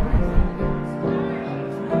love.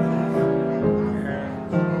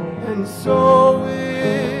 And so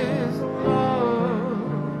is love.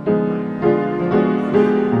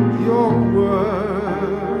 Your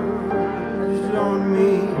words don't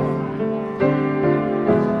mean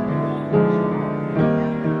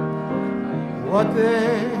what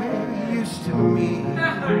they used to mean.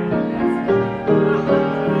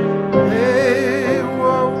 They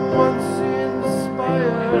were once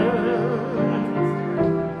inspired.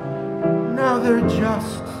 Now they're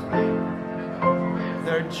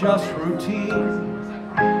just routine.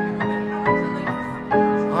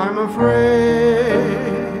 I'm afraid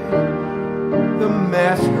the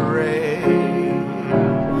masquerade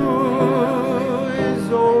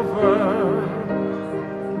is over.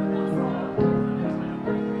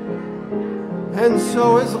 And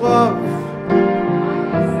so is love.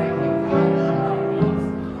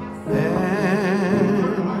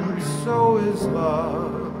 And so is love.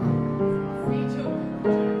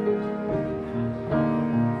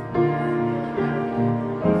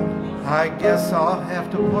 I guess I'll have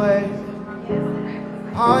to play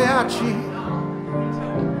Pagliacci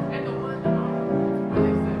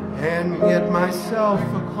and get myself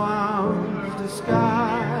a clown's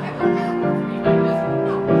disguise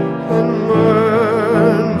and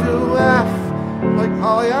learn to laugh like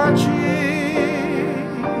Pagliacci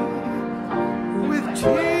with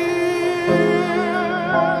tears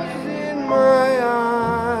in my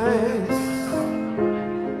eyes.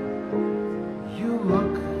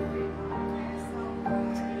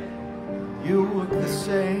 You look the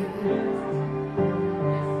same.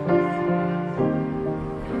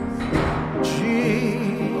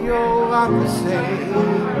 Gee, you're not the same.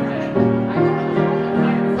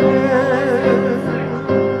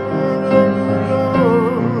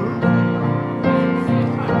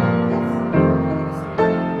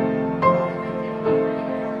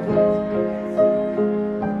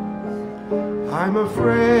 I'm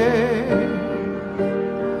afraid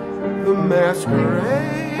the masquerade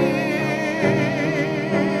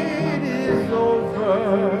is over.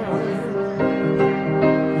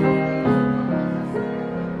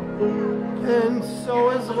 And so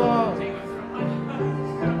is love.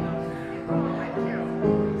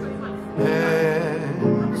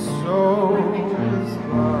 And so is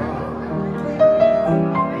love.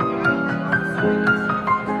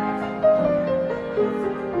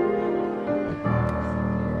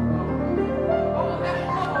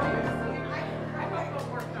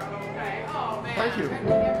 Thank you.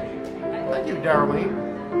 Thank you, Darlene.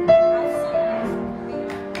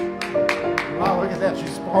 Wow, look at that.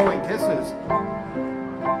 She's blowing kisses.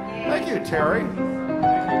 Thank you, Terry.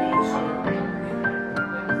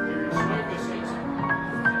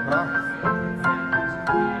 Well,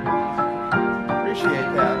 appreciate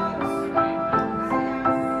that.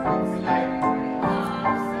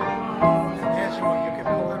 You can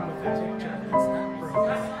pull in with the teacher. It's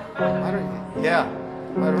not broken. Yeah,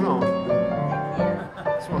 I don't know.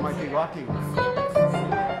 This one might be lucky.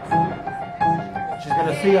 She's going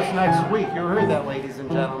to see us next week. You heard that, ladies and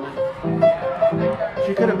gentlemen.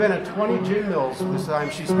 She could have been at 20 gin mills this time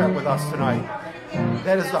she spent with us tonight.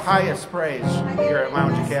 That is the highest praise here at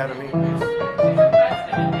Lounge Academy.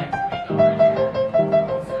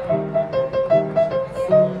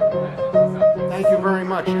 Thank you very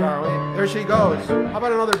much, Darlene. There she goes. How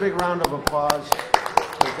about another big round of applause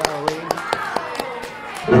for Darlene?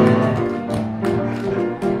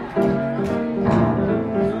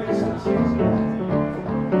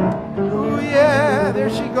 Oh yeah, there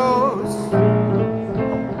she goes.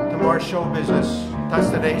 To more show business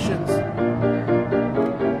destinations.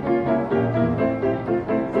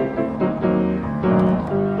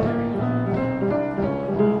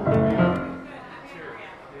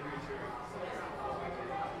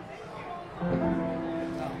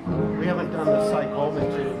 We haven't done the Cy Coleman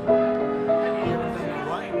tune.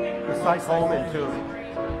 The Cy Coleman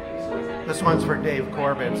tune. This one's for Dave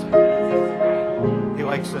Corbett. He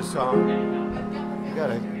likes this song. You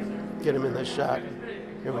gotta get him in this shot.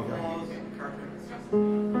 Here we go.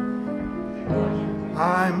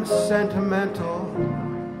 I'm sentimental,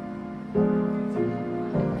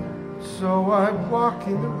 so I walk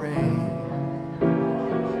in the rain.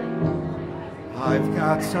 I've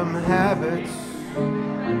got some habits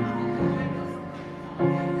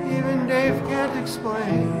even Dave can't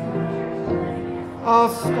explain. I'll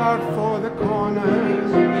start for the corner,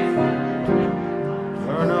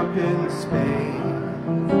 turn up in Spain.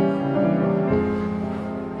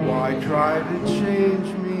 Why try to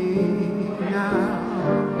change me now?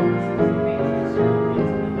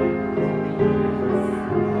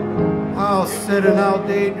 I'll sit and I'll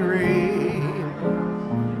daydream.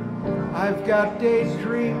 I've got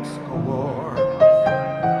daydreams galore.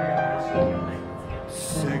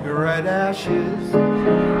 Cigarette ashes,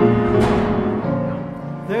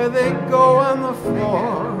 there they go on the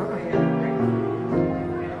floor.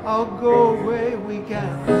 I'll go away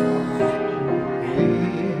weekend,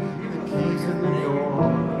 leave the keys in the door.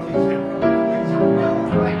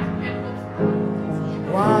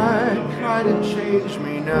 Why try to change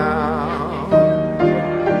me now?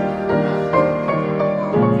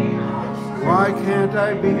 Why can't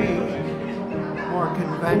I be more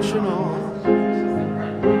conventional?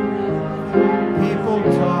 People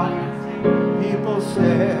talk, people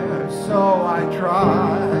stare, so I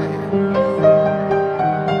try.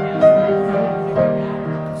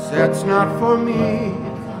 That's not for me,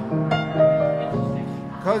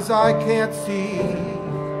 'cause I can't see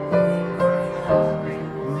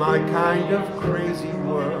my kind of crazy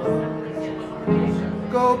world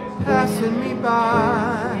go passing me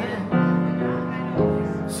by.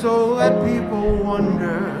 So let people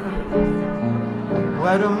wonder,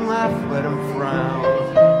 let them laugh, let them frown.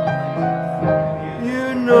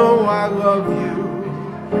 You know I love you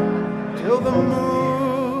till the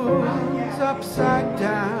moon's upside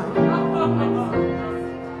down.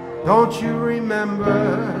 Don't you remember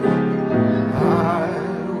I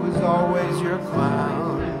was always your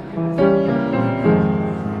clown?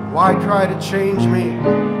 Why try to change me?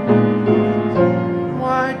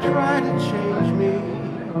 Why try to change me?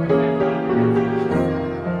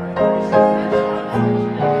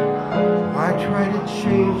 Why try to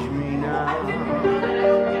change me now?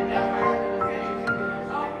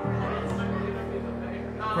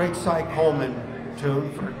 Great Cy Coleman tune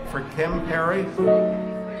for Kim Perry.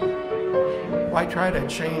 Why try to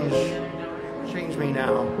change me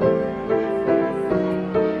now?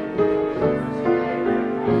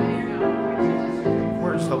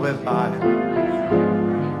 Words to live by.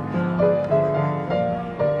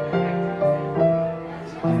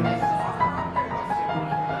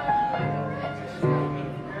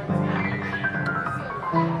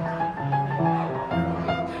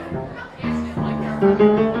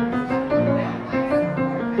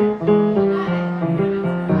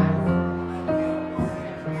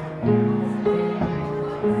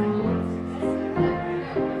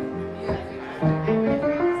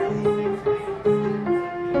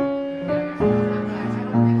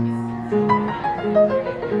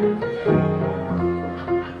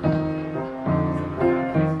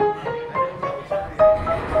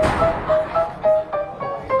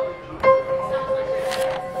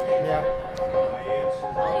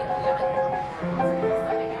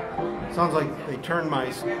 Sounds like they turned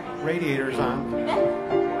my radiators on.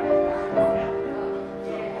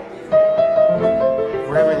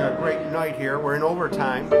 We're having a great night here. We're in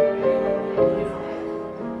overtime.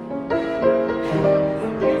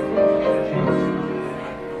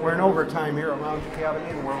 We're in overtime here at Lounge Academy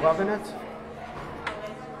and we're loving it.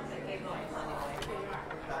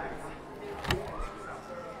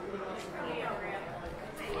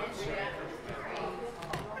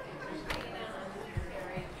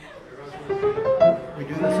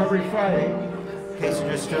 every Friday, in case you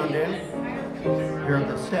just tuned in, here at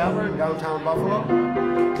the Statler in downtown Buffalo.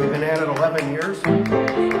 We've been at it 11 years,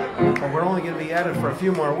 but we're only going to be at it for a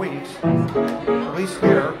few more weeks, at least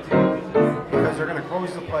here, because they're going to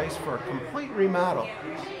close the place for a complete remodel.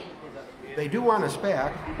 They do want us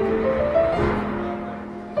back,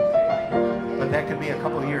 but that could be a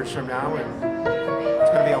couple of years from now, and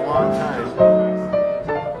it's going to be a long time.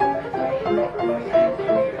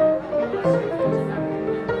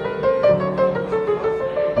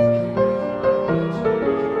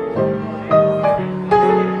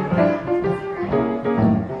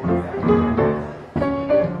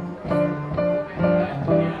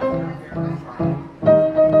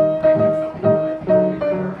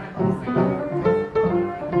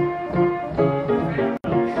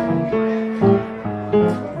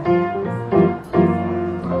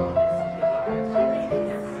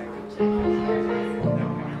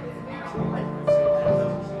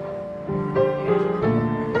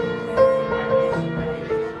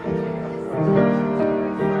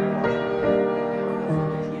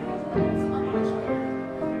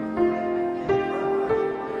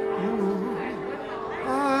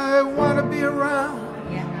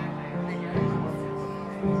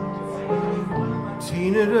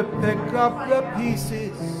 To pick up the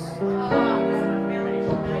pieces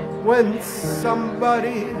when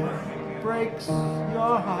somebody breaks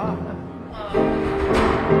your heart.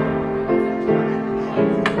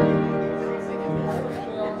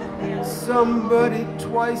 Somebody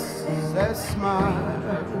twice as smart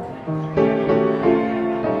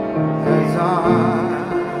as I.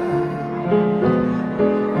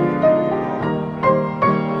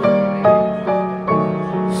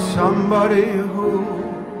 Somebody who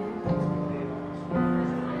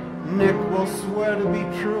Nick will swear to be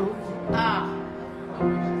true,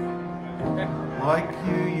 like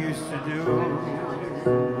you used to do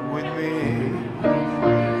with me.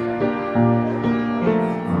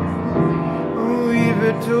 Leave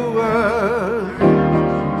it to her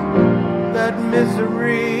that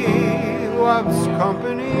misery loves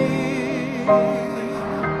company.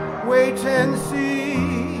 Wait and see.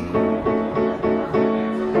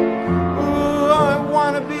 Ooh, I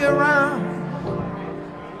want to be around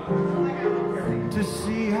to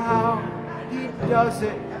see how he does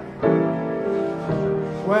it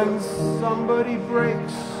when somebody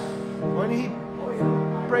breaks, when he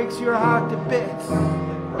breaks your heart to bits.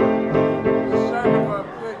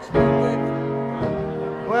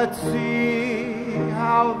 Let's see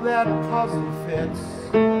how that puzzle fits.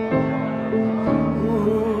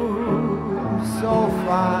 Ooh, so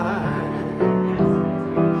fine.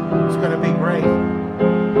 It's gonna be great.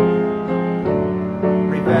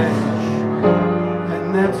 Revenge.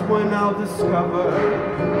 And that's when I'll discover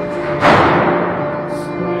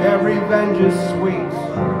that revenge is sweet.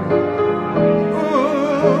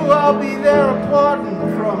 Ooh, I'll be there applauding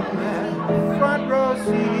from that front row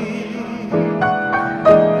seat.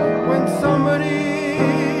 When somebody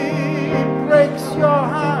breaks your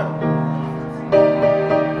heart,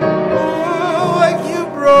 ooh, like you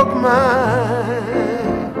broke mine.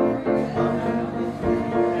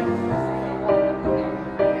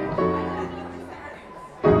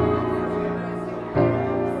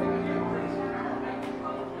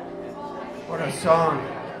 Song.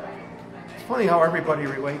 It's funny how everybody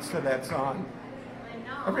relates to that song.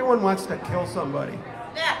 Everyone wants to kill somebody.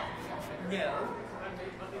 No.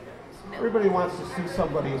 Everybody wants to see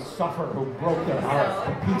somebody suffer who broke their heart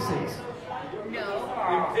to pieces. No.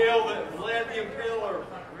 Impale the Vlad the Impaler.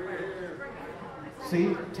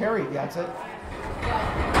 See, Terry gets it.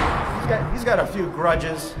 He's got a few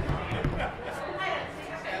grudges.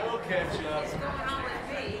 We'll catch up.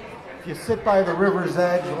 If you sit by the river's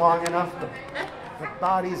edge long enough, the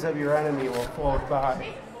bodies of your enemy will float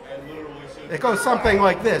by. It goes something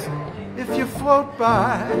like this. If you float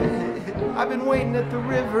by, I've been waiting at the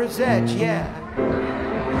river's edge, yeah.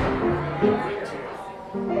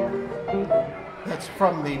 That's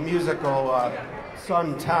from the musical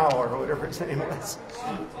Sun Tower, or whatever its name was.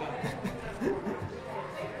 All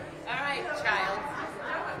right, child.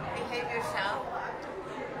 Behave yourself.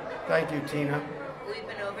 Thank you, Tina. We've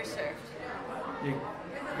been overserved.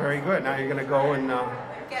 Very good. Now you're going to go and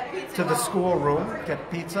Get pizza to the home. school room, get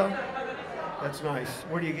pizza. That's nice.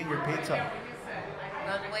 Where do you get your pizza?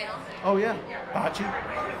 On the way home. Oh, yeah. Baci?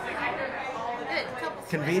 Good. Couple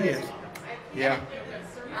Convenient. slices. Yeah.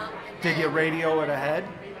 And Did you then- radio it ahead?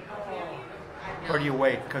 No. Or do you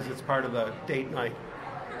wait because it's part of the date night?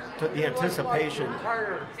 To the anticipation.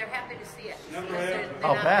 They're happy to see us. They're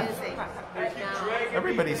I'll not bet. busy. Now,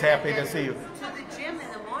 Everybody's happy to see you. to the gym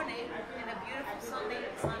in the morning in a beautiful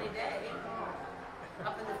sunny day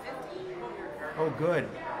up in the Oh, good.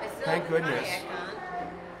 I still Thank have the goodness. kayak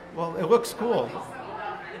on. Well, it looks cool.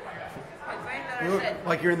 My granddaughter You look said,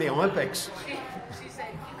 like you're in the Olympics. she said,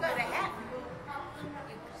 you got a hat.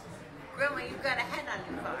 Grandma, you got a hat on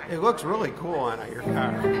your car. It looks really cool on your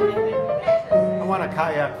car. I want a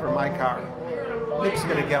kayak for my car. Nick's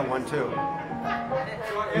gonna get one too.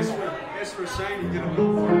 As for signing, get a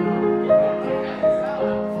little more.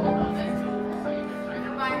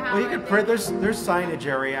 Well, you could print. There's signage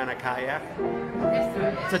area on a kayak.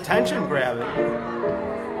 It's attention grabbing.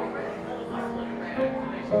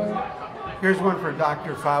 Here's one for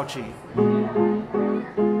Dr. Fauci.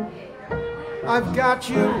 I've got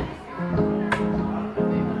you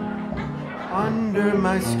under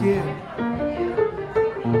my skin.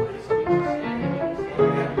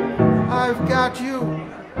 I've got you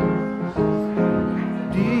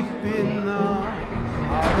deep in the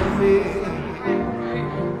heart of me.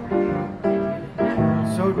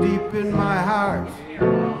 So deep in my heart,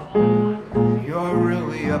 you're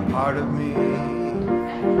really a part of me.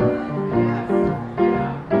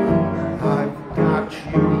 I've got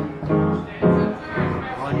you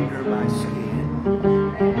under my skin.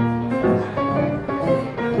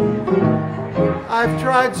 I've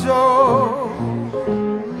tried so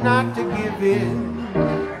not to give in.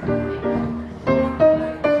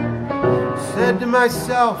 Said to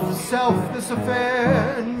myself, this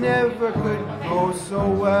affair never could go so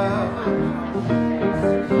well.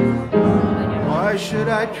 Why should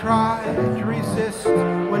I try to resist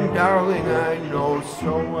when, darling, I know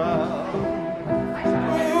so well?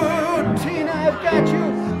 Oh, Tina, I've got you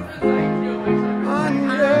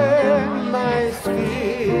under my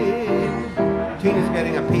skin. Tina's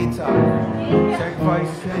getting a pizza.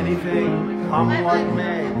 Sacrifice anything, come what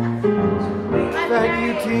may. Thank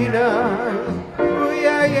you, Tina. Oh,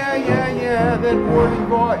 yeah. That warning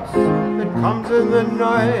voice that comes in the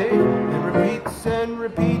night and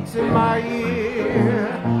repeats in my ear.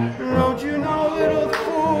 Don't you know, little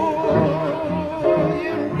fool,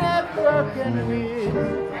 you never can win.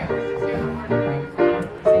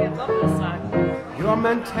 See, I love this song. Your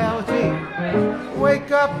mentality,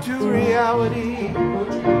 wake up to reality.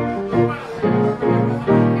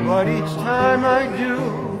 But each time I do,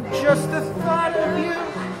 just the thought of you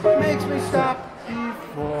makes me stop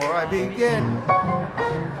before I begin.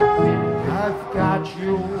 I've got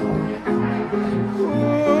you.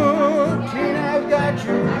 Ooh, Tina, I've got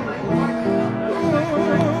you. Ooh,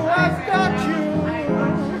 I've got you.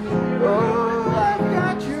 Oh, I've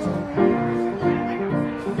got you.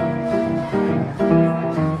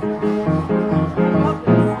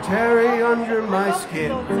 Terry under my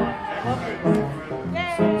skin,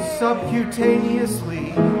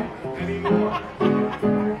 subcutaneously.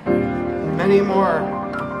 Many more.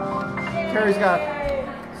 Terry's got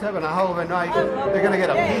having a hell of a night. They're gonna get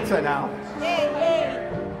a pizza now.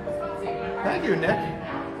 Thank you, Nick.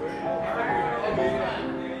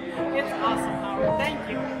 It's awesome, Howard. Thank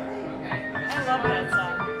you. I love that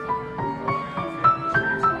song.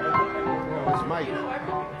 Well, it's Mike.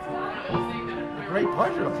 A great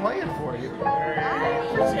pleasure to play it for you. I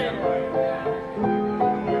appreciate it.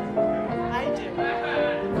 I do.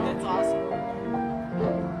 It's awesome.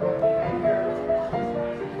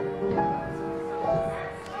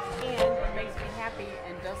 And it makes me happy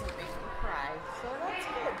and doesn't make me cry. So that's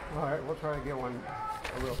good. All right, we'll try to get one,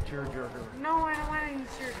 a real tearjerker. No, I don't want any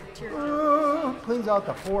tear. Cleans out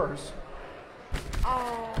the pores.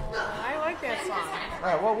 Oh, I like that song. All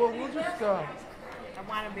right, well, we'll just, I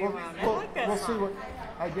want to be around. I like that we'll song. see what,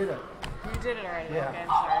 I did it. You did it already. Yeah. Okay, I'm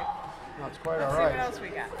sorry. No, it's quite Let's all see right. what else we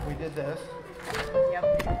got. We did this. Yep.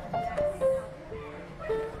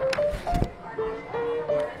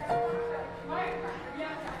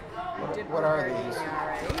 What are these?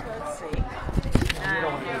 Alright, let's see. I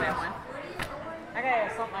don't have that one. I gotta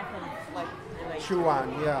have something I can like relate Chew on,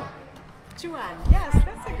 yeah. chew on. Yes,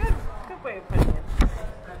 that's a good way of putting it.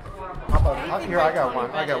 How about, Anything here, by I got Tony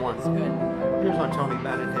one. I got Bennett one. is good. Here's one Tony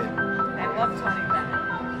Bennett did. I love Tony Bennett.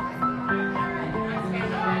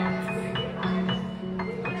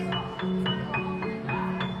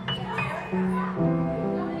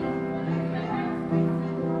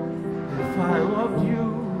 If I loved you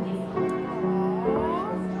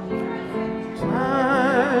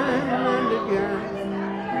time and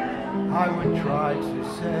again, I would try to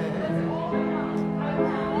say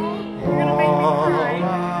all I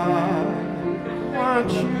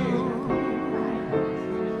want you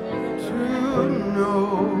to know.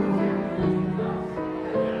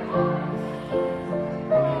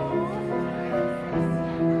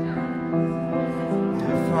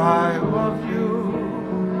 If I loved you,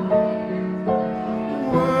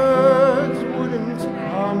 words wouldn't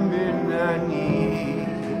come in an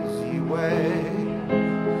easy way,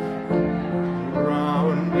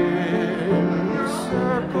 round in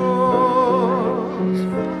circles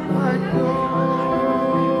I go.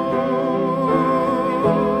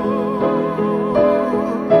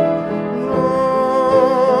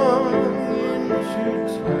 Longing to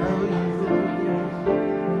tell you,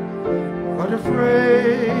 but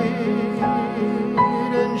afraid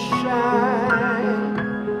and shy,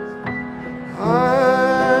 I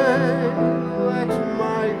let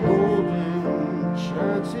my golden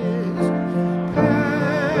chances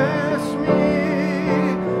pass me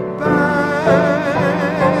by.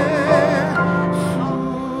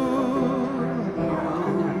 Soon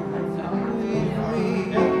you leave me,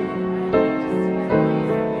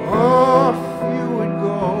 off you would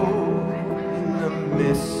go in the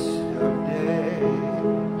mist of day.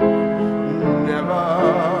 Never,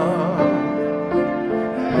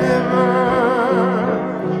 never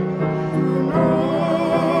to know.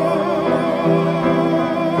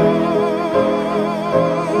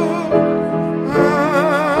 I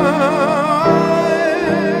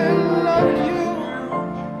loved you.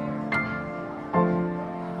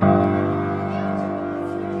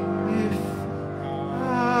 If I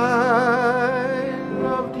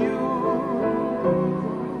loved you.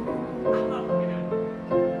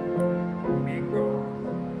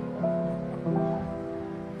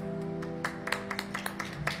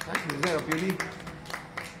 Thank you. Is that a beauty?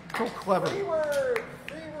 So clever.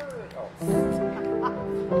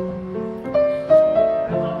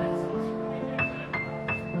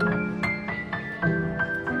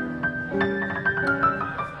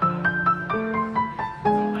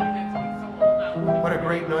 What a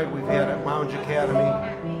great night we've had at Lounge Academy.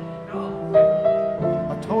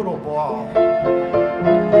 A total ball.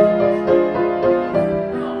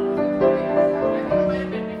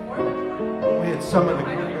 We had some of the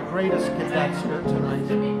greatest cadets here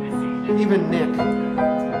tonight. Even Nick.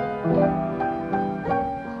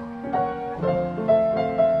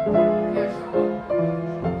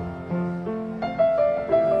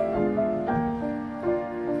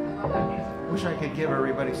 Wish I could give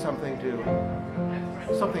everybody something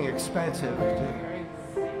expensive to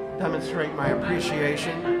demonstrate my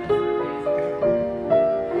appreciation.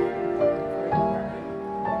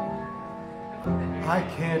 I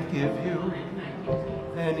can't give you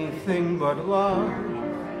anything but love,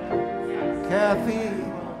 Kathy.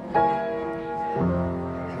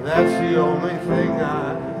 That's the only thing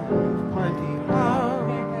I've plenty of.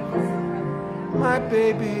 My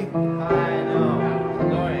baby, I know.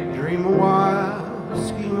 dream a while,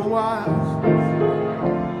 scheme a while,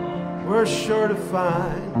 we're sure to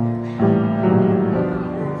find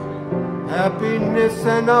happiness,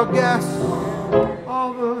 and I'll guess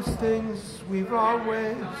all those things we've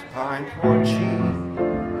always pined for cheap.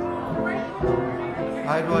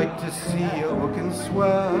 I'd like to see you looking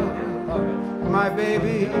swell, my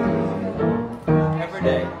baby. Every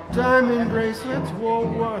day. Diamond bracelets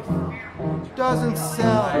Woolworth doesn't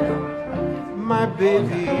sell, my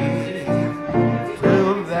baby.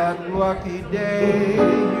 Till that lucky day,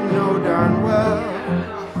 you know darn well,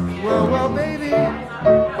 well, baby.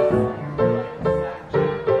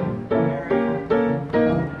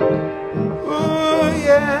 Oh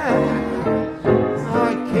yeah,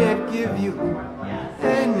 I can't give you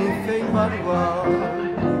anything but love.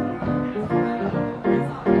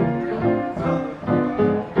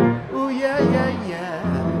 Oh yeah.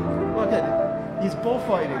 Look at it. He's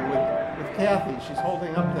bullfighting with Kathy. She's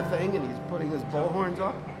holding up the thing and he's putting his bullhorns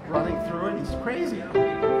up, running through it. He's crazy.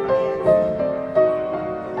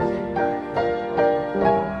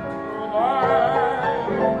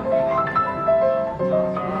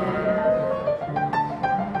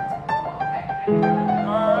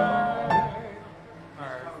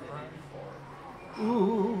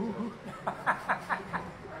 Ooh.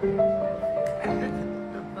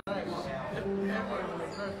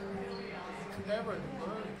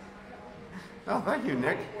 Oh, thank you,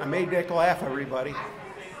 Nick. I made Nick laugh, everybody.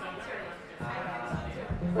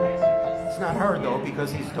 It's not hard, though,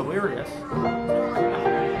 because he's delirious.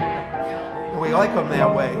 And we like him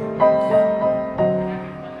that way.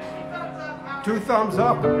 2 thumbs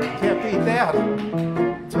up. Can't beat that.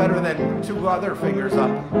 It's better than 2 other fingers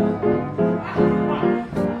up.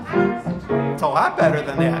 It's a lot better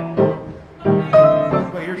than that.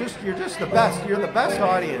 But you're just the best. You're the best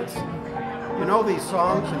audience. You know these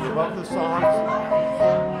songs and you love the songs.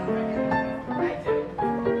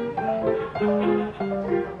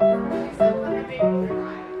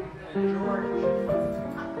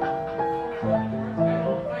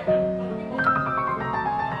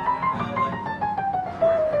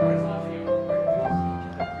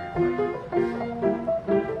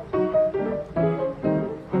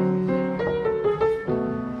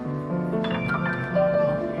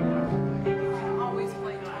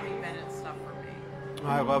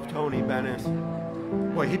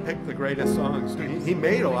 he picked the greatest songs. He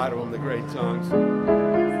made a lot of them the great songs.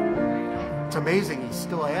 It's amazing he's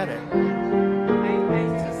still at it. It's amazing.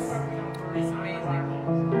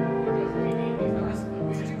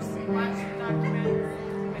 Did you watch the documentary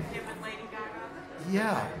with him and Lady Gaga?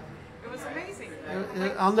 Yeah. It was amazing.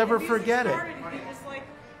 I'll never the music forget it. started, and he was like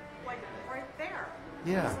right there.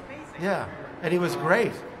 Yeah. It was amazing. Yeah. And he was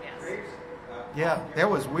great. Yes. Yeah, that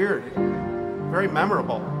was weird. Very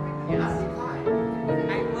memorable. Yes. I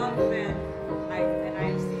love that. And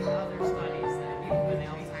I've seen other studies that even with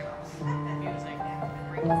Alzheimer's music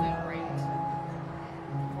brings that right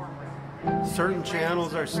forward. Certain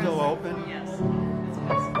channels are still open. Yes. It's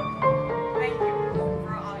amazing. Thank you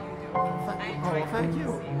for all you do. Oh, well, thank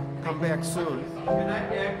you. Come back soon. Good night,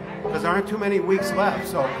 Nick. Because there aren't too many weeks left,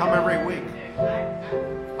 so come every week.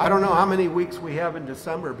 I don't know how many weeks we have in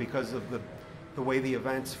December because of the way the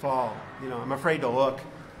events fall. You know, I'm afraid to look.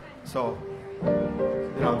 So,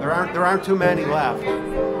 you know, there aren't too many left.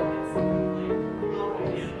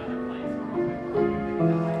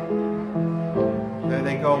 There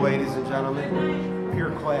they go, ladies and gentlemen.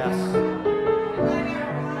 Pure class.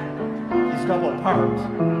 He's double parked.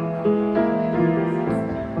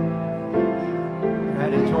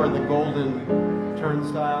 Heading toward the golden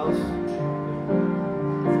turnstiles.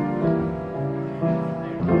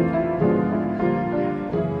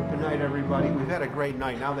 Good night, everybody. We've had a great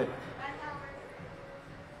night. Now that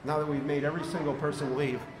we've made every single person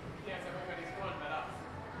leave,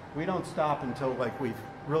 we don't stop until like we've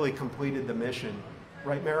really completed the mission.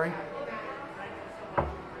 Right, Mary?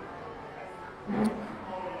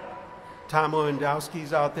 Tom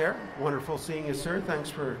Lewandowski's out there. Wonderful seeing you, sir. Thanks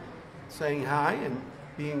for saying hi and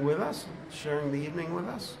being with us, sharing the evening with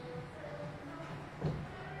us.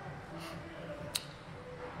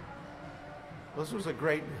 This was a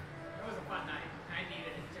great... It was a fun night. I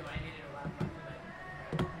needed it too. I needed a lot of fun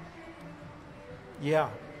tonight. Yeah,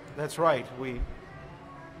 that's right. I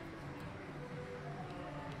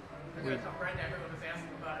gotta tell Brenda, everyone was asking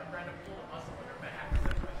about it. Brenda pulled a muscle in her back.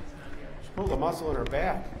 That's why she's not here. She pulled a muscle in her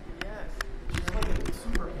back. Yes. She's like a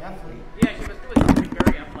super athlete. Yeah, she was really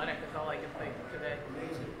very athletic. That's all I can think today.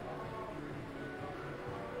 Amazing.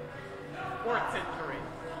 Fourth century.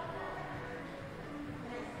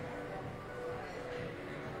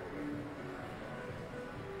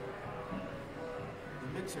 The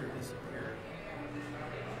mixer disappeared.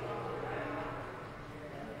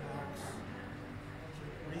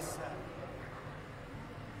 Reset.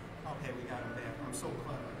 Okay, we got him back. I'm so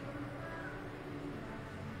clever.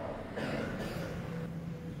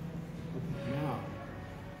 Yeah.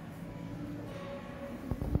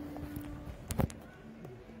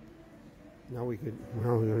 Now we could,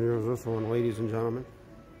 well, here's this one, ladies and gentlemen.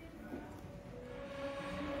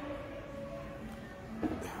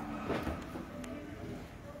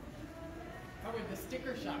 How would the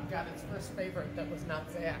sticker shop got its first favorite that was not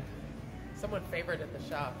Zach? Someone favorited the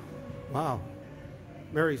shop. Wow.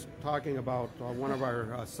 Mary's talking about one of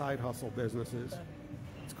our side hustle businesses.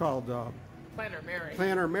 It's called Planner Mary.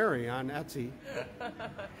 Planner Mary on Etsy.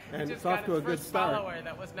 And Just it's off got to a its good first start. follower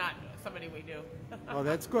that was not somebody we knew. Oh,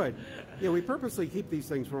 that's good. Yeah, we purposely keep these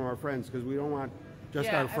things from our friends because we don't want just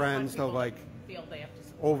Yeah, our I don't friends to want people like feel they have to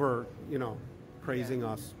support. over, you know, praising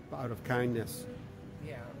us out of kindness.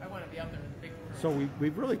 Yeah, I want to be out there with the big crew. So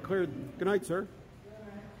we've really cleared, good night, sir.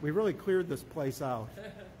 We really cleared this place out.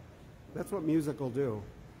 That's what music will do.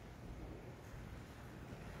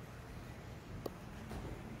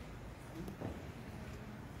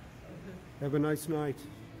 Have a nice night.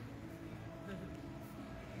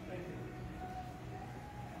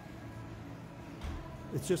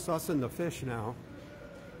 It's just us and the fish now.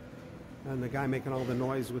 And the guy making all the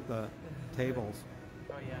noise with the tables.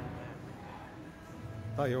 Oh, yeah.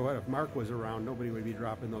 Tell you what, if Mark was around, nobody would be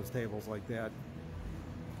dropping those tables like that.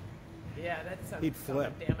 Yeah, that's He'd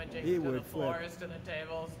flip. damaging He to would the floors, flip. to the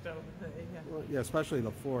tables, to yeah. Well, yeah, especially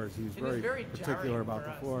the floors. He was It is very particular jarring about for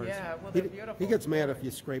the us. floors. Yeah, well, he, they're beautiful. he gets mad if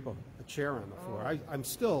you scrape a chair on the floor. I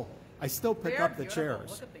still pick They're up the beautiful.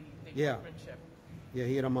 chairs. Look at the Yeah. workmanship. Yeah,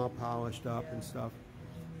 he had them all polished up and stuff.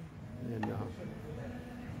 And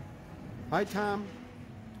hi, Tom.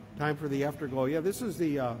 Time for the afterglow. Yeah, this is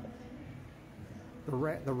the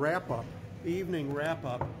wrap up, the evening wrap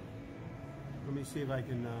up. Let me see if I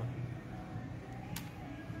can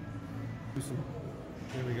do some.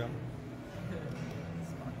 There we go.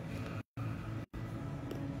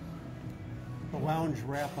 The lounge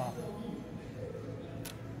wrap up.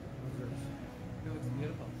 It looks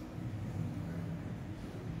beautiful.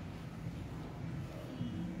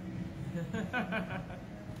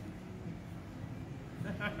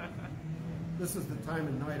 This is the time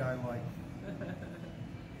of night I like.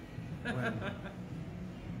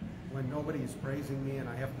 when nobody's praising me and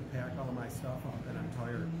I have to pack all my stuff up and I'm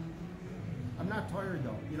tired. I'm not tired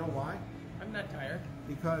though. You know why? I'm not tired.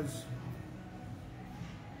 Because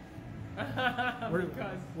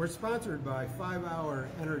we're sponsored by 5 Hour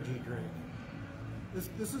Energy Drink.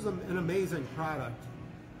 This is an amazing product.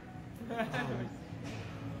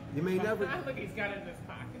 You may never. Look, he's got it in his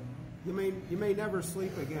pocket. You may never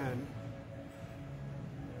sleep again,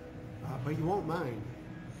 but you won't mind.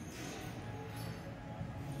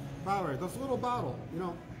 Power, this little bottle, you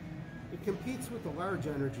know, it competes with the large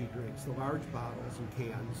energy drinks, the large bottles and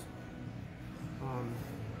cans.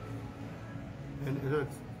 And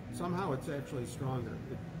somehow it's actually stronger.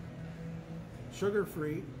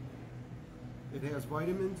 Sugar-free. It has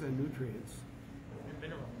vitamins and nutrients. And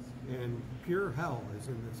minerals. And pure hell is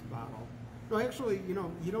in this bottle. No, actually, you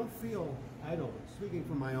know, you don't feel, I don't, speaking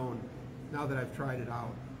from my own, now that I've tried it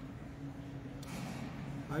out,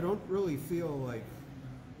 I don't really feel like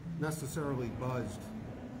necessarily buzzed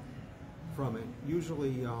from it. Usually,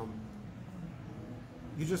 you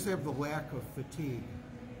just have the lack of fatigue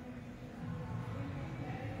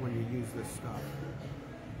when you use this stuff.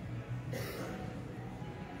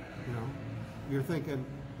 You know, you're thinking,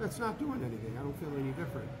 that's not doing anything, I don't feel any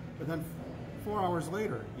different. But then 4 hours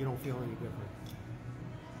later, you don't feel any different.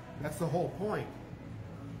 That's the whole point.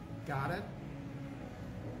 Got it?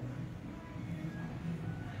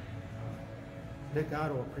 Nick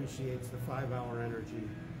Otto appreciates the 5 Hour Energy.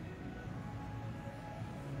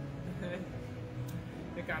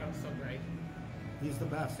 Nick Otto's so great. He's the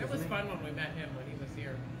best. It was isn't he? fun when we met him when he was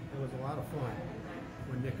here. It was a lot of fun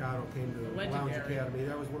when Nick Otto came to Lounge Academy.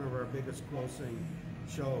 That was one of our biggest closing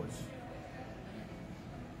shows.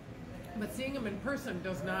 But seeing him in person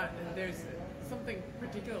does not, there's something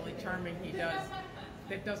particularly charming he does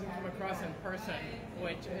that doesn't come across in person,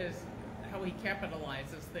 which is how he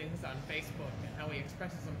capitalizes things on Facebook and how he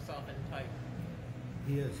expresses himself in type.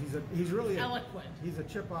 He is. He's really eloquent. He's a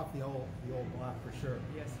chip off the old block for sure.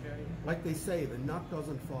 Yes, very. Like they say, the nut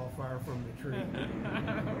doesn't fall far from the tree.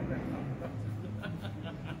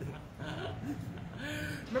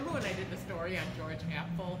 Remember when I did the story on George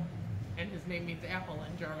Apfel, and his name means apple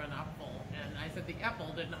in German, Apfel, and I said the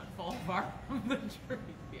apple did not fall far from the tree.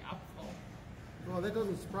 The apple. Well, that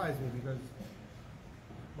doesn't surprise me because,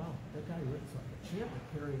 wow, that guy looks like a champ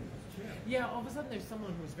carrying his chair. Yeah, all of a sudden there's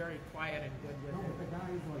someone who's very quiet and good with No, it. but the guy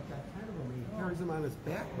is like that kind of him. He carries him on his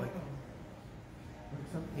back like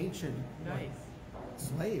some ancient Nice.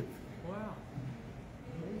 slave. Wow.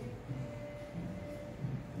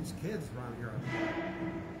 These kids around here are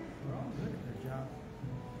all good at their job.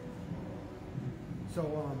 So,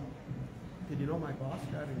 did you know my boss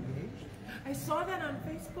got engaged? I saw that on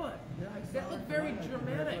Facebook. Yeah, I saw That looked very tonight.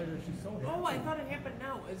 dramatic. She's so Oh, I happy. thought it happened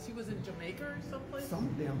now. As she was in Jamaica or someplace? Some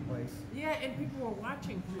damn place. Yeah, and people were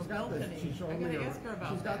watching from She's the got this. balcony. She showed I me. gotta ask her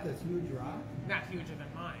about She's got this huge rock. Not huger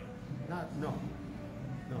than mine. Not not.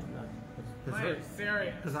 Mine is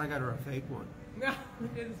serious. Because I got her a fake one. No,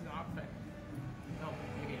 it is not fake. No,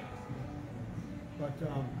 maybe it is. But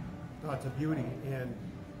no, it's a beauty, and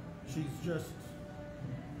she's just,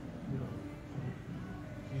 you know,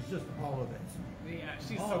 she's just all of it. Yeah,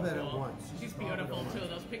 she's All so of it at cool. once. She's All of it at beautiful too. once.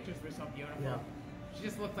 Those pictures were so beautiful. Yeah. She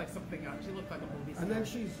just looked like something else. She looked like a movie star. And then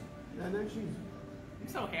she's I'm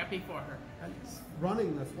so happy for her.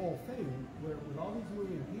 running this whole thing with all these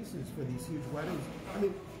moving pieces for these huge weddings. I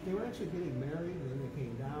mean, they were actually getting married, and then they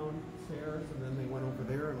came downstairs, and then they went over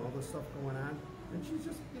there, and all this stuff going on. And she's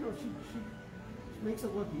just, you know, she makes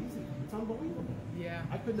it look easy. It's unbelievable. Yeah.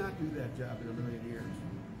 I could not do that job in a million years.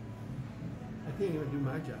 I can't even do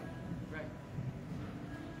my job. Right.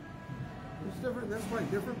 It's different. That's why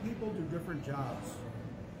different people do different jobs.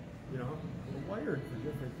 You know, we're wired for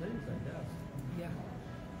different things, I guess. Yeah.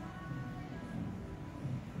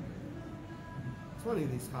 It's funny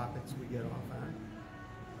these topics we get off on.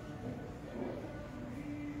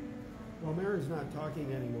 Well, Mary's not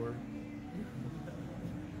talking anymore,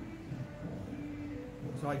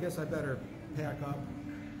 so I guess I better pack up.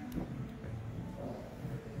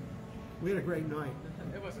 We had a great night.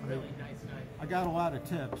 It was a really nice night. I got a lot of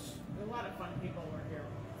tips. A lot of fun people were here.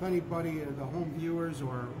 If anybody, the home viewers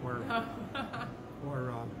or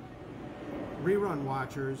rerun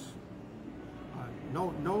watchers,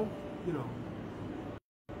 no, you know,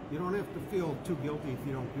 you don't have to feel too guilty if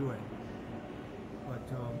you don't do it. But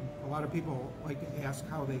a lot of people like to ask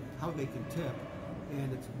how they can tip,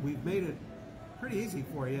 and we've made it pretty easy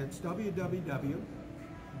for you. It's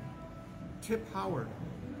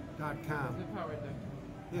www.tiphoward.com.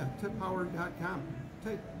 Yeah, tiphoward.com.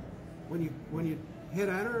 When you hit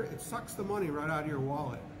enter, it sucks the money right out of your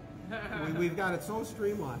wallet. We've got it so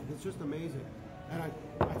streamlined. It's just amazing. And I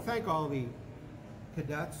thank all the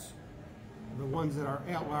cadets, the ones that are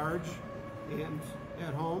at large and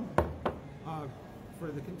at home, for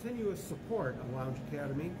the continuous support of Lounge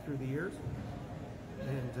Academy through the years.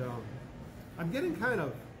 And I'm getting kind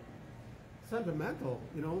of sentimental,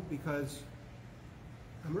 you know, because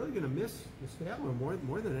I'm really going to miss the Statler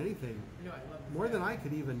more than anything, You know, I love more than I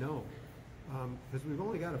could even know, because we've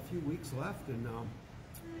only got a few weeks left, and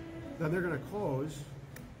then they're going to close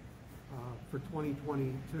for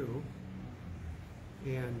 2022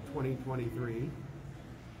 and 2023,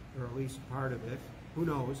 or at least part of it. Who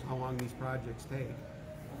knows how long these projects take?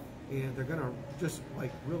 And they're going to just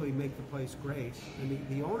like really make the place great. And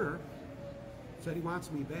the owner said he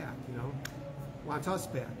wants me back, you know, wants us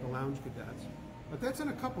back, the Lounge Cadets. But that's in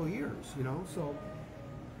a couple of years, you know. So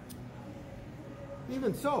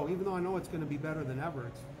even though I know it's going to be better than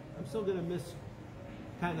ever, I'm still going to miss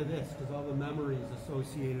kind of this, because all the memories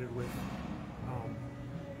associated with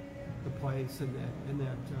the place, and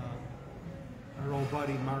that our old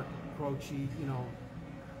buddy Mark Croce, you know,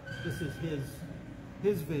 this is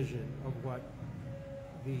his vision of what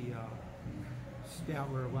the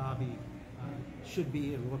Statler lobby should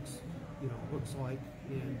be and looks like,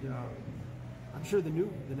 and I'm sure the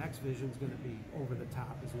next vision is going to be over the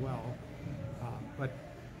top as well, but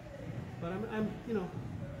I'm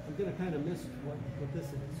going to kind of miss what this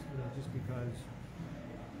is, you know, just because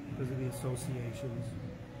of the associations.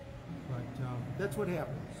 But that's what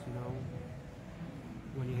happens, you know.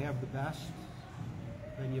 When you have the best,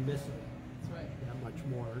 then you miss it. That's right. That much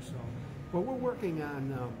more. So, but we're working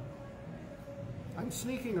on. I'm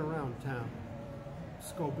sneaking around town,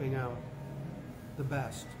 scoping out the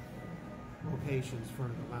best locations for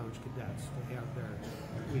the Lounge Cadets to have their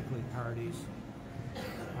weekly parties.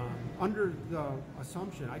 Under the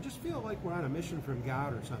assumption, I just feel like we're on a mission from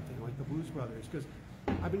God or something, like the Blues Brothers, because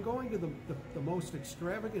I've been going to the most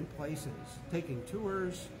extravagant places, taking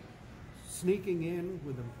tours, sneaking in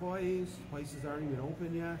with employees, places aren't even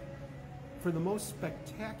open yet, for the most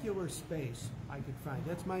spectacular space I could find.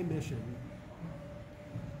 That's my mission,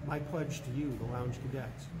 my pledge to you, the Lounge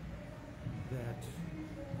Cadets, that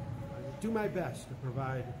I will do my best to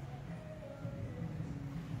provide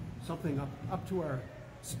something up to our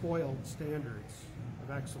spoiled standards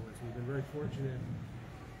of excellence. We've been very fortunate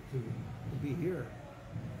to be here.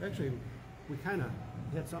 Actually, we kind of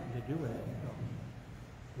had something to do with it.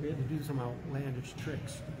 We had to do some outlandish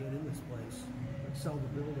tricks to get in this place. Like sell the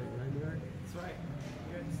building, right, Mary? That's right.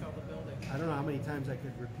 You had to sell the building. I don't know how many times I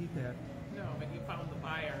could repeat that. No, but you found the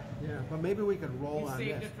buyer. Yeah, but maybe we could roll on this.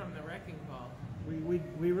 You saved it from the wrecking ball.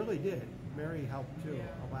 We really did. Mary helped too,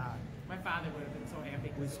 Yeah. a lot. My father would have been so happy. We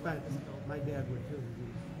because he spent, loved this building. my dad would too.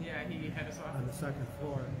 Yeah, he had us off On the second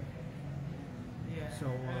floor. Yeah, So,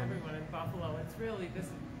 and everyone in Buffalo. It's really, this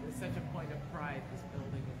is such a point of pride, this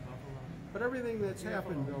building in Buffalo. But everything that's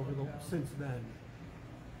Beautiful. happened over since then,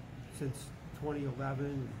 since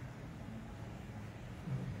 2011,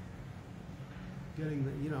 getting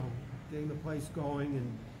the place going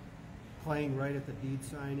and playing right at the deed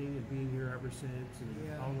signing and being here ever since, and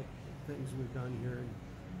Yeah. all the things we've done here. And,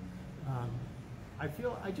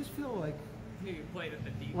 I just feel like You played at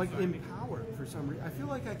the deep empowered for some reason. I feel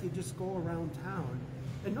like I could just go around town,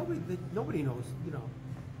 and nobody knows, you know,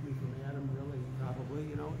 me from Adam, really, probably,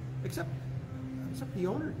 you know, except the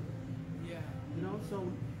owner. Yeah. You know,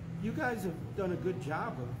 so you guys have done a good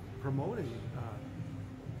job of promoting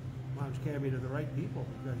Lounge Academy to the right people,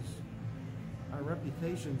 because our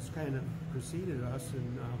reputations kind of preceded us,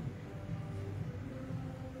 and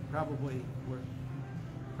probably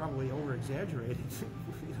over exaggerated,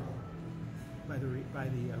 you know, by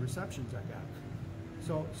the receptions I got.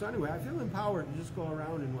 So anyway, I feel empowered to just go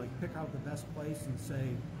around and like pick out the best place and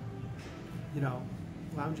say, you know,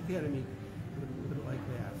 Lounge Academy, put it like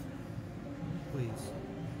that. Please,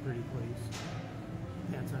 pretty please.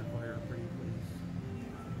 Pants on fire, pretty please.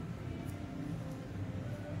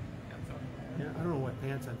 Yeah, I don't know what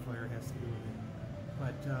pants on fire has to do with it,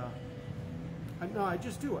 but no, I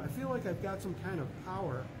just do. I feel like I've got some kind of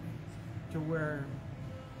power to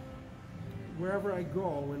wherever I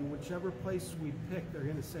go and whichever place we pick, they're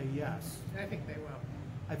going to say yes. I think they will.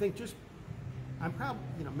 I think I'm probably,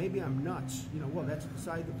 you know, maybe I'm nuts, you know, well, that's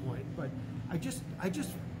beside the point, but I just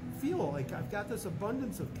feel like I've got this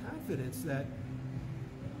abundance of confidence that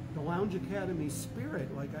the Lounge Academy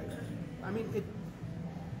spirit, like I mean,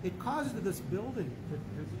 it caused this building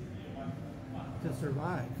to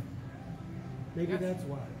survive. Maybe Yes. that's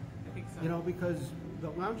why. I think so. You know, because the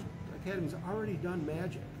Lounge Academy's already done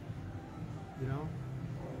magic, you know,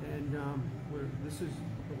 and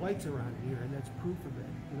the lights are on here, and that's proof of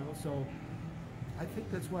it. You know, so I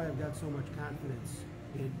think that's why I've got so much confidence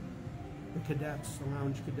in the cadets, the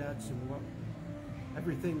lounge cadets, and what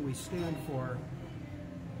everything we stand for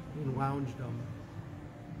in loungedom.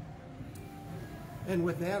 And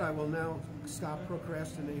with that, I will now stop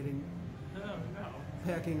procrastinating,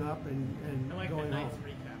 packing up and I like going the nice home.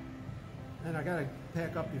 recap. And I got to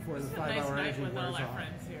pack up before It was the a nice 5-hour night energy with all wears our off.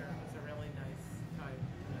 friends here. It was a really nice time.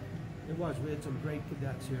 It was. We had some great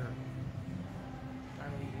cadets here.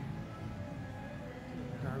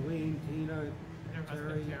 Darlene, Tina, And her Terry.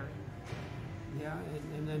 husband Terry. Yeah,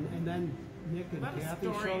 and then Nick and A lot of Kathy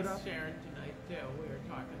stories showed up. shared tonight too. We were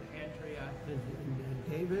talking to Andrea.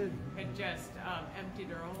 And David. Had just emptied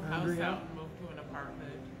her own Andrea. house out and moved to an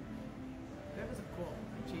apartment. That was a cool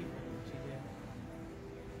achievement that she did.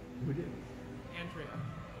 Who did? Andrea.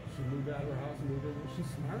 She moved out of her house and moved in. She's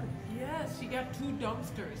smart. Yes, she got 2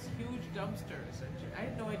 dumpsters, huge dumpsters. And I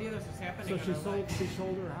had no idea this was happening. So in she her sold. life. She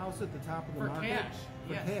sold her house at the top of the For market cash,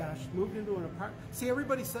 For yes. cash, moved into an apartment. See,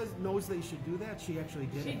 everybody knows they should do that. She actually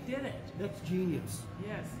did She it. did it. That's genius,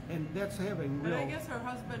 Yes. and that's having But real. I guess her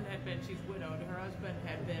husband had been, she's widowed, her husband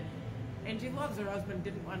had been, and she loves her husband,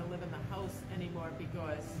 didn't want to live in the house anymore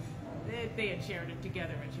because they had shared it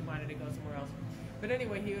together and she wanted to go somewhere else. But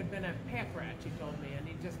anyway, he had been a pack rat, she told me, and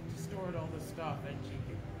he just stored all the stuff and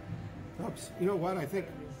she... Oops. You know what? I think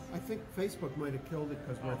Facebook might have killed it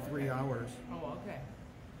because we're 3 hours. Oh, okay.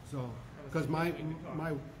 So, because my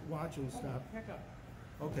watching stopped. Pick up.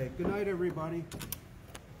 Okay. Good night, everybody.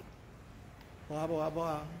 Blah blah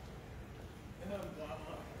blah.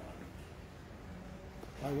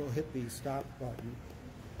 I will hit the stop button.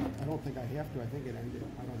 I don't think I have to. I think it ended.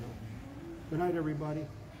 I don't know. Good night, everybody.